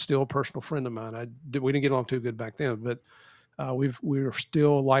Boykin, who's still a personal friend of mine. We didn't get along too good back then, but we're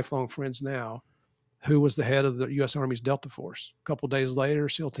still lifelong friends now, who was the head of the U.S. Army's Delta Force. A couple of days later,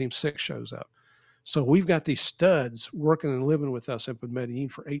 SEAL Team 6 shows up. So we've got these studs working and living with us up in Medellin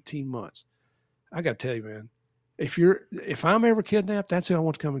for 18 months. I got to tell you, man, if I'm ever kidnapped, that's who I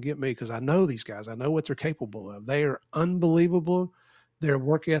want to come and get me, because I know these guys. I know what they're capable of. They are unbelievable. Their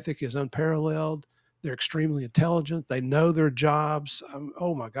work ethic is unparalleled. They're extremely intelligent. They know their jobs.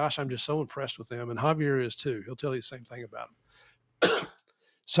 Oh my gosh, I'm just so impressed with them. And Javier is too. He'll tell you the same thing about them.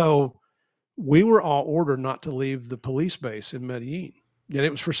 So we were all ordered not to leave the police base in Medellin. And it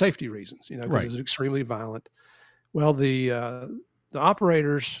was for safety reasons, because Right. it was extremely violent. Well, the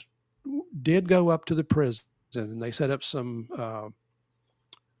operators did go up to the prison, and they set up some,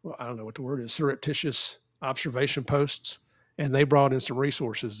 I don't know what the word is, surreptitious observation posts. And they brought in some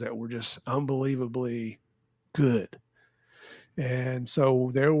resources that were just unbelievably good. And so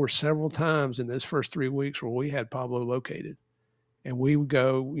there were several times in those first 3 weeks where we had Pablo located. And we would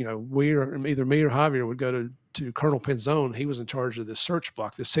go, either me or Javier would go to Colonel Pinzon. He was in charge of this search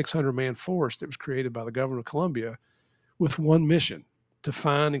block, this 600-man force that was created by the government of Colombia, with one mission: to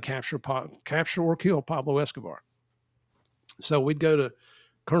find and capture or kill Pablo Escobar. So we'd go to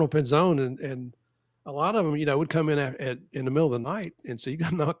Colonel Pinzon, and a lot of them, would come in in the middle of the night. And so you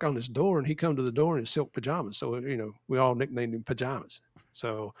got to knock on his door, and he'd come to the door in his silk pajamas. So, we all nicknamed him Pajamas.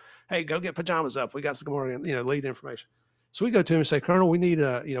 So, hey, go get pajamas up. We got some more, lead information. So we go to him and say, Colonel, we need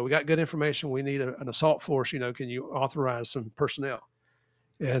we got good information. We need an assault force. Can you authorize some personnel?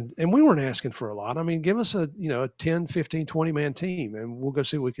 And we weren't asking for a lot. I mean, give us a 10, 15, 20-man team, and we'll go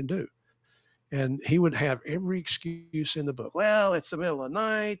see what we can do. And he would have every excuse in the book. Well, it's the middle of the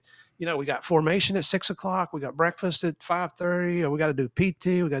night. We got formation at 6 o'clock. We got breakfast at 5:30. We got to do PT.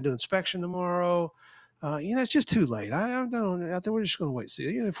 We got to do inspection tomorrow. It's just too late. I think we're just going to wait and see.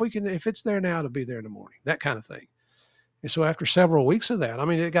 If it's there now, it'll be there in the morning. That kind of thing. And so after several weeks of that, I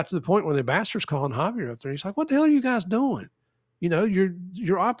mean, it got to the point where the ambassador's calling Javier up there. He's like, "What the hell are you guys doing?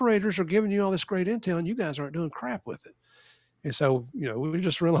 Your operators are giving you all this great intel, and you guys aren't doing crap with it." And so, we were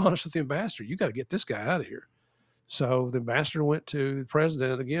just real honest with the ambassador. You got to get this guy out of here. So the ambassador went to the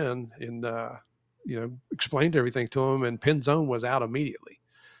president again and, explained everything to him, and Pinzon was out immediately.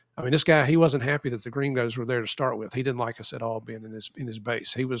 I mean, this guy, he wasn't happy that the gringos were there to start with. He didn't like us at all being in his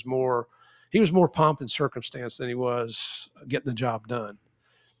base. He was more pomp and circumstance than he was getting the job done.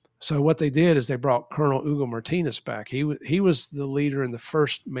 So what they did is they brought Colonel Hugo Martinez back. He was the leader in the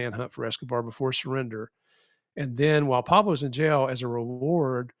first manhunt for Escobar before surrender. And then while Pablo was in jail, as a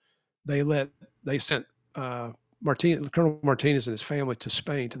reward, they sent Colonel Martinez and his family to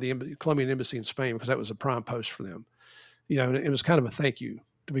Spain, to the Colombian embassy in Spain, because that was a prime post for them. And it was kind of a thank you,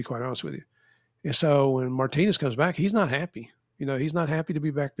 to be quite honest with you. And so when Martinez comes back, he's not happy. He's not happy to be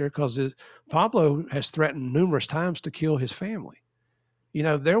back there, because Pablo has threatened numerous times to kill his family.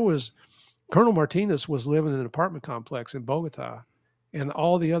 Colonel Martinez was living in an apartment complex in Bogota, and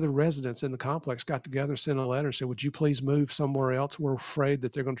all the other residents in the complex got together, sent a letter, and said, "Would you please move somewhere else? We're afraid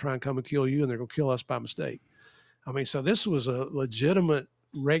that they're going to try and come and kill you, and they're going to kill us by mistake." I mean, so this was a legitimate,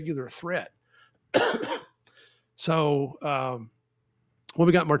 regular threat. So when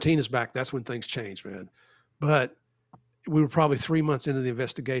we got Martinez back, that's when things changed, man. But we were probably 3 months into the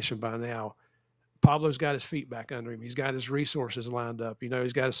investigation by now. Pablo's got his feet back under him. He's got his resources lined up.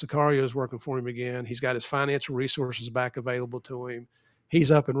 He's got his Sicarios working for him again. He's got his financial resources back available to him.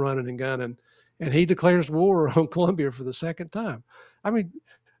 He's up and running and gunning, and he declares war on Colombia for the second time. I mean,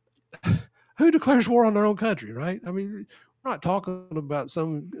 who declares war on their own country, right? I mean, we're not talking about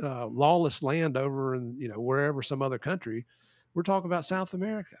some lawless land over in, wherever, some other country. We're talking about South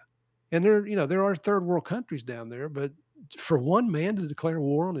America. And there are third world countries down there, but for one man to declare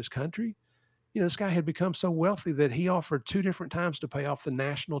war on his country, this guy had become so wealthy that he offered 2 different times to pay off the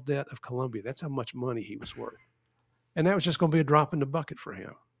national debt of Colombia. That's how much money he was worth. And that was just going to be a drop in the bucket for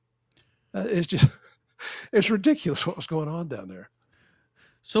him. It's ridiculous what was going on down there.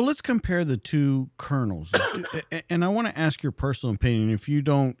 So let's compare the two colonels. And I want to ask your personal opinion. If you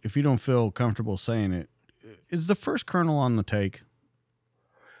don't feel comfortable saying it, is the first colonel on the take?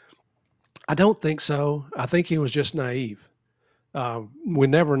 I don't think so. I think he was just naive. We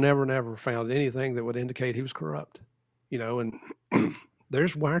never found anything that would indicate he was corrupt, and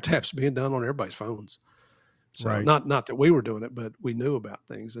there's wiretaps being done on everybody's phones. So right. Not that we were doing it, but we knew about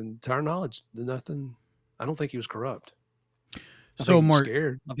things, and to our knowledge, nothing. I don't think he was corrupt. I think he was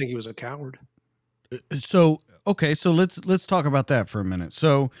scared. I think he was a coward. So okay, so let's talk about that for a minute.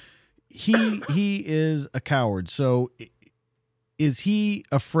 So he is a coward. So is he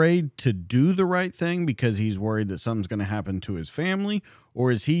afraid to do the right thing because he's worried that something's going to happen to his family,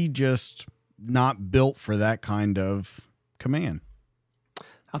 or is he just not built for that kind of command?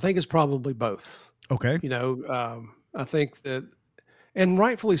 I think it's probably both. Okay. I think that, and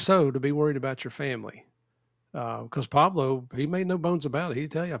rightfully so, to be worried about your family. Because Pablo, he made no bones about it.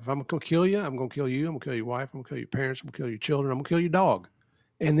 He'd tell you, if I'm going to kill you, I'm going to kill you. I'm going to kill your wife. I'm going to kill your parents. I'm going to kill your children. I'm going to kill your dog.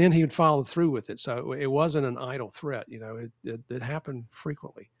 And then he would follow through with it. So it wasn't an idle threat. It happened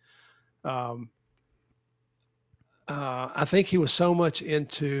frequently. I think he was so much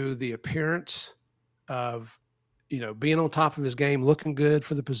into the appearance of, being on top of his game, looking good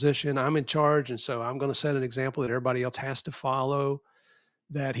for the position. I'm in charge, and so I'm going to set an example that everybody else has to follow,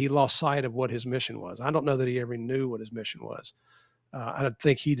 that he lost sight of what his mission was. I don't know that he ever knew what his mission was. I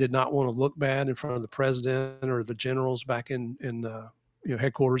think he did not want to look bad in front of the president or the generals back in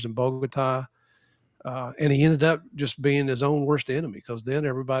headquarters in Bogota. And he ended up just being his own worst enemy, because then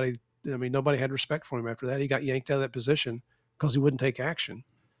nobody had respect for him after that. He got yanked out of that position because he wouldn't take action,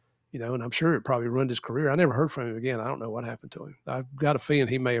 and I'm sure it probably ruined his career. I never heard from him again. I don't know what happened to him. I've got a feeling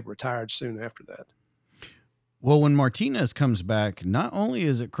he may have retired soon after that. Well, when Martinez comes back, not only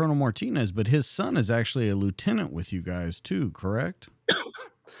is it Colonel Martinez, but his son is actually a lieutenant with you guys too, correct?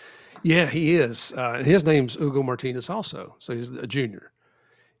 Yeah, he is. His name's Hugo Martinez also. So he's a junior.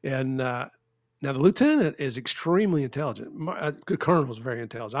 And now the lieutenant is extremely intelligent. The colonel was very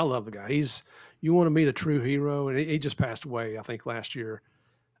intelligent. I love the guy. You want to meet a true hero, and he just passed away, I think, last year.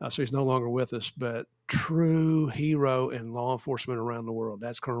 So he's no longer with us, but true hero in law enforcement around the world.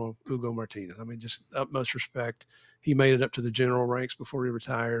 That's Colonel Hugo Martinez. I mean, just utmost respect. He made it up to the general ranks before he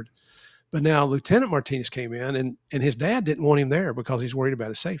retired. But now Lieutenant Martinez came in, and his dad didn't want him there because he's worried about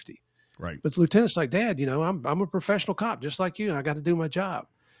his safety. Right. But the lieutenant's like, Dad, I'm a professional cop just like you. I got to do my job.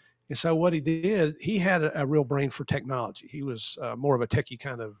 And so what he did, he had a real brain for technology. He was more of a techie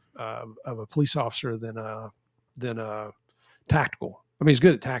kind of a police officer than a tactical. I mean, he's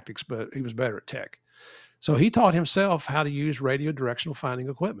good at tactics, but he was better at tech. So he taught himself how to use radio directional finding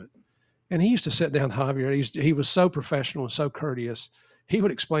equipment. And he used to sit down with Javier. He was so professional and so courteous. He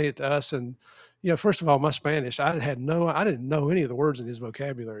would explain it to us. And, first of all, my Spanish, I didn't know any of the words in his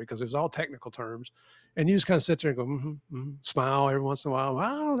vocabulary because it was all technical terms. And you just kind of sit there and go, smile every once in a while.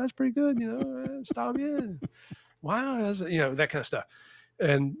 Wow, that's pretty good. Stop, yeah. Wow, that's, that kind of stuff.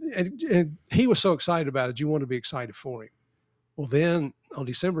 And he was so excited about it. You want to be excited for him. Well, then on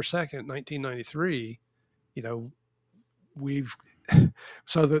December 2nd, 1993,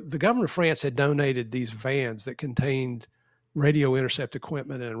 so the government of France had donated these vans that contained radio intercept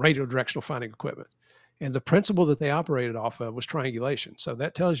equipment and radio directional finding equipment. And the principle that they operated off of was triangulation. So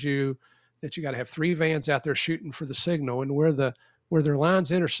that tells you that you got to have 3 vans out there shooting for the signal, and where their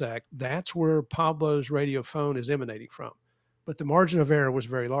lines intersect, that's where Pablo's radio phone is emanating from. But the margin of error was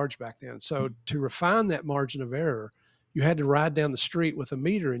very large back then. So to refine that margin of error, you had to ride down the street with a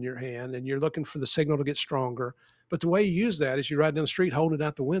meter in your hand, and you're looking for the signal to get stronger. But the way you use that is you ride down the street holding it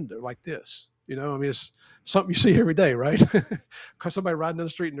out the window like this. It's something you see every day, right? Because somebody riding down the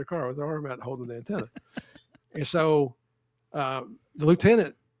street in their car with their arm out holding the antenna. And so the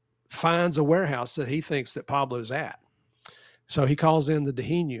lieutenant finds a warehouse that he thinks that Pablo's at. So he calls in the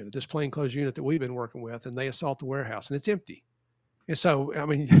Daheen unit, this plainclothes unit that we've been working with, and they assault the warehouse, and it's empty. And so, I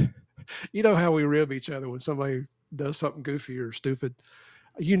mean, you know how we rib each other when somebody does something goofy or stupid,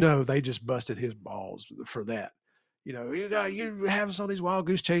 you know, they just busted his balls for that. You know, you have us on these wild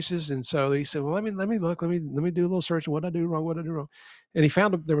goose chases, and so he said, "Well, let me look, let me do a little searching. What did I do wrong? What did I do wrong?" And he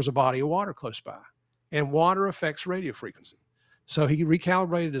found there was a body of water close by, and water affects radio frequency. So he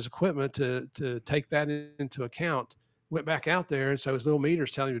recalibrated his equipment to take that into account. Went back out there, and so his little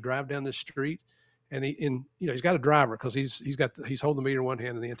meter's telling him to drive down this street, and he's got a driver because he's holding the meter in one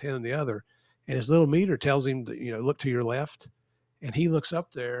hand and the antenna in the other, and his little meter tells him to look to your left. And he looks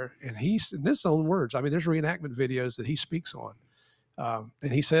up there, and this is his own words. I mean, there's reenactment videos that he speaks on.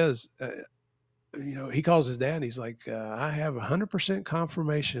 And he says, he calls his dad, and he's like, I have 100%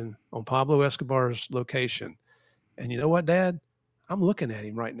 confirmation on Pablo Escobar's location. And you know what, Dad? I'm looking at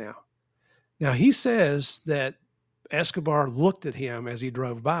him right now. Now, he says that Escobar looked at him as he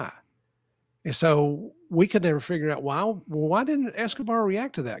drove by. And so we could never figure out why didn't Escobar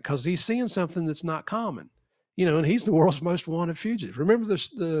react to that? Because he's seeing something that's not common. And he's the world's most wanted fugitive. Remember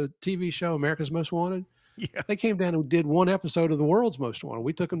the TV show America's Most Wanted? Yeah. They came down and did one episode of the world's most wanted.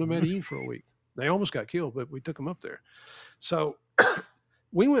 We took them to Medellin for a week. They almost got killed, but we took them up there. So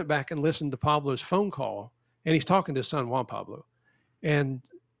we went back and listened to Pablo's phone call, and he's talking to his son, Juan Pablo. And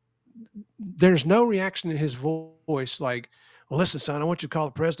there's no reaction in his voice like, well, listen, son, I want you to call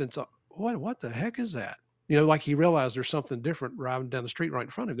the president. So, what the heck is that? Like he realized there's something different driving down the street right in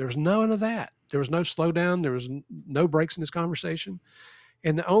front of him. There was none of that. There was no slowdown. There was no breaks in this conversation.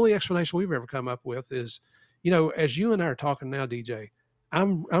 And the only explanation we've ever come up with is, as you and I are talking now, DJ,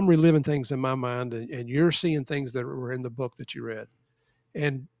 I'm reliving things in my mind, and you're seeing things that were in the book that you read.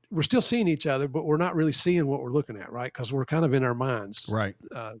 And we're still seeing each other, but we're not really seeing what we're looking at, right? Because we're kind of in our minds, right,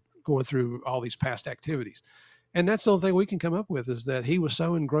 going through all these past activities. And that's the only thing we can come up with is that he was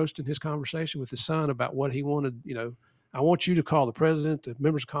so engrossed in his conversation with his son about what he wanted. I want you to call the president, the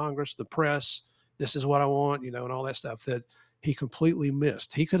members of Congress, the press. This is what I want, and all that stuff that he completely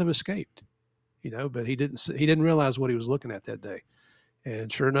missed. He could have escaped, but he didn't realize what he was looking at that day.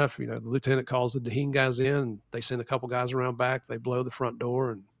 And sure enough, the lieutenant calls the Daheen guys in, and they send a couple guys around back. They blow the front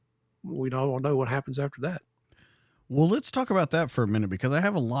door, and we all know what happens after that. Well, let's talk about that for a minute, because I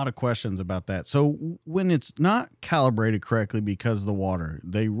have a lot of questions about that. So when it's not calibrated correctly because of the water,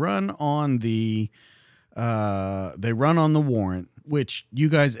 they run on the warrant, which you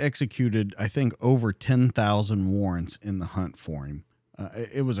guys executed, I think, over 10,000 warrants in the hunt for him.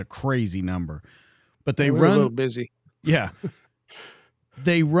 It was a crazy number, but they were a little busy. Yeah.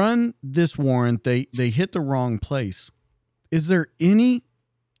 They run this warrant. They hit the wrong place. Is there any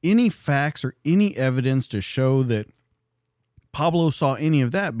facts or any evidence to show that Pablo saw any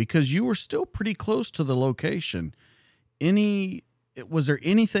of that? Because you were still pretty close to the location. Was there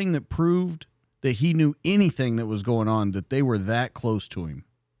anything that proved that he knew anything that was going on, that they were that close to him?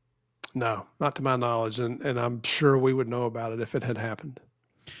 No, not to my knowledge. And I'm sure we would know about it if it had happened.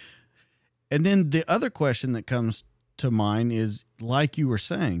 And then the other question that comes to mind is, like you were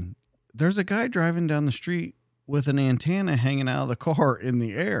saying, there's a guy driving down the street with an antenna hanging out of the car in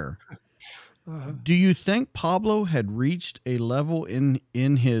the air. Do you think Pablo had reached a level in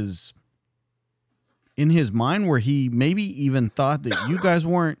his mind where he maybe even thought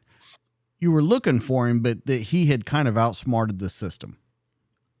that you were looking for him, but that he had kind of outsmarted the system?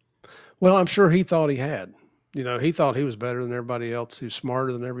 Well, I'm sure he thought he had. He thought he was better than everybody else. He was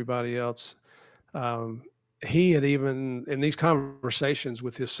smarter than everybody else. He had even, in these conversations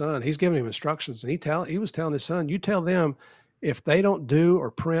with his son, he's giving him instructions, and he was telling his son, you tell them, if they don't do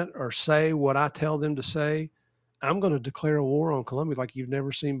or print or say what I tell them to say, I'm going to declare a war on Colombia like you've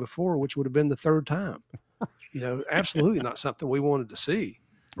never seen before, which would have been the third time. Absolutely not something we wanted to see.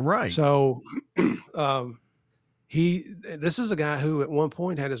 Right. So this is a guy who at one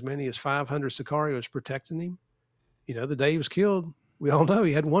point had as many as 500 sicarios protecting him. The day he was killed, we all know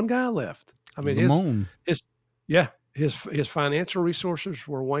he had one guy left. I mean, his financial resources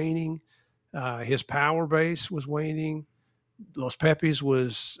were waning. His power base was waning. Los Pepis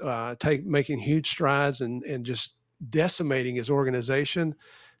was making huge strides and just decimating his organization.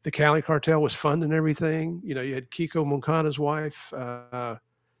 The Cali cartel was funding everything. You had Kiko Moncada's wife.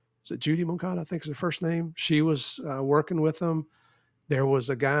 Is it Judy Moncada? I think is her first name. She was working with them. There was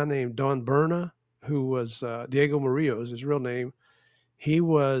a guy named Don Berna, who was Diego Murillo is his real name. He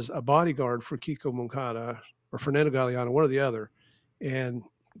was a bodyguard for Kiko Moncada or Fernando Galeano, one or the other. And,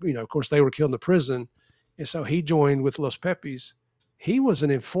 of course, they were killed in the prison. And so he joined with Los Pepis. He was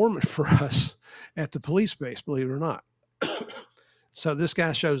an informant for us at the police base, believe it or not. So this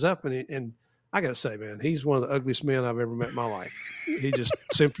guy shows up, and I got to say, man, he's one of the ugliest men I've ever met in my life. He just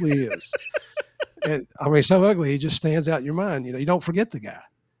simply is. And I mean, so ugly, he just stands out in your mind. You don't forget the guy.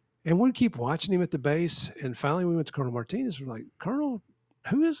 And we'd keep watching him at the base. And finally, we went to Colonel Martinez. We're like, Colonel,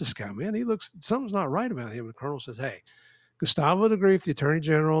 who is this guy, man? He looks, something's not right about him. And the Colonel says, hey, Gustavo would agree with the Attorney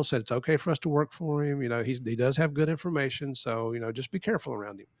General, said it's okay for us to work for him. He does have good information. So, just be careful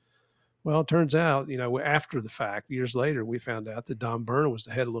around him. Well, it turns out, after the fact, years later, we found out that Don Berna was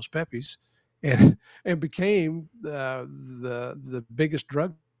the head of Los Pepis and became the biggest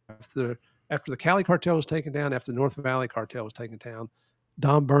drug after the Cali cartel was taken down, after the North Valley cartel was taken down.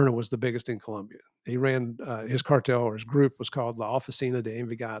 Don Berna was the biggest in Colombia. He ran his cartel, or his group was called La Oficina de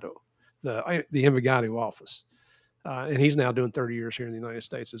Envigado, the Envigado office. And he's now doing 30 years here in the United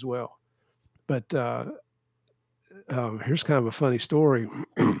States as well. But here's kind of a funny story.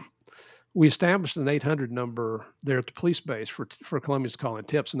 We established an 800 number there at the police base for Colombians to call in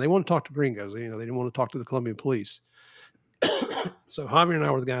tips, and they want to talk to gringos. They didn't want to talk to the Colombian police. So Javier and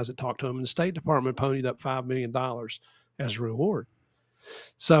I were the guys that talked to them, and the State Department ponied up $5 million as a reward.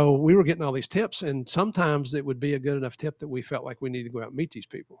 So we were getting all these tips, and sometimes it would be a good enough tip that we felt like we needed to go out and meet these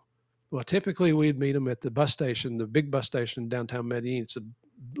people. Well, typically we'd meet them at the bus station, the big bus station in downtown Medellin. It's the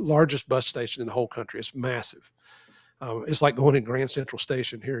largest bus station in the whole country. It's massive. It's like going in Grand Central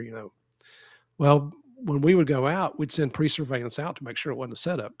Station here, Well, when we would go out, we'd send pre-surveillance out to make sure it wasn't a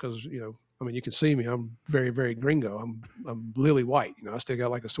setup because, you can see me. I'm very, very gringo. I'm lily white. I still got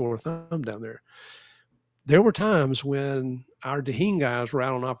like a sore thumb down there. There were times when our Dahin guys were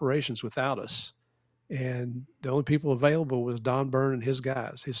out on operations without us, and the only people available was Don Byrne and his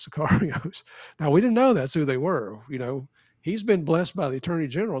guys, his Sicarios. Now, we didn't know that's who they were. He's been blessed by the Attorney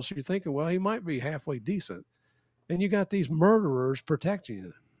General, so you're thinking, well, he might be halfway decent. And you got these murderers protecting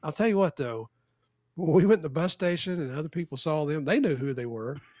you. I'll tell you what, though, when we went to the bus station and other people saw them, they knew who they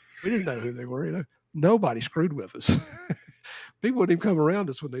were. We didn't know who they were. Nobody screwed with us. People wouldn't even come around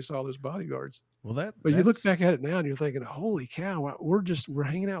us when they saw those bodyguards. Well, but you look back at it now and you're thinking, holy cow, we're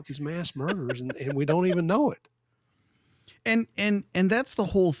hanging out with these mass murderers and we don't even know it. And that's the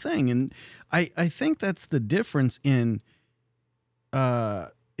whole thing. And I think that's the difference in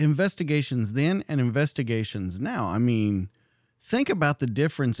investigations then and investigations now. I mean, think about the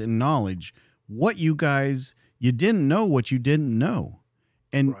difference in knowledge. What you didn't know what you didn't know.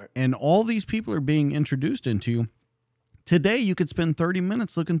 And right. And all these people are being introduced into. Today, you could spend 30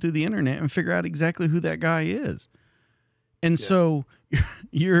 minutes looking through the internet and figure out exactly who that guy is. And so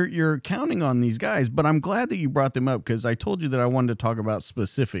you're counting on these guys, but I'm glad that you brought them up because I told you that I wanted to talk about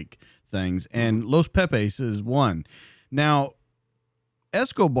specific things, and Los Pepes is one. Now,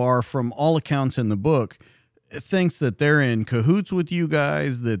 Escobar, from all accounts in the book, thinks that they're in cahoots with you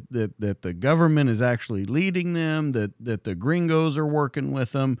guys, that the government is actually leading them, that the gringos are working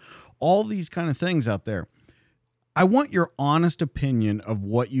with them, all these kind of things out there. I want your honest opinion of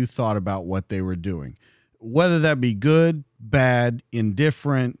what you thought about what they were doing, whether that be good, bad,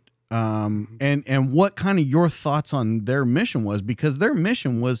 indifferent, and what kind of your thoughts on their mission was, because their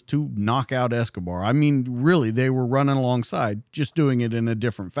mission was to knock out Escobar. I mean, really, they were running alongside, just doing it in a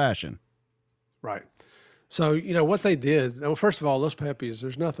different fashion. Right. So, what they did, well, first of all, Los Pepes,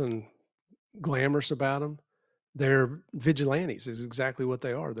 there's nothing glamorous about them. They're vigilantes is exactly what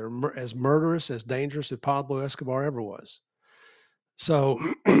they are. They're as murderous, as dangerous as Pablo Escobar ever was. So,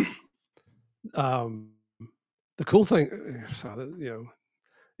 the cool thing,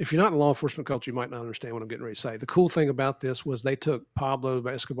 if you're not in the law enforcement culture, you might not understand what I'm getting ready to say. The cool thing about this was they took Pablo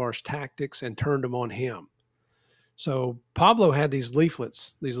Escobar's tactics and turned them on him. So Pablo had these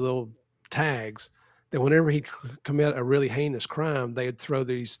leaflets, these little tags, that whenever he commit a really heinous crime, they'd throw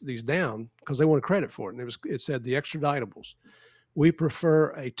these down because they wanted credit for it. And it said the extraditables. We prefer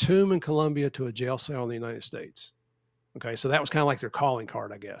a tomb in Colombia to a jail cell in the United States. Okay, so that was kind of like their calling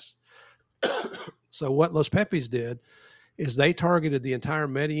card, I guess. So what Los Pepes did is they targeted the entire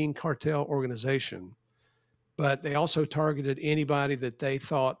Medellin cartel organization, but they also targeted anybody that they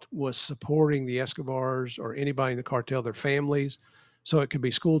thought was supporting the Escobars or anybody in the cartel, their families. So it could be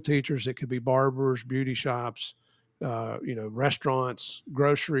school teachers, it could be barbers, beauty shops, restaurants,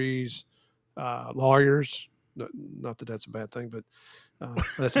 groceries, lawyers. Not that that's a bad thing, but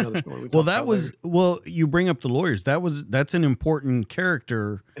that's another story. You bring up the lawyers. That's an important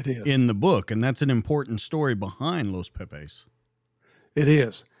character in the book, and that's an important story behind Los Pepes. It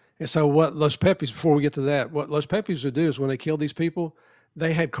is. And so what Los Pepes, before we get to that, what Los Pepes would do is when they killed these people,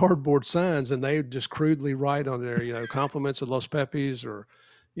 they had cardboard signs and they would just crudely write on there, compliments of Los Pepes or,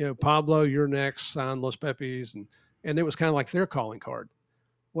 Pablo, you're next, sign Los Pepes. And it was kind of like their calling card.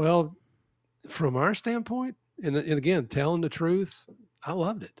 Well, from our standpoint, and again, telling the truth, I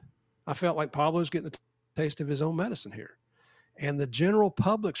loved it. I felt like Pablo's getting the taste of his own medicine here. And the general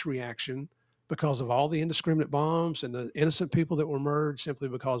public's reaction, because of all the indiscriminate bombs and the innocent people that were murdered simply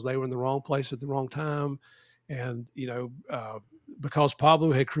because they were in the wrong place at the wrong time. And, because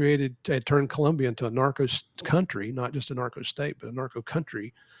Pablo had turned Colombia into a narco country, not just a narco state, but a narco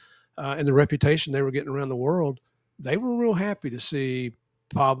country, and the reputation they were getting around the world, they were real happy to see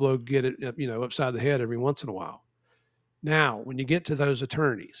Pablo get it, upside the head every once in a while. Now, when you get to those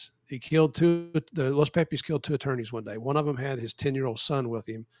attorneys, the Los Pepis killed 2 attorneys one day. One of them had his 10-year-old son with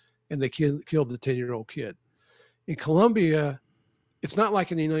him, and they killed the 10-year-old kid. In Colombia, it's not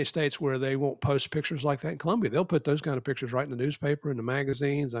like in the United States where they won't post pictures like that. In Colombia, they'll put those kind of pictures right in the newspaper and the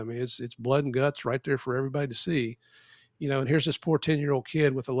magazines. I mean, it's blood and guts right there for everybody to see. And here's this poor 10-year-old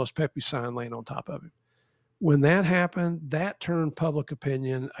kid with a Los Pepis sign laying on top of him. When that happened, that turned public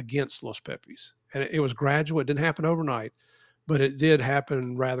opinion against Los Pepis. And it was gradual. It didn't happen overnight, but it did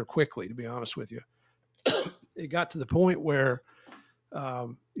happen rather quickly, to be honest with you. It got to the point where,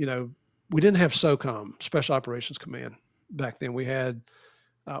 we didn't have SOCOM, Special Operations Command, back then. We had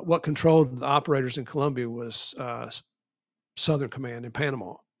what controlled the operators in Colombia was Southern Command in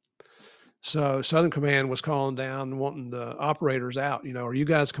Panama. So Southern Command was calling down, wanting the operators out. Are you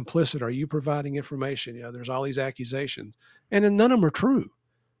guys complicit? Are you providing information? There's all these accusations, and then none of them are true.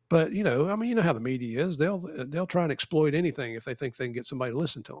 But how the media is. They'll try and exploit anything if they think they can get somebody to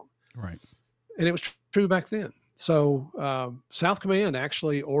listen to them. Right. And it was true back then. So South Command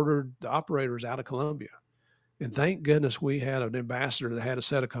actually ordered the operators out of Colombia. And thank goodness we had an ambassador that had a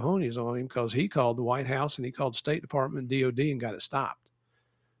set of cojones on him, because he called the White House and he called the State Department and DOD and got it stopped.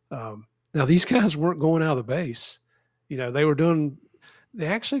 Now, these guys weren't going out of the base. They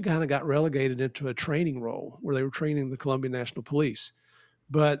actually kind of got relegated into a training role where they were training the Colombian National Police,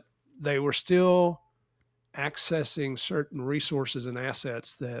 but they were still accessing certain resources and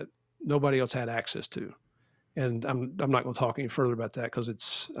assets that nobody else had access to. And I'm not going to talk any further about that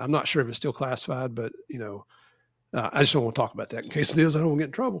because I'm not sure if it's still classified, but I just don't want to talk about that in case it is. I don't want to get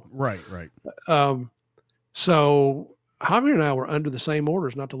in trouble. Right. So Javier and I were under the same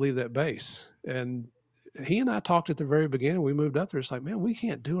orders not to leave that base. And he and I talked at the very beginning. We moved up there. It's like, man, we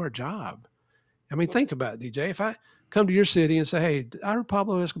can't do our job. I mean, think about it, DJ. If I come to your city and say, hey, I heard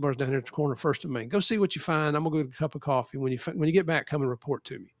Pablo Escobar's down here at the corner of First and Main. Go see what you find. I'm going to go get a cup of coffee. When you get back, come and report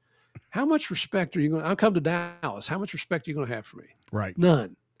to me. How much respect are you going to – I'll come to Dallas. How much respect are you going to have for me? Right.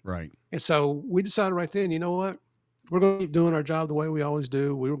 None. Right. And so we decided right then, you know what? We're going to keep doing our job the way we always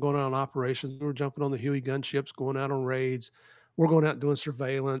do. We were going out on operations. We were jumping on the Huey gunships, going out on raids. We're going out and doing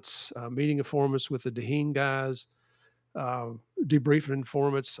surveillance, meeting informants with the Dahin guys, debriefing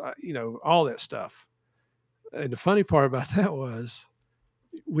informants, all that stuff. And the funny part about that was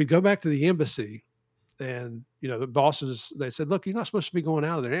we'd go back to the embassy and, the bosses, they said, look, you're not supposed to be going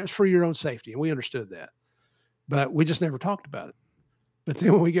out of there. It's for your own safety. And we understood that. But we just never talked about it. But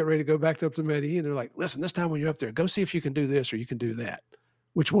then when we get ready to go back up to Medellin, they're like, listen, this time when you're up there, go see if you can do this or you can do that,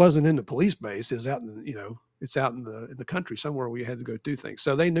 which wasn't in the police base. It's out in, it's out in the country somewhere where you had to go do things.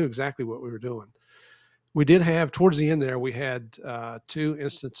 So they knew exactly what we were doing. We did have, towards the end there, we had 2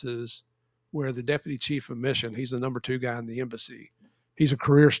 instances where the deputy chief of mission, he's the number 2 guy in the embassy. He's a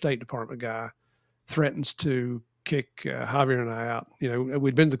career State Department guy, threatens to kick Javier and I out.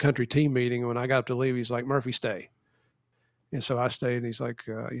 We'd been to the country team meeting. When I got up to leave, he's like, Murphy, stay. And so I stayed, and he's like,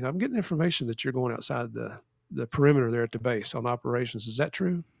 I'm getting information that you're going outside the perimeter there at the base on operations. Is that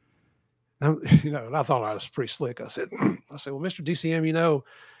true? And I thought I was pretty slick. I said, well, Mr. DCM,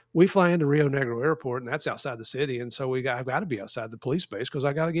 we fly into Rio Negro Airport, and that's outside the city. And so I've got to be outside the police base because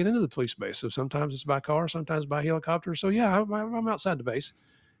I got to get into the police base. So sometimes it's by car, sometimes by helicopter. So yeah, I'm outside the base.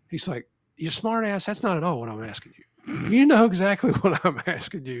 He's like, you smart ass. That's not at all what I'm asking you. You know exactly what I'm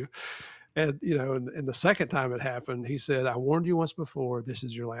asking you. And, and the second time it happened, he said, I warned you once before. This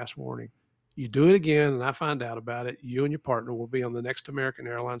is your last warning. You do it again, and I find out about it, you and your partner will be on the next American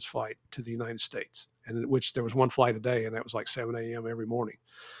Airlines flight to the United States, and which there was one flight a day, and that was like 7 a.m. every morning.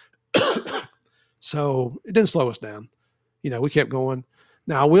 So it didn't slow us down. We kept going.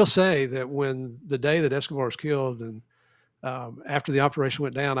 Now, I will say that when the day that Escobar was killed and after the operation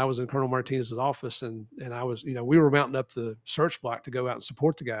went down, I was in Colonel Martinez's office, and I was, we were mounting up the search block to go out and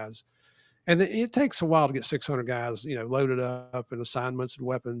support the guys. And it takes a while to get 600 guys, loaded up and assignments and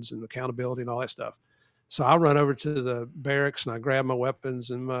weapons and accountability and all that stuff. So I run over to the barracks and I grab my weapons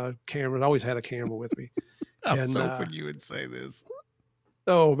and my camera. I always had a camera with me. I was hoping you would say this.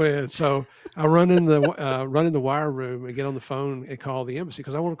 Oh man! So I run in the wire room and get on the phone and call the embassy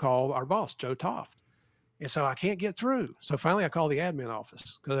because I want to call our boss, Joe Toft. And so I can't get through. So finally I call the admin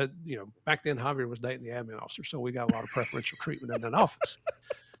office because, back then Javier was dating the admin officer. So we got a lot of preferential treatment in that office.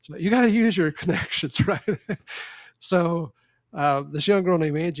 So you got to use your connections, right? So This young girl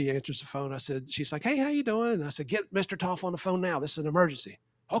named Angie answers the phone. She's like, "Hey, how you doing?" And I said, "Get Mr. Toff on the phone now. This is an emergency."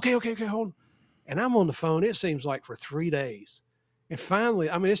 Okay, hold on. And I'm on the phone, it seems like for 3 days. And finally,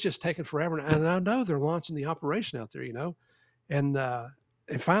 I mean, it's just taken forever. And I know they're launching the operation out there, And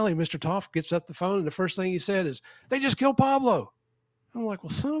finally, Mr. Toff gets up the phone, and the first thing he said is, "They just killed Pablo." I'm like, "Well,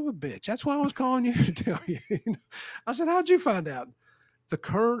 son of a bitch, that's why I was calling you to tell you." I said, "How'd you find out?"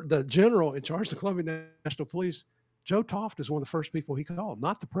 The general in charge of the Columbia National Police, Joe Toft, is one of the first people he called,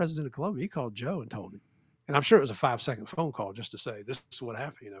 not the president of Columbia. He called Joe and told him. And I'm sure it was a 5-second phone call just to say, "This is what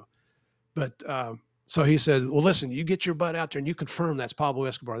happened." But so he said, "Well, listen, you get your butt out there and you confirm that's Pablo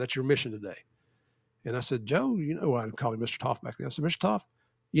Escobar. That's your mission today." And I said, "Joe, I called him Mr. Toff back then." I said, "Mr. Toff,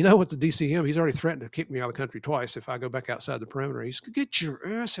 with the DCM, he's already threatened to kick me out of the country twice if I go back outside the perimeter. He's get your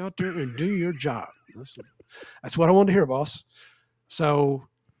ass out there and do your job." That's what I wanted to hear, boss. So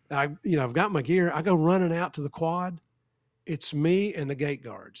I've got my gear. I go running out to the quad. It's me and the gate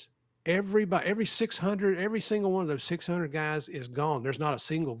guards. Every 600, every single one of those 600 guys is gone. There's not a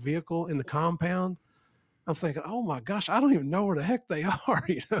single vehicle in the compound. I'm thinking, oh my gosh, I don't even know where the heck they are,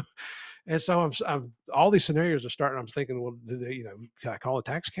 And so I'm all these scenarios are starting. I'm thinking, well, can I call a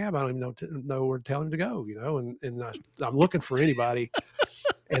taxi cab? I don't even know where to tell him to go, and I'm looking for anybody.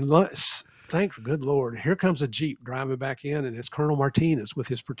 And thank the good Lord, here comes a Jeep driving back in, and it's Colonel Martinez with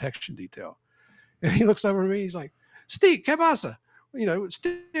his protection detail. And he looks over at me. He's like, "Steve, ¿qué pasa?"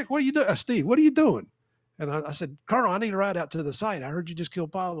 "Stick, what are you doing?" "Steve, what are you doing?" And I said, "Colonel, I need to ride out to the site. I heard you just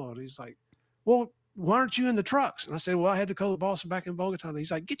killed Pablo." And he's like, "Well, why aren't you in the trucks?" And I said, "Well, I had to call the boss back in Bogota." And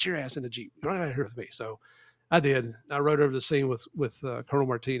he's like, "Get your ass in the Jeep. Right out here with me." So I did. I rode over to the scene with Colonel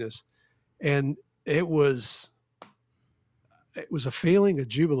Martinez, and it was a feeling of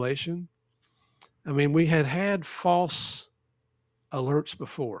jubilation. I mean, we had false alerts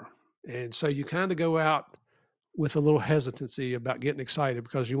before. And so you kind of go out with a little hesitancy about getting excited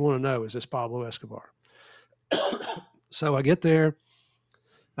because you want to know, is this Pablo Escobar? So I get there.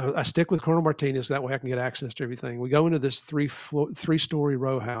 I stick with Colonel Martinez. That way I can get access to everything. We go into this three-story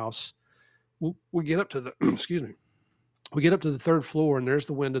row house. We get up to the, excuse me, we get up to the third floor, and there's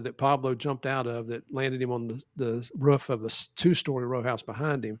the window that Pablo jumped out of that landed him on the roof of the 2-story row house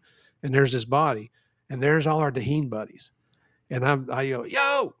behind him. And there's his body. And there's all our Daheen buddies. And I yell,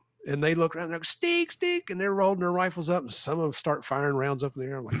 "Yo!" And they look around and they're like, "Steak," and they're rolling their rifles up. And some of them start firing rounds up in the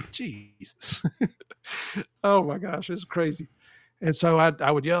air. I'm like, Jesus. Oh my gosh, it's crazy. And so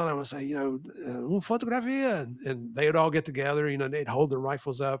I would yell and I would say, photografia. And they would all get together, they'd hold their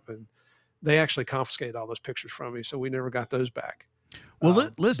rifles up, and they actually confiscated all those pictures from me. So we never got those back.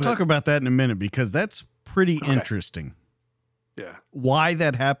 Well, let's talk about that in a minute, because that's pretty interesting. Yeah. Why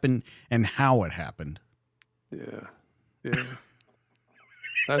that happened and how it happened. Yeah.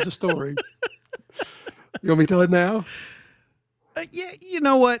 That's a story. You want me to tell it now? Yeah, you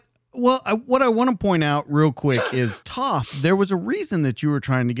know what? Well, what I want to point out real quick is Toff. There was a reason that you were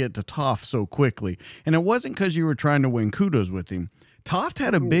trying to get to Toff so quickly, and it wasn't because you were trying to win kudos with him. Toft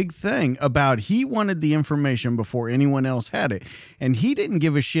had a big thing about he wanted the information before anyone else had it, and he didn't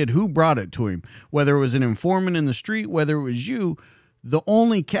give a shit who brought it to him, whether it was an informant in the street, whether it was you. The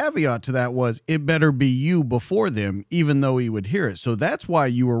only caveat to that was it better be you before them, even though he would hear it. So that's why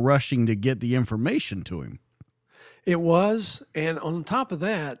you were rushing to get the information to him. It was. And on top of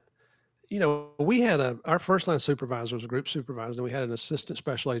that, we had our first line supervisor was a group supervisor, and we had an assistant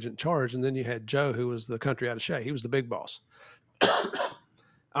special agent in charge. And then you had Joe, who was the country attaché. He was the big boss.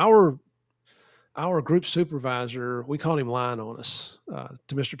 Our group supervisor, we called him lying on us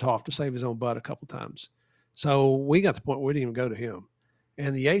to Mr. Toft to save his own butt a couple times. So we got to the point where we didn't even go to him.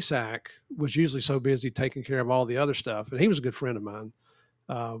 And the ASAC was usually so busy taking care of all the other stuff. And he was a good friend of mine.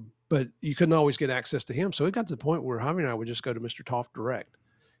 But you couldn't always get access to him. So it got to the point where Javi and I would just go to Mr. Toft direct.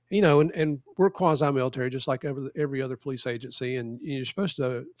 And we're quasi-military, just like every other police agency. And you're supposed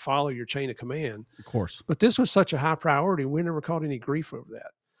to follow your chain of command. Of course. But this was such a high priority. We never caught any grief over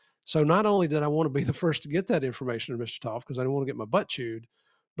that. So not only did I want to be the first to get that information to Mr. Toft, because I didn't want to get my butt chewed,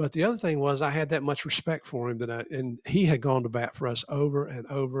 but the other thing was I had that much respect for him and he had gone to bat for us over and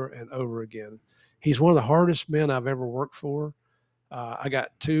over and over again. He's one of the hardest men I've ever worked for. I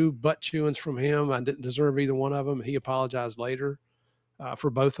got 2 butt chewings from him. I didn't deserve either one of them. He apologized later for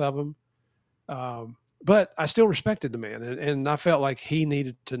both of them. But I still respected the man, and I felt like he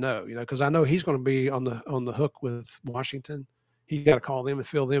needed to know, because I know he's going to be on the hook with Washington. He got to call them and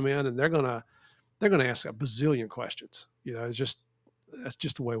fill them in, and they're going to ask a bazillion questions. That's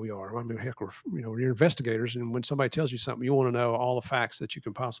just the way we are. I mean, heck, we're investigators, and when somebody tells you something, you want to know all the facts that you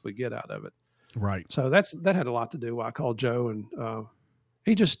can possibly get out of it. Right. So that had a lot to do. I called Joe, and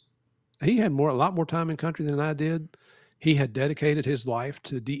he had a lot more time in country than I did. He had dedicated his life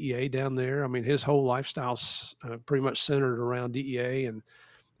to DEA down there. I mean, his whole lifestyle's pretty much centered around DEA, and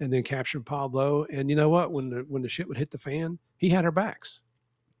then captured Pablo. And you know what? When the shit would hit the fan, he had our backs.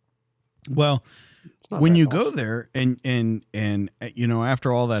 Well, when you go there and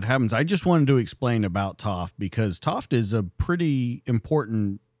after all that happens, I just wanted to explain about Toft, because Toft is a pretty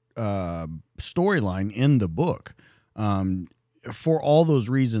important storyline in the book, for all those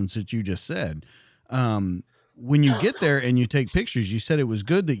reasons that you just said. When you get there and you take pictures, you said it was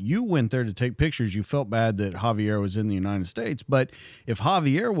good that you went there to take pictures. You felt bad that Javier was in the United States, but if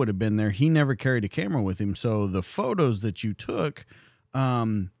Javier would have been there, he never carried a camera with him. So the photos that you took,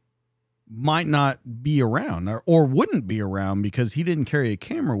 might not be around or wouldn't be around because he didn't carry a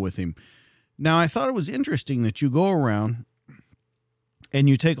camera with him. Now, I thought it was interesting that you go around and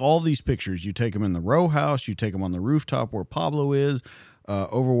you take all these pictures. You take them in the row house, you take them on the rooftop where Pablo is,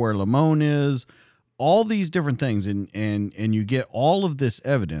 over where Limon is, all these different things. And you get all of this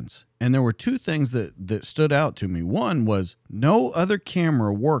evidence. And there were two things that stood out to me. One was no other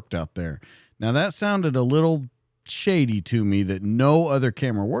camera worked out there. Now that sounded a little shady to me, that no other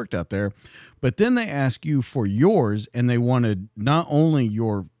camera worked out there. But then they asked you for yours, and they wanted not only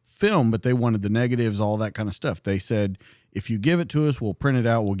your film, but they wanted the negatives, all that kind of stuff. They said, if you give it to us, we'll print it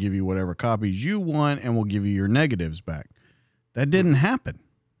out, we'll give you whatever copies you want, and we'll give you your negatives back. That didn't happen.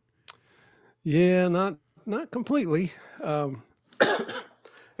 Yeah, not completely. There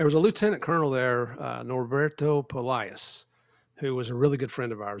was a lieutenant colonel there, Norberto Pelaez, who was a really good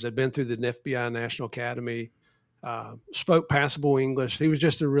friend of ours. Had been through the FBI National Academy, spoke passable English. He was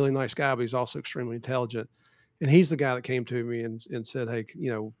just a really nice guy, but he's also extremely intelligent. And he's the guy that came to me and said, hey,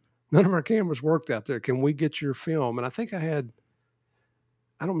 none of our cameras worked out there. Can we get your film? And I think I don't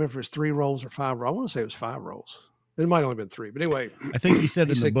remember if it was 3 rolls or 5 rolls. I want to say it was 5 rolls. It might have only been 3, but anyway. I think you said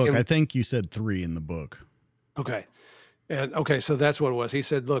in the book. I think you said 3 in the book. Okay. So that's what it was. He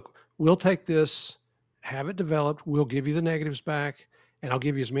said, look, we'll take this, have it developed. We'll give you the negatives back, and I'll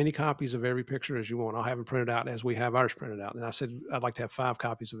give you as many copies of every picture as you want. I'll have them printed out as we have ours printed out. And I said, I'd like to have 5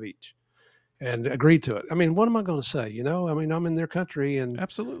 copies of each, and agreed to it. I mean, what am I going to say? I'm in their country, and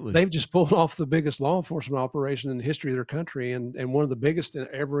absolutely, they've just pulled off the biggest law enforcement operation in the history of their country, and one of the biggest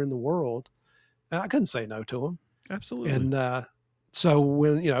ever in the world. And I couldn't say no to them. Absolutely. And so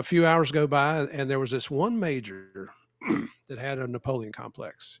when, a few hours go by, and there was this one major that had a Napoleon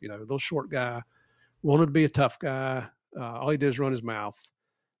complex, little short guy, wanted to be a tough guy. All he did is run his mouth,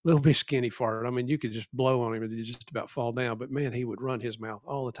 little bit skinny fart. I mean, you could just blow on him and he'd just about fall down, but man, he would run his mouth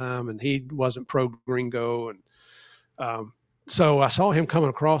all the time, and he wasn't pro gringo. And so I saw him coming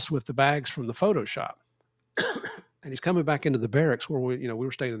across with the bags from the photo shop, and he's coming back into the barracks where we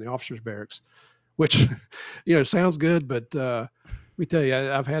were staying in the officers' barracks, which, sounds good, but let me tell you,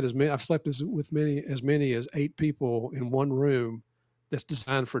 I've slept with as many as 8 people in one room that's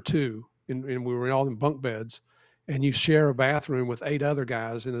designed for 2, and we were all in bunk beds, and you share a bathroom with 8 other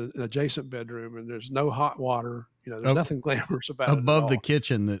guys in an adjacent bedroom, and there's no hot water. There's nothing glamorous about it. Above the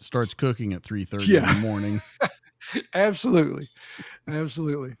kitchen that starts cooking at 3:30 in the morning. Absolutely.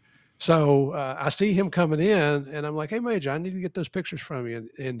 So I see him coming in, and I'm like, hey, Major, I need to get those pictures from you.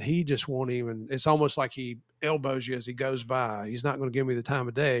 And he just won't even, it's almost like he elbows you as he goes by. He's not going to give me the time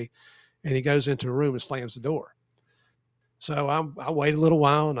of day. And he goes into a room and slams the door. So I wait a little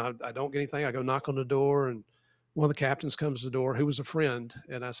while, and I don't get anything. I go knock on the door, and one of the captains comes to the door, who was a friend.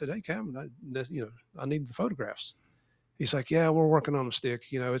 And I said, hey, Captain, I need the photographs. He's like, yeah, we're working on a stick.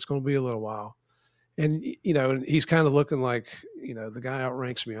 It's going to be a little while. And, and he's kind of looking like, the guy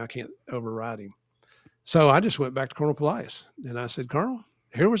outranks me. I can't override him. So I just went back to Colonel Pelaez, and I said, Colonel,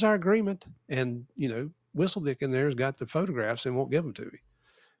 here was our agreement. And, Whistledown in there has got the photographs and won't give them to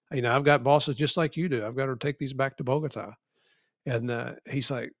me. I've got bosses just like you do. I've got to take these back to Bogota. And he's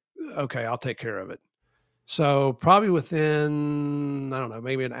like, okay, I'll take care of it. So probably within, I don't know,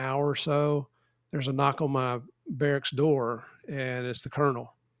 maybe an hour or so, there's a knock on my barracks door, and it's the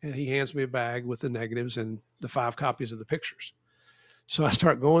colonel. And he hands me a bag with the negatives and the 5 copies of the pictures. So I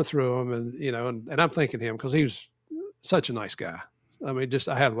start going through them, and, and I'm thanking him because he was such a nice guy. I mean,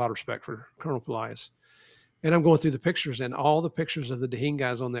 I had a lot of respect for Colonel Pelaez. And I'm going through the pictures, and all the pictures of the Dahin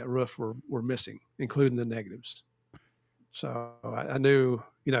guys on that roof were missing, including the negatives. So I knew,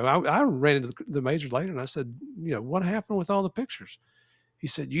 I ran into the major later, and I said, what happened with all the pictures? He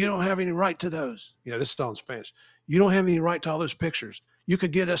said, you don't have any right to those. This is all in Spanish. You don't have any right to all those pictures. You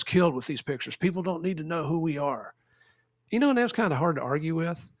could get us killed with these pictures. People don't need to know who we are. And that's kind of hard to argue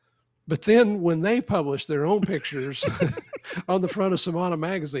with. But then when they publish their own pictures on the front of Semana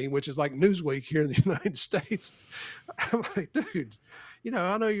magazine, which is like Newsweek here in the United States, I'm like, dude,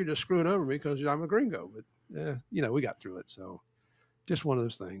 I know you're just screwing over me because I'm a gringo, but we got through it. So just one of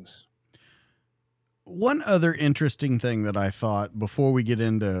those things. One other interesting thing that I thought before we get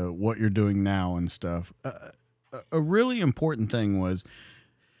into what you're doing now and stuff, a really important thing was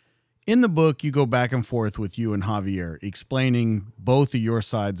in the book, you go back and forth with you and Javier explaining both of your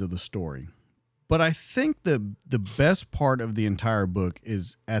sides of the story. But I think the best part of the entire book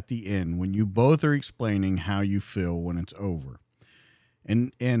is at the end when you both are explaining how you feel when it's over.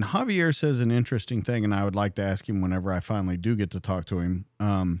 And Javier says an interesting thing, and I would like to ask him whenever I finally do get to talk to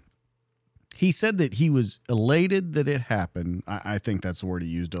him. He said that he was elated that it happened. I think that's the word he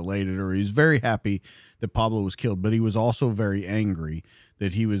used, elated, or he's very happy that Pablo was killed, but he was also very angry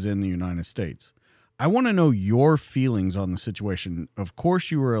that he was in the United States. I want to know your feelings on the situation. Of course,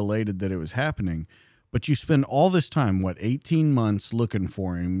 you were elated that it was happening, but you spend all this time, 18 months looking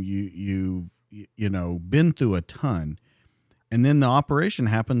for him. You've been through a ton, and then the operation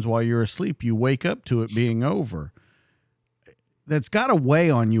happens while you're asleep. You wake up to it being over. That's got to weigh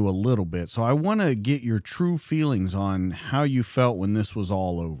on you a little bit. So I want to get your true feelings on how you felt when this was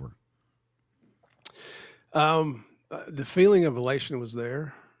all over. The feeling of elation was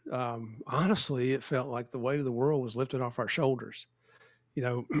there. Honestly, it felt like the weight of the world was lifted off our shoulders.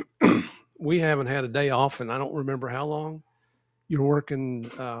 We haven't had a day off, and I don't remember how long. You're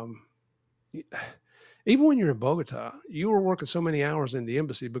working, even when you're in Bogota, you were working so many hours in the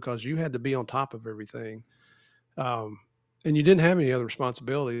embassy because you had to be on top of everything. And you didn't have any other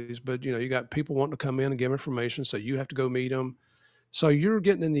responsibilities, but you got people wanting to come in and give information, so you have to go meet them. So you're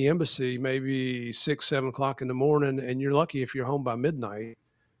getting in the embassy maybe 6, 7 o'clock in the morning, and you're lucky if you're home by midnight.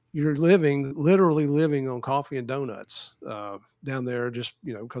 You're literally living on coffee and donuts down there, just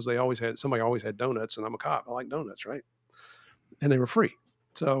because somebody always had donuts, and I'm a cop. I like donuts, right? And they were free.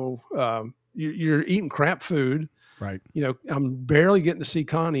 So you're eating crap food. Right. I'm barely getting to see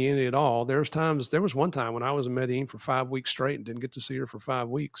Connie in it at all. There was one time when I was in Medellin for 5 weeks straight and didn't get to see her for 5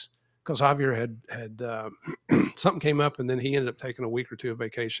 weeks because Javier had something came up, and then he ended up taking a week or two of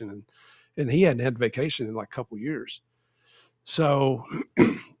vacation, and he hadn't had vacation in like a couple of years. So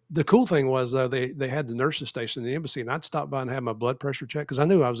the cool thing was, though, they had the nurses station in the embassy, and I'd stop by and have my blood pressure checked because I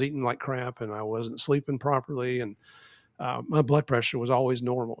knew I was eating like crap and I wasn't sleeping properly, and my blood pressure was always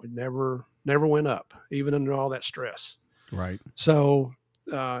normal. It never went up, even under all that stress. Right. So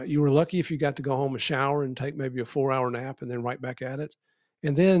you were lucky if you got to go home and shower and take maybe a 4-hour nap and then right back at it.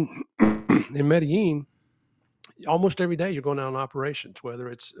 And then in Medellin, almost every day you're going out on operations, whether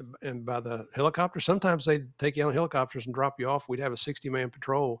it's and by the helicopter. Sometimes they'd take you on helicopters and drop you off. We'd have a 60-man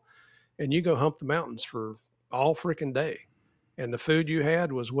patrol, and you go hump the mountains for all freaking day. And the food you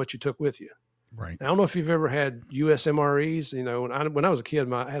had was what you took with you. Right. I don't know if you've ever had US MREs. When I was a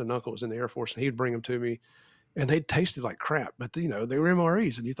kid, I had an uncle who was in the Air Force, and he'd bring them to me, and they tasted like crap, but they were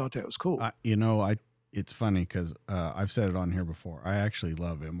MREs, and you thought that was cool. It's funny because I've said it on here before. I actually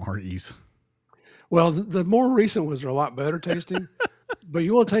love MREs. Well, the more recent ones are a lot better tasting, but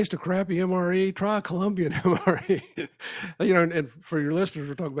you want to taste a crappy MRE? Try a Colombian MRE. And for your listeners,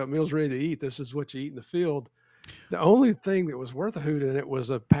 we're talking about meals ready to eat. This is what you eat in the field. The only thing that was worth a hoot in it was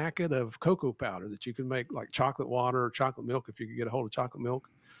a packet of cocoa powder that you could make like chocolate water or chocolate milk if you could get a hold of chocolate milk.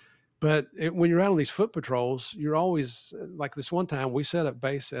 But when you're out on these foot patrols, you're always like this one time we set up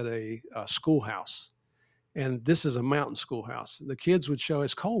base at a schoolhouse. And this is a mountain schoolhouse. The kids would show,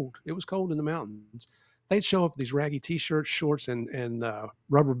 it's cold. It was cold in the mountains. They'd show up with these raggy T-shirts, shorts, and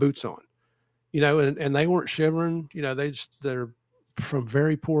rubber boots on, and they weren't shivering. They're from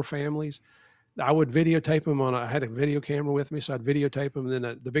very poor families. I would videotape them I had a video camera with me, so I'd videotape them. And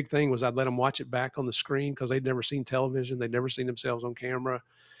then the big thing was I'd let them watch it back on the screen because they'd never seen television. They'd never seen themselves on camera.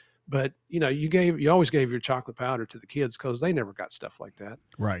 But, you always gave your chocolate powder to the kids because they never got stuff like that.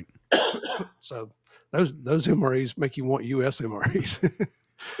 Right. So those MREs make you want US MREs.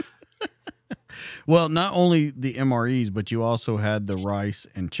 Well, not only the MREs, but you also had the rice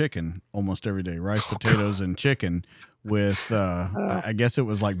and chicken almost every day. Rice, potatoes, and chicken with, I guess it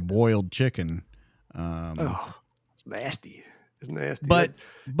was like boiled chicken. It's nasty. It's nasty. But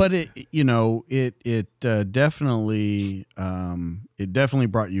it definitely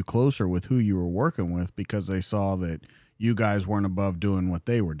brought you closer with who you were working with because they saw that you guys weren't above doing what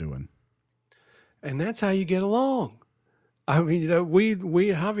they were doing. And that's how you get along. I mean,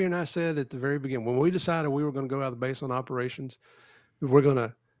 Javier and I said at the very beginning, when we decided we were going to go out of the base on operations, we're going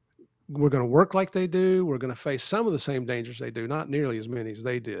to work like they do. We're going to face some of the same dangers they do, not nearly as many as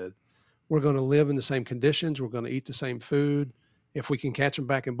they did. We're going to live in the same conditions. We're going to eat the same food. If we can catch them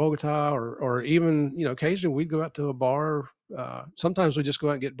back in Bogota, or even, occasionally we'd go out to a bar. Sometimes we just go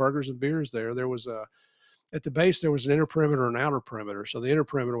out and get burgers and beers there. There was at the base, there was an inner perimeter and outer perimeter. So the inner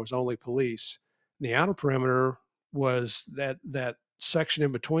perimeter was only police. The outer perimeter was that section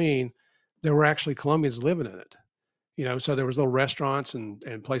in between. There were actually Colombians living in it. So there was little restaurants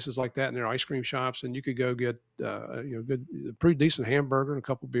and places like that, and there are ice cream shops, and you could go get good, pretty decent hamburger and a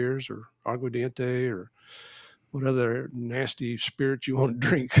couple beers or aguardiente or what other nasty spirit you want to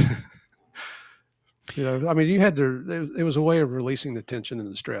drink. I mean, you had to. It was a way of releasing the tension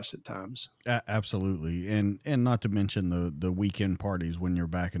and the stress at times. Absolutely, and not to mention the weekend parties when you're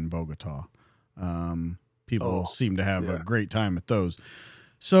back in Bogota. People seem to have a great time at those.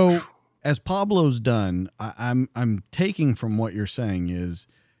 So, as Pablo's done, I'm taking from what you're saying is,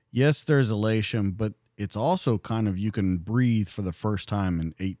 yes, there's elation, but it's also kind of you can breathe for the first time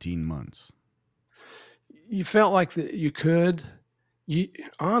in 18 months. You felt like that you could. You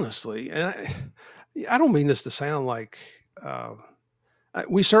honestly, and I don't mean this to sound like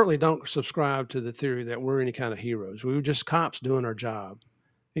we certainly don't subscribe to the theory that we're any kind of heroes. We were just cops doing our job.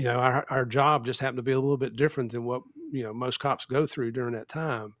 Our job just happened to be a little bit different than what most cops go through during that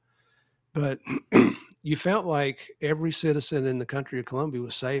time. But you felt like every citizen in the country of Colombia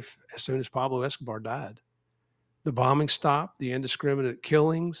was safe as soon as Pablo Escobar died. The bombing stopped, the indiscriminate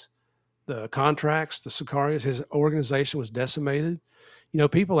killings, the contracts, the sicarios, his organization was decimated.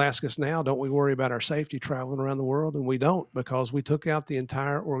 People ask us now, don't we worry about our safety traveling around the world? And we don't, because we took out the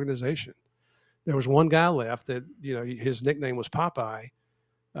entire organization. There was one guy left that, his nickname was Popeye.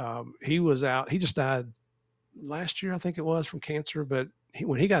 He was out. He just died last year, I think it was, from cancer. But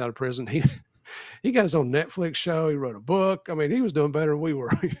when he got out of prison, he got his own Netflix show. He wrote a book. I mean, he was doing better than we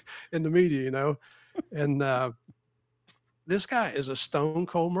were in the media, And this guy is a stone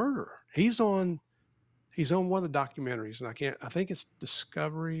cold murderer. He's on one of the documentaries, and I think it's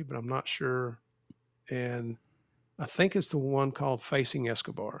Discovery, but I'm not sure. And I think it's the one called Facing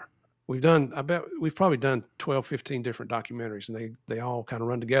Escobar. I bet we've probably done 12, 15 different documentaries, and they all kind of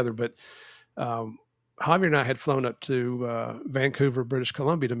run together. But Javier and I had flown up to Vancouver, British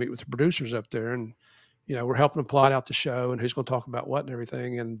Columbia to meet with the producers up there. And, we're helping them plot out the show and who's going to talk about what and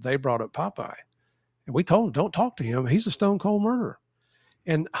everything. And they brought up Popeye. And we told them, don't talk to him. He's a stone cold murderer.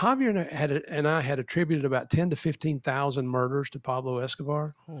 And Javier and I had attributed about 10 to 15,000 murders to Pablo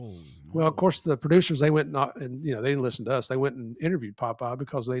Escobar. Oh, well, of course, the producers, they went and they didn't listen to us. They went and interviewed Popeye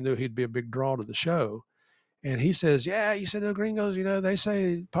because they knew he'd be a big draw to the show. And he says, yeah, you said the gringos, they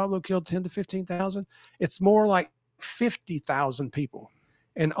say Pablo killed 10 to 15,000. It's more like 50,000 people.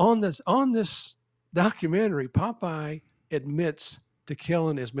 And on this documentary, Popeye admits to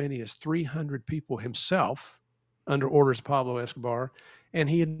killing as many as 300 people himself under orders of Pablo Escobar. And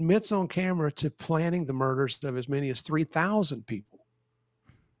he admits on camera to planning the murders of as many as 3,000 people.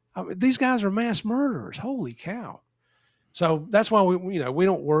 I mean, these guys are mass murderers. Holy cow. So that's why we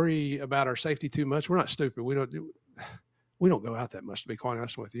don't worry about our safety too much. We're not stupid. We don't go out that much, to be quite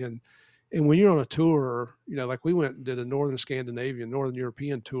honest with you. And when you're on a tour, like we went and did a Northern Scandinavian, Northern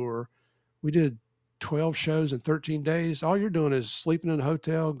European tour, we did 12 shows in 13 days. All you're doing is sleeping in a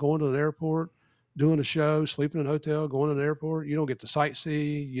hotel, going to an airport, doing a show, sleeping in a hotel, going to an airport. You don't get to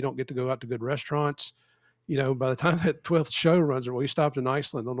sightsee. You don't get to go out to good restaurants. By the time that 12th show runs, we stopped in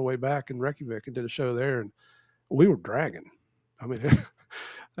Iceland on the way back in Reykjavik and did a show there. And we were dragging. I mean, it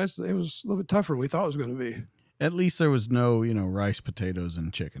was a little bit tougher than we thought it was going to be. At least there was no, rice, potatoes,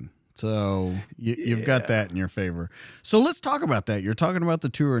 and chicken. So you've got that in your favor. So let's talk about that. You're talking about the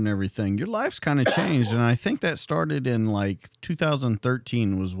tour and everything. Your life's kind of changed. And I think that started in like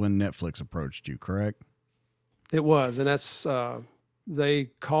 2013 was when Netflix approached you, correct? It was. And that's, they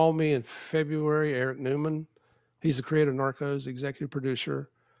called me in February, Eric Newman. He's the creator of Narcos, executive producer.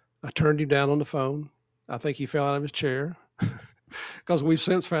 I turned him down on the phone. I think he fell out of his chair because we've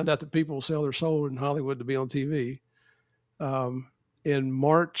since found out that people sell their soul in Hollywood to be on TV. In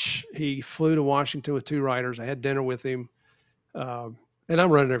March, he flew to Washington with 2 writers. I had dinner with him. And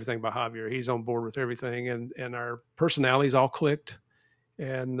I'm running everything by Javier. He's on board with everything. And our personalities all clicked.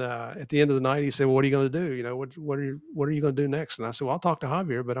 And at the end of the night, he said, well, what are you going to do? What are you going to do next? And I said, well, I'll talk to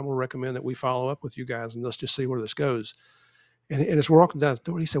Javier, but I'm going to recommend that we follow up with you guys and let's just see where this goes. And as we're walking down the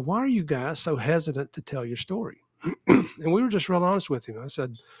door, he said, why are you guys so hesitant to tell your story? And we were just real honest with him. I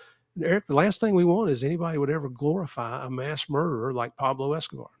said, Eric, the last thing we want is anybody would ever glorify a mass murderer like Pablo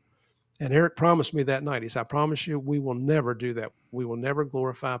Escobar. And Eric promised me that night. He said, I promise you, we will never do that. We will never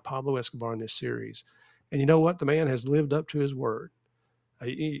glorify Pablo Escobar in this series. And you know what? The man has lived up to his word.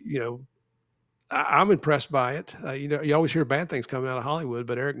 I'm impressed by it. You always hear bad things coming out of Hollywood,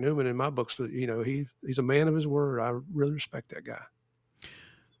 but Eric Newman in my books, he's a man of his word. I really respect that guy.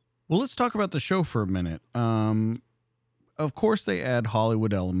 Well, let's talk about the show for a minute. Of course, they add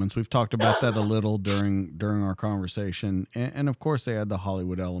Hollywood elements. We've talked about that a little during our conversation, and of course, they add the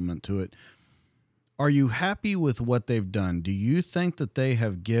Hollywood element to it. Are you happy with what they've done? Do you think that they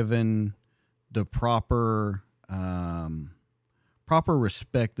have given the proper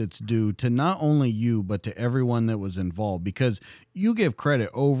respect that's due to not only you but to everyone that was involved? Because you give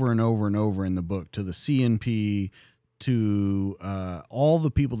credit over and over and over in the book to the CNP, to all the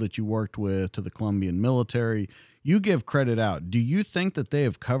people that you worked with, to the Colombian military. You give credit out. Do you think that they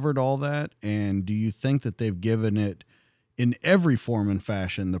have covered all that, and do you think that they've given it in every form and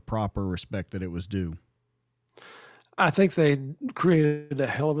fashion the proper respect that it was due? I think they created a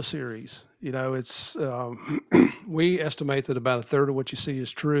hell of a series. It's we estimate that about a third of what you see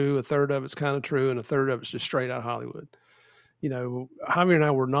is true, a third of it's kind of true, and a third of it's just straight out Hollywood. Javier and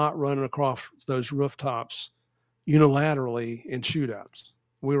I were not running across those rooftops unilaterally in shootouts.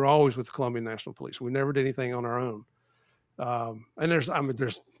 We were always with the Colombian National Police. We never did anything on our own. And there's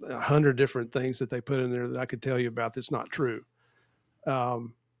 100 different things that they put in there that I could tell you about that's not true.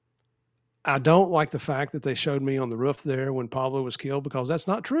 I don't like the fact that they showed me on the roof there when Pablo was killed, because that's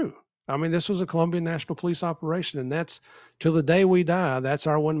not true. I mean, this was a Colombian National Police operation, and that's, till the day we die, that's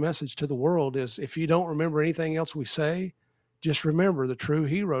our one message to the world is, if you don't remember anything else we say, just remember the true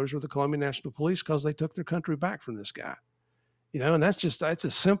heroes were the Colombian National Police, because they took their country back from this guy. And that's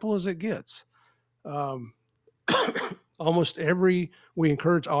as simple as it gets. Um, we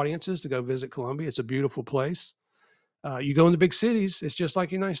encourage audiences to go visit Colombia. It's a beautiful place. You go in the big cities, it's just like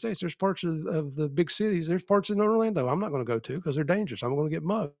the United States. There's parts of the big cities. There's parts in Orlando I'm not going to go to because they're dangerous. I'm going to get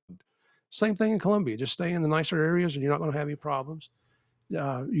mugged. Same thing in Colombia. Just stay in the nicer areas and you're not going to have any problems.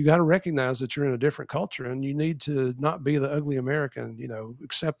 You got to recognize that you're in a different culture, and you need to not be the ugly American,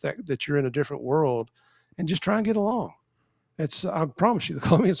 accept that you're in a different world and just try and get along. I promise you, the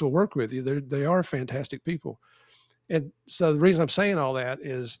Colombians will work with you. They are fantastic people. And so the reason I'm saying all that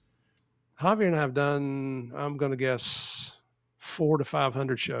is, Javier and I have done, I'm going to guess, 400 to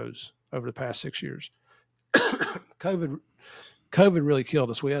 500 shows over the past 6 years. COVID really killed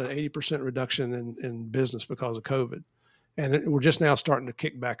us. We had an 80% reduction in business because of COVID. And we're just now starting to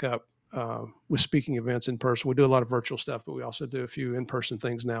kick back up with speaking events in person. We do a lot of virtual stuff, but we also do a few in-person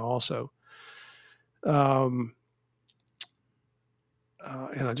things now also. And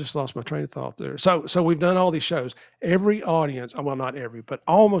I just lost my train of thought there. So we've done all these shows. Every audience, well, not every, but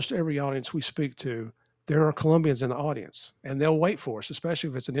almost every audience we speak to, there are Colombians in the audience, and they'll wait for us,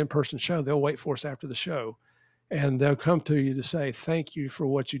 especially if it's an in-person show. They'll wait for us after the show, and they'll come to you to say, thank you for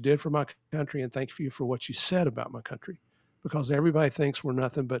what you did for my country, and thank you for what you said about my country, because everybody thinks we're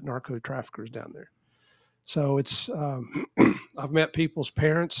nothing but narco traffickers down there. So it's, I've met people's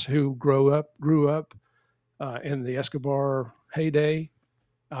parents who grew up in the Escobar heyday.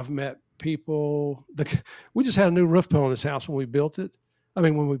 I've met people, we just had a new roof put on this house when we bought it.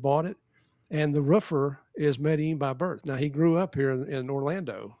 And the roofer is Medellin by birth. Now, he grew up here in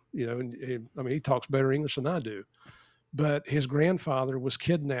Orlando, and he talks better English than I do. But his grandfather was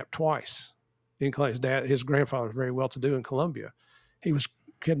kidnapped twice. His grandfather was very well-to-do in Colombia. He was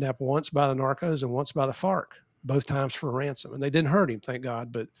kidnapped once by the narcos and once by the FARC, both times for ransom. And they didn't hurt him, thank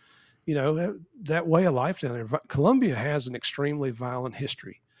God. But, that way of life down there, Colombia has an extremely violent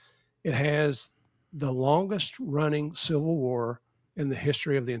history. It has the longest running civil war in the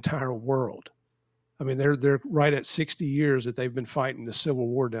history of the entire world. I mean, they're right at 60 years that they've been fighting the civil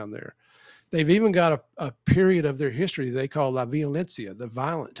war down there. They've even got a period of their history they call La Violencia, the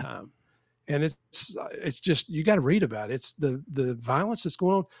violent time. And it's just, you got to read about it. It's the violence that's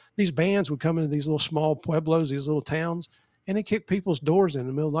going on. These bands would come into these little small pueblos, these little towns, and they kick people's doors in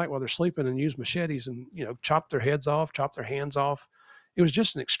the middle of the night while they're sleeping and use machetes and, chop their heads off, chop their hands off. It was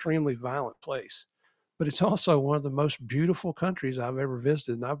just an extremely violent place. But it's also one of the most beautiful countries I've ever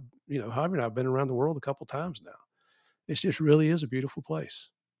visited. And Javier and I've been around the world a couple of times now. It just really is a beautiful place.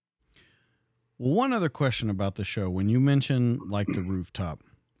 Well, one other question about the show. When you mention like the rooftop,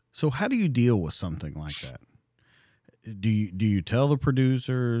 so how do you deal with something like that? Do you tell the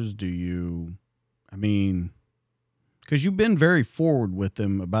producers? Because you've been very forward with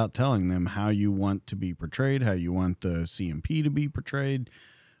them about telling them how you want to be portrayed, how you want the CMP to be portrayed.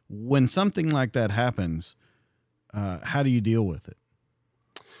 When something like that happens, how do you deal with it?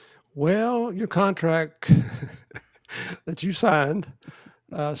 Well, your contract that you signed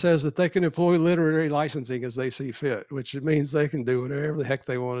says that they can employ literary licensing as they see fit, which means they can do whatever the heck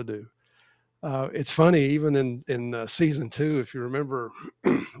they want to do. It's funny, even in season 2, if you remember,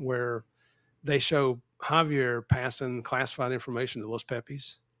 where they show Javier passing classified information to Los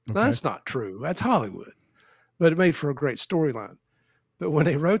Pepis. Okay. Now, that's not true. That's Hollywood. But it made for a great storyline. But when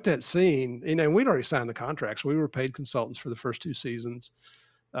they wrote that scene, and we'd already signed the contracts. We were paid consultants for the first 2 seasons.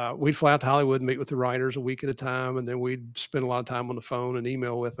 We'd fly out to Hollywood and meet with the writers a week at a time, and then we'd spend a lot of time on the phone and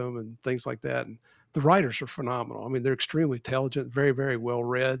email with them and things like that. And the writers are phenomenal. I mean, they're extremely intelligent, very, very well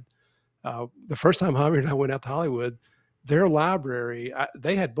read. The first time Javier and I went out to Hollywood, their library,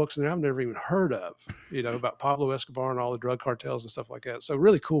 they had books in there I've never even heard of, about Pablo Escobar and all the drug cartels and stuff like that. So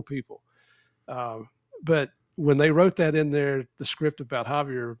really cool people. But when they wrote that in there, the script about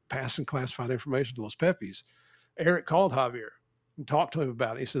Javier passing classified information to Los Pepis, Eric called Javier and talked to him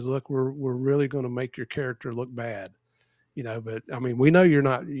about it. He says, look, we're really going to make your character look bad, but I mean, we know you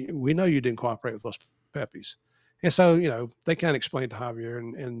didn't cooperate with Los Pepis. And so, they kind of explained to Javier,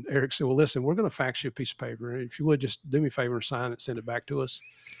 and Eric said, well, listen, we're going to fax you a piece of paper. If you would just do me a favor and sign it, send it back to us.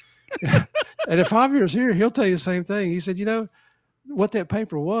 And if Javier's here, he'll tell you the same thing. He said, what that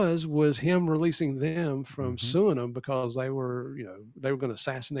paper was him releasing them from suing them because they were going to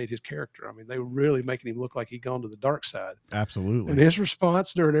assassinate his character. I mean, they were really making him look like he'd gone to the dark side. Absolutely. And his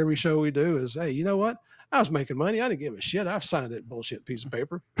response during every show we do is, hey, you know what? I was making money. I didn't give a shit. I've signed that bullshit piece of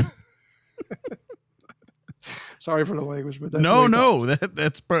paper. Sorry for the language, but that's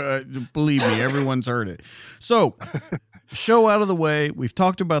that's believe me, everyone's heard it. So, show out of the way. We've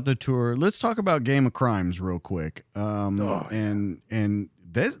talked about the tour. Let's talk about Game of Crimes real quick. And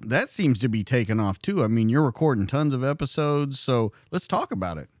that seems to be taking off too. I mean, you're recording tons of episodes, so let's talk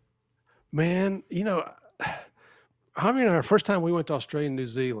about it. Man, Javier and I, first time we went to Australia and New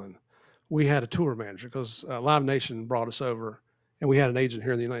Zealand, we had a tour manager because Live Nation brought us over, and we had an agent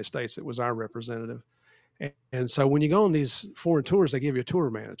here in the United States that was our representative. And so when you go on these foreign tours, they give you a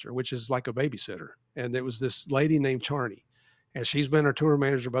tour manager, which is like a babysitter. And it was this lady named Charney, and she's been our tour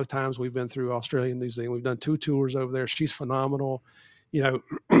manager both times we've been through Australia and New Zealand. We've done 2 tours over there. She's phenomenal.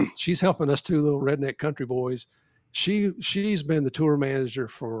 She's helping us 2 little redneck country boys. She's been the tour manager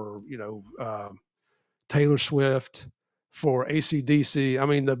for, Taylor Swift, for AC/DC. I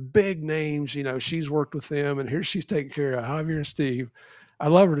mean, the big names, she's worked with them, and here she's taking care of Javier and Steve. I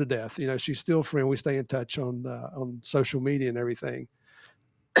love her to death. She's still a friend. We stay in touch on social media and everything.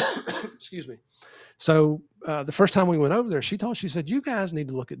 Excuse me. So the first time we went over there, she said, you guys need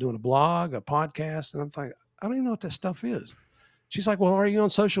to look at doing a blog, a podcast. And I'm like, I don't even know what that stuff is. She's like, well, are you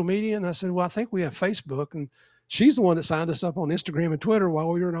on social media? And I said, well, I think we have Facebook. And she's the one that signed us up on Instagram and Twitter while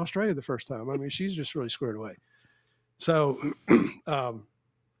we were in Australia the first time. I mean, she's just really squared away. So,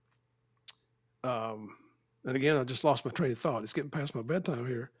 and again, I just lost my train of thought. It's getting past my bedtime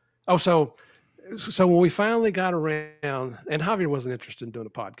here. Oh, so when we finally got around, and Javier wasn't interested in doing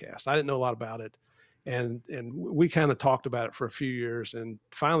a podcast. I didn't know a lot about it. And we kind of talked about it for a few years. And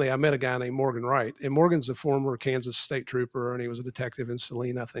finally, I met a guy named Morgan Wright. And Morgan's a former Kansas state trooper, and he was a detective in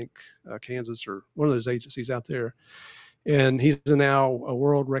Saline, I think, Kansas, or one of those agencies out there. And he's now a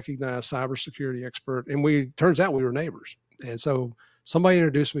world-recognized cybersecurity expert. And turns out we were neighbors. And so somebody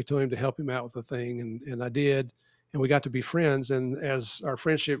introduced me to him to help him out with the thing, and I did, and we got to be friends. And as our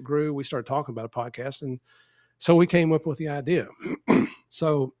friendship grew, we started talking about a podcast, and so we came up with the idea.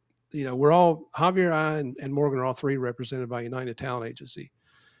 So, we're all, Javier, I, and Morgan are all 3 represented by United Talent Agency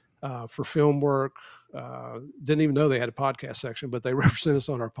for film work. Didn't even know they had a podcast section, but they represent us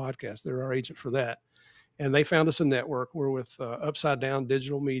on our podcast. They're our agent for that, and they found us a network. We're with Upside Down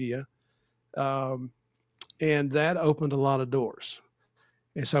Digital Media, and that opened a lot of doors.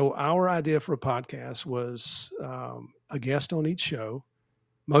 And so our idea for a podcast was a guest on each show,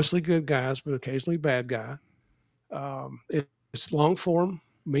 mostly good guys, but occasionally bad guy. It's long form,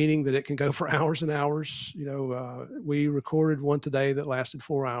 meaning that it can go for hours and hours. We recorded one today that lasted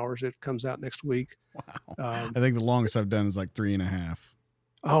 4 hours. It comes out next week. Wow. I think the longest I've done is like 3.5.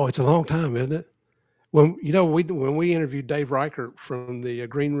 Oh, it's a long time, isn't it? When we interviewed Dave Reichert from the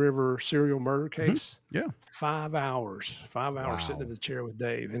Green River serial murder case, 5 hours wow. Sitting in the chair with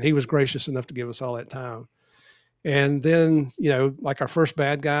Dave, and he was gracious enough to give us all that time. And then, like our first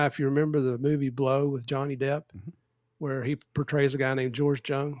bad guy, if you remember the movie Blow with Johnny Depp, where he portrays a guy named George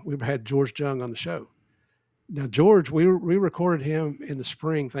Jung, we had George Jung on the show. Now, George, we recorded him in the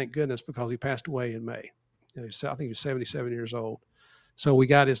spring, thank goodness, because he passed away in May. I think he was 77 years old. So we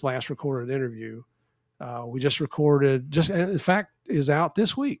got his last recorded interview. We just recorded, in fact, is out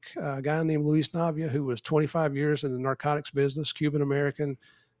this week. A guy named Luis Navia, who was 25 years in the narcotics business, Cuban-American,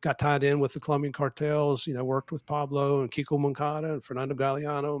 got tied in with the Colombian cartels, worked with Pablo and Kiko Moncada and Fernando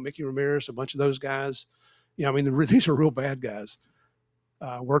Galeano, Mickey Ramirez, a bunch of those guys. These are real bad guys.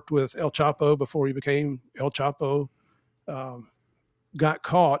 Worked with El Chapo before he became El Chapo. Got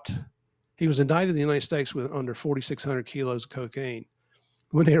caught. He was indicted in the United States with under 4,600 kilos of cocaine.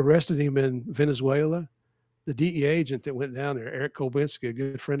 When they arrested him in Venezuela, the DEA agent that went down there, Eric Kolbinski, a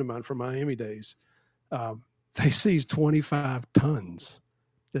good friend of mine from Miami days, they seized 25 tons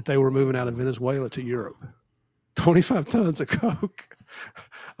that they were moving out of Venezuela to Europe. 25 tons of coke.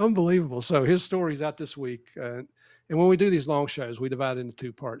 Unbelievable. So his story's out this week. And when we do these long shows, we divide into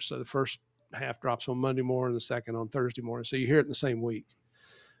two parts. So the first half drops on Monday morning, the second on Thursday morning. So you hear it in the same week.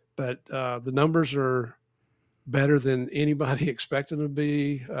 But the numbers are better than anybody expected them to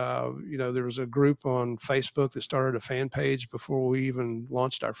be. There was a group on Facebook that started a fan page before we even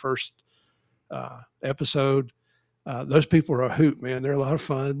launched our first episode. Those people are a hoot, man. They're a lot of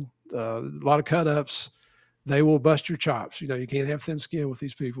fun, a lot of cut ups. They will bust your chops. You can't have thin skin with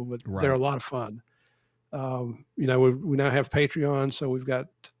these people, but they're a lot of fun. We now have Patreon, so we've got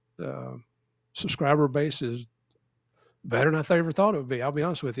subscriber base is better than I ever thought it would be. I'll be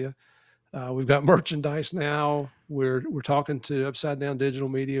honest with you. We've got merchandise now. We're talking to Upside Down Digital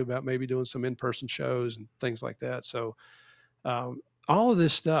Media about maybe doing some in-person shows and things like that. So all of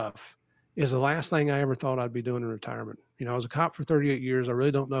this stuff is the last thing I ever thought I'd be doing in retirement. I was a cop for 38 years. I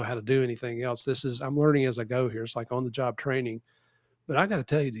really don't know how to do anything else. I'm learning as I go here. It's like on the job training. But I got to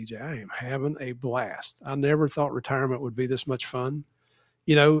tell you, DJ, I am having a blast. I never thought retirement would be this much fun.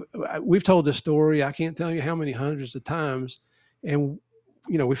 We've told this story. I can't tell you how many hundreds of times. And,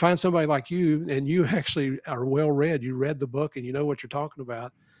 we find somebody like you, and you actually are well-read. You read the book and you know what you're talking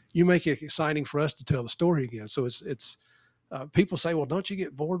about. You make it exciting for us to tell the story again. So it's people say, well, don't you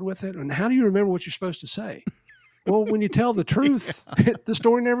get bored with it? And how do you remember what you're supposed to say? Well, when you tell the truth, the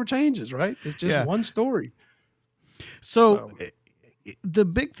story never changes, right? It's just one story. So the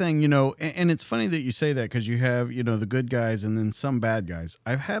big thing, and it's funny that you say that because you have, the good guys and then some bad guys.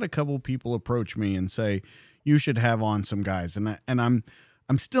 I've had a couple people approach me and say, you should have on some guys. And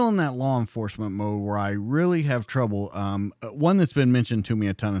I'm still in that law enforcement mode where I really have trouble. One that's been mentioned to me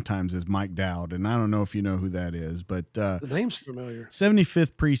a ton of times is Mike Dowd. And I don't know if you know who that is, but the name's familiar.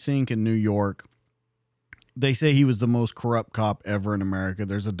 75th Precinct in New York. They say he was the most corrupt cop ever in America.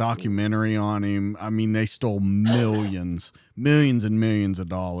 There's a documentary on him. I mean, they stole millions and millions of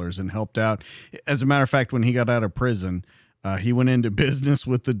dollars and helped out. As a matter of fact, when he got out of prison, he went into business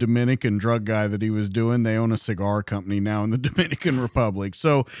with the Dominican drug guy that he was doing. They own a cigar company now in the Dominican Republic.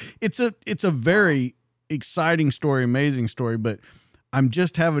 So it's a very exciting story, amazing story, but I'm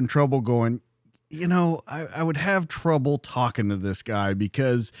just having trouble going, I would have trouble talking to this guy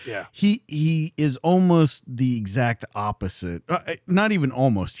because he is almost the exact opposite. Not even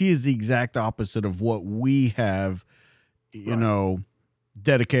almost. He is the exact opposite of what we have,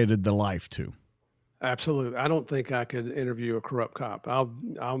 dedicated the life to. Absolutely. I don't think I could interview a corrupt cop.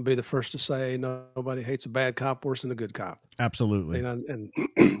 I'll be the first to say nobody hates a bad cop worse than a good cop. Absolutely. And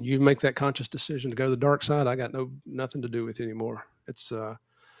you make that conscious decision to go to the dark side. I got nothing to do with you anymore. It's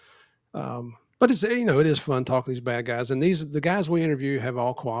but it's it is fun talking to these bad guys, and the guys we interview have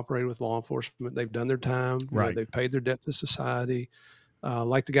all cooperated with law enforcement. They've done their time, right? They've paid their debt to society.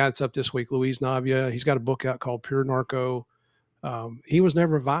 Like the guy that's up this week, Luis Navia. He's got a book out called Pure Narco. He was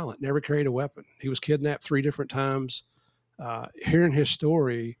never violent, never carried a weapon. He was kidnapped 3 different times. Hearing his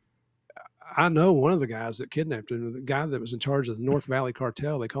story, I know one of the guys that kidnapped him, the guy that was in charge of the North Valley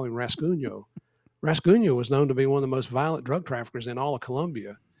cartel. They call him Rasguño. Rasguño was known to be one of the most violent drug traffickers in all of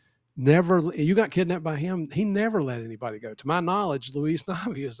Colombia. You got kidnapped by him. He never let anybody go. To my knowledge, Luis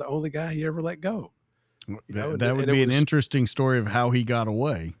Navia is the only guy he ever let go. That would be an interesting story of how he got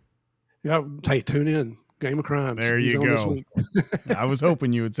away. Yeah, hey, tune in. Game of Crimes. There you go. I was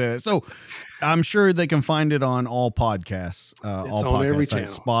hoping you would say that. So I'm sure they can find it on all podcasts. It's all on every channel.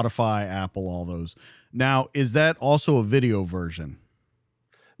 Spotify, Apple, all those. Now, is that also a video version?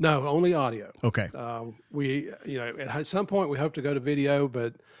 No, only audio. Okay. We, at some point we hope to go to video,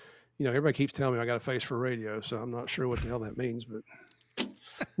 but everybody keeps telling me I got a face for radio, so I'm not sure what the hell that means, but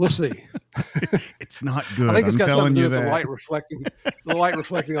we'll see. It's not good. I think it's got something to do with that. the light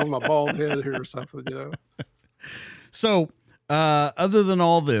reflecting on my bald head here or something, So, other than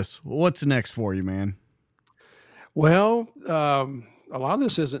all this, what's next for you, man? Well, a lot of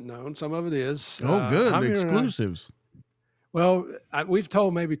this isn't known. Some of it is. Oh, good. Exclusives. We've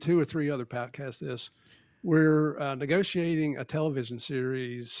told maybe 2 or 3 other podcasts this. We're negotiating a television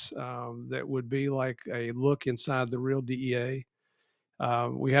series that would be like a look inside the real DEA.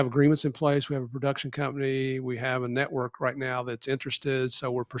 We have agreements in place. We have a production company. We have a network right now that's interested.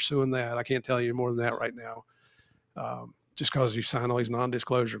 So we're pursuing that. I can't tell you more than that right now. Just because you sign all these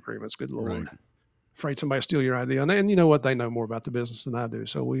non-disclosure agreements, good Lord. Right. Afraid somebody will steal your idea. And you know what? They know more about the business than I do.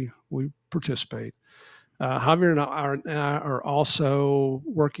 So we participate. Javier and I are also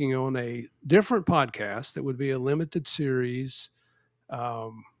working on a different podcast that would be a limited series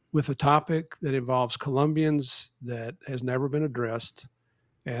with a topic that involves Colombians that has never been addressed.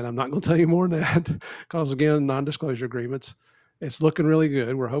 And I'm not going to tell you more than that because, again, non-disclosure agreements. It's looking really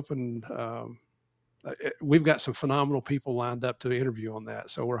good. We're hoping we've got some phenomenal people lined up to interview on that.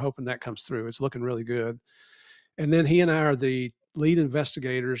 So we're hoping that comes through. It's looking really good. And then he and I are the lead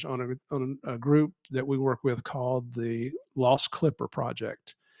investigators on a group that we work with called the Lost Clipper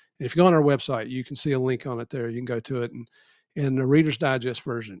Project. And if you go on our website, you can see a link on it there. You can go to it. And in the Reader's Digest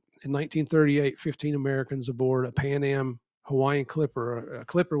version, in 1938, 15 Americans aboard a Pan Am Hawaiian Clipper. A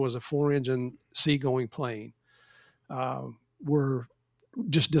Clipper was a 4-engine seagoing plane. Were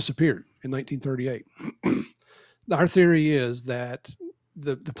just disappeared in 1938. Our theory is that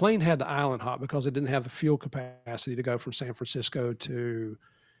the plane had to island hop because it didn't have the fuel capacity to go from San Francisco to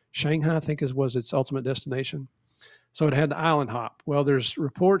Shanghai, I think was its ultimate destination. So it had to island hop. Well, there's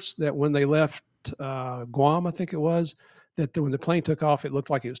reports that when they left Guam, I think it was, that when the plane took off, it looked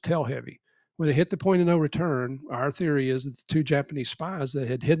like it was tail heavy. When it hit the point of no return, our theory is that the 2 Japanese spies that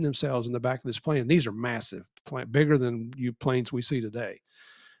had hidden themselves in the back of this plane, and these are massive, bigger than planes we see today,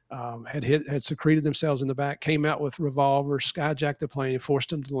 had secreted themselves in the back, came out with revolvers, skyjacked the plane, and forced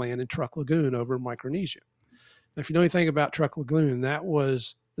them to land in Truk Lagoon over in Micronesia. Now, if you know anything about Truk Lagoon, that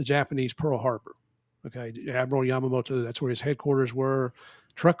was the Japanese Pearl Harbor. Okay, Admiral Yamamoto, that's where his headquarters were.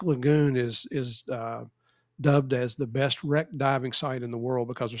 Truk Lagoon is dubbed as the best wreck diving site in the world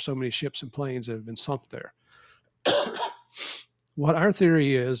because there's so many ships and planes that have been sunk there. What our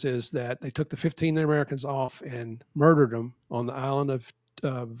theory is that they took the 15 Americans off and murdered them on the island of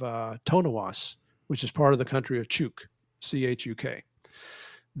Tonawas, which is part of the country of Chuk, C-H-U-K.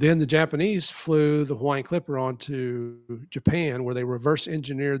 Then the Japanese flew the Hawaiian Clipper on to Japan, where they reverse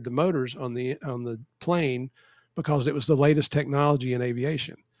engineered the motors on the plane because it was the latest technology in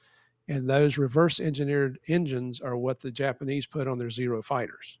aviation. And those reverse engineered engines are what the Japanese put on their Zero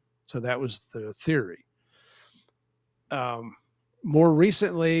fighters. So that was the theory. More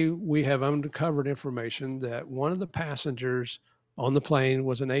recently, we have uncovered information that one of the passengers on the plane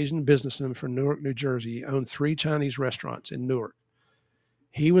was an Asian businessman from Newark, New Jersey. He owned 3 Chinese restaurants in Newark.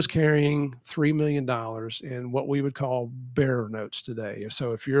 He was carrying $3 million in what we would call bearer notes today.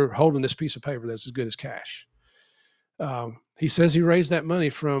 So if you're holding this piece of paper, that's as good as cash. He says he raised that money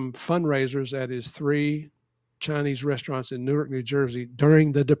from fundraisers at his 3 Chinese restaurants in Newark, New Jersey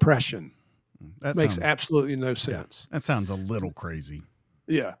during the Depression. That makes absolutely no sense. Yeah, that sounds a little crazy.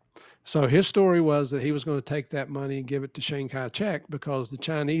 Yeah. So his story was that he was going to take that money and give it to Chiang Kai-shek because the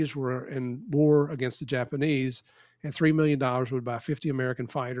Chinese were in war against the Japanese, and $3 million would buy 50 American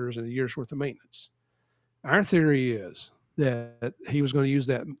fighters and a year's worth of maintenance. Our theory is that he was going to use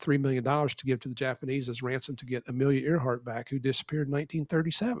that $3 million to give to the Japanese as ransom to get Amelia Earhart back, who disappeared in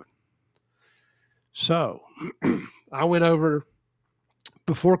 1937. So I went over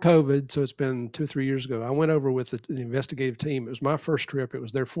before COVID, so it's been 2 or 3 years ago. I went over with the investigative team. It was my first trip. It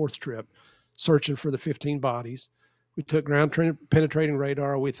was their 4th trip, searching for the 15 bodies. We took ground penetrating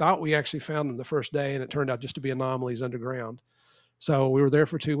radar. We thought we actually found them the first day, and it turned out just to be anomalies underground. So we were there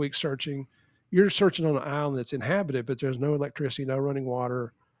for 2 weeks searching. You're searching on an island that's inhabited, but there's no electricity, no running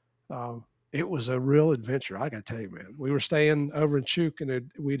water. It was a real adventure. I got to tell you, man. We were staying over in Chuk, and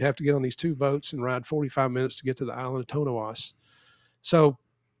we'd have to get on these 2 boats and ride 45 minutes to get to the island of Tonawas. So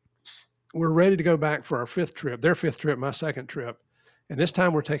we're ready to go back for our 5th trip, their 5th trip, my 2nd trip. And this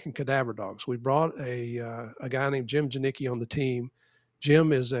time we're taking cadaver dogs. We brought a guy named Jim Janicki on the team.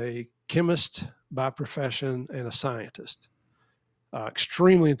 Jim is a chemist by profession and a scientist,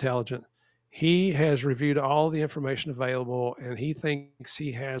 extremely intelligent. He has reviewed all the information available, and he thinks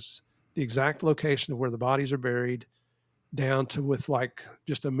he has the exact location of where the bodies are buried down to with like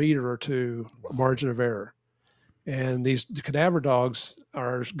just a meter or 2 margin of error. And the cadaver dogs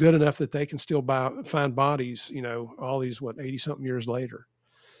are good enough that they can still find bodies, all these, 80-something years later.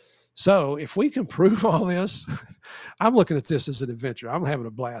 So if we can prove all this, I'm looking at this as an adventure. I'm having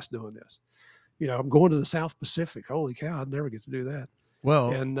a blast doing this. I'm going to the South Pacific. Holy cow, I'd never get to do that.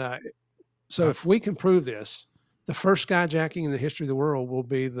 Well, and so if we can prove this, the first skyjacking in the history of the world will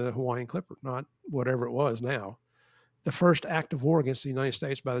be the Hawaiian Clipper, not whatever it was now. The first act of war against the United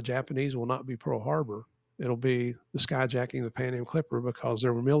States by the Japanese will not be Pearl Harbor. It'll be the skyjacking of the Pan Am Clipper because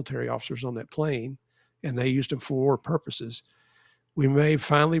there were military officers on that plane and they used them for war purposes. We may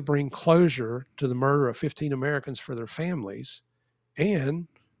finally bring closure to the murder of 15 Americans for their families, and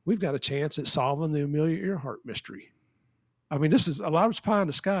we've got a chance at solving the Amelia Earhart mystery. I mean, this is a lot of it's pie in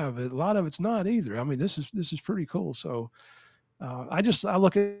the sky, but a lot of it's not either. I mean, this is pretty cool. So I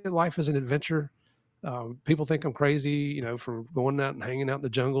look at life as an adventure. People think I'm crazy, for going out and hanging out in the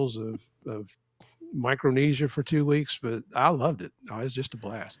jungles of Micronesia for 2 weeks, but I loved it. It was just a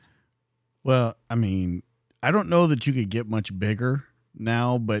blast. Well, I mean, I don't know that you could get much bigger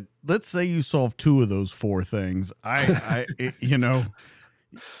now, but let's say you solve 2 of those 4 things.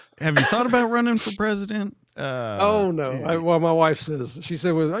 Have you thought about running for president? Oh no! Well, my wife says, she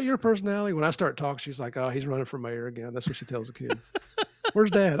said, "Well, your personality." When I start talking, she's like, "Oh, he's running for mayor again." That's what she tells the kids.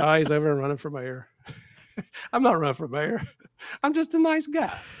 Where's Dad? Oh, he's over running for mayor. I'm not running for mayor. I'm just a nice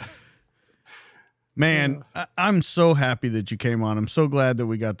guy. Man, I'm so happy that you came on. I'm so glad that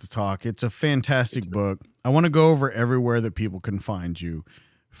we got to talk. It's a fantastic book. I want to go over everywhere that people can find you.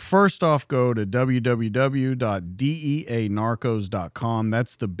 First off, go to www.deanarcos.com.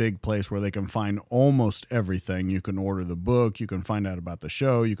 That's the big place where they can find almost everything. You can order the book. You can find out about the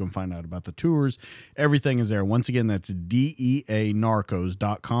show. You can find out about the tours. Everything is there. Once again, that's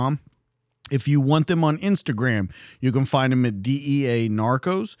deanarcos.com. If you want them on Instagram, you can find them at DEA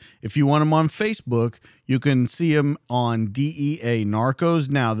Narcos. If you want them on Facebook, you can see them on DEA Narcos.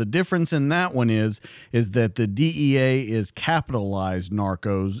 Now, the difference in that one is that the DEA is capitalized,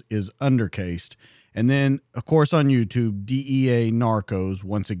 Narcos is undercased. And then, of course, on YouTube, DEA Narcos.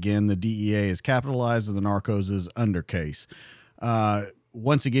 Once again, the DEA is capitalized and the Narcos is undercase.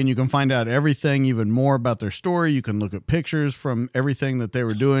 Once again, you can find out everything, even more about their story. You can look at pictures from everything that they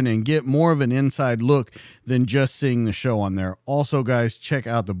were doing and get more of an inside look than just seeing the show on there. Also, guys, check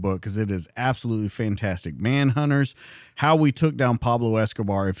out the book because it is absolutely fantastic. Manhunters, How We Took Down Pablo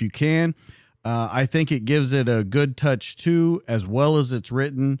Escobar. If you can, I think it gives it a good touch too, as well as it's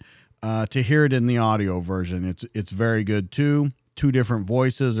written. To hear it in the audio version, it's very good too. Two different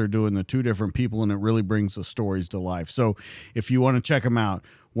voices are doing the two different people, and it really brings the stories to life. So if you want to check them out,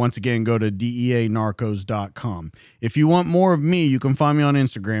 once again, go to deanarcos.com. If you want more of me, you can find me on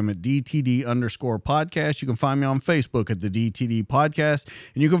Instagram at DTD_podcast. You can find me on Facebook at the DTD podcast.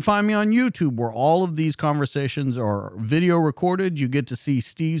 And you can find me on YouTube, where all of these conversations are video recorded. You get to see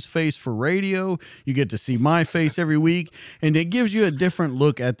Steve's face for radio. You get to see my face every week. And it gives you a different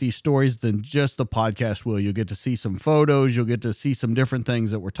look at these stories than just the podcast will. You'll get to see some photos. You'll get to see some different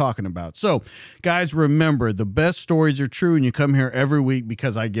things that we're talking about. So, guys, remember, the best stories are true, and you come here every week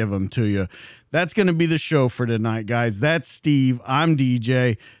because I give them to you. That's going to be the show for tonight, guys. That's Steve. I'm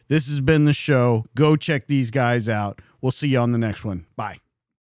DJ. This has been the show. Go check these guys out. We'll see you on the next one. Bye.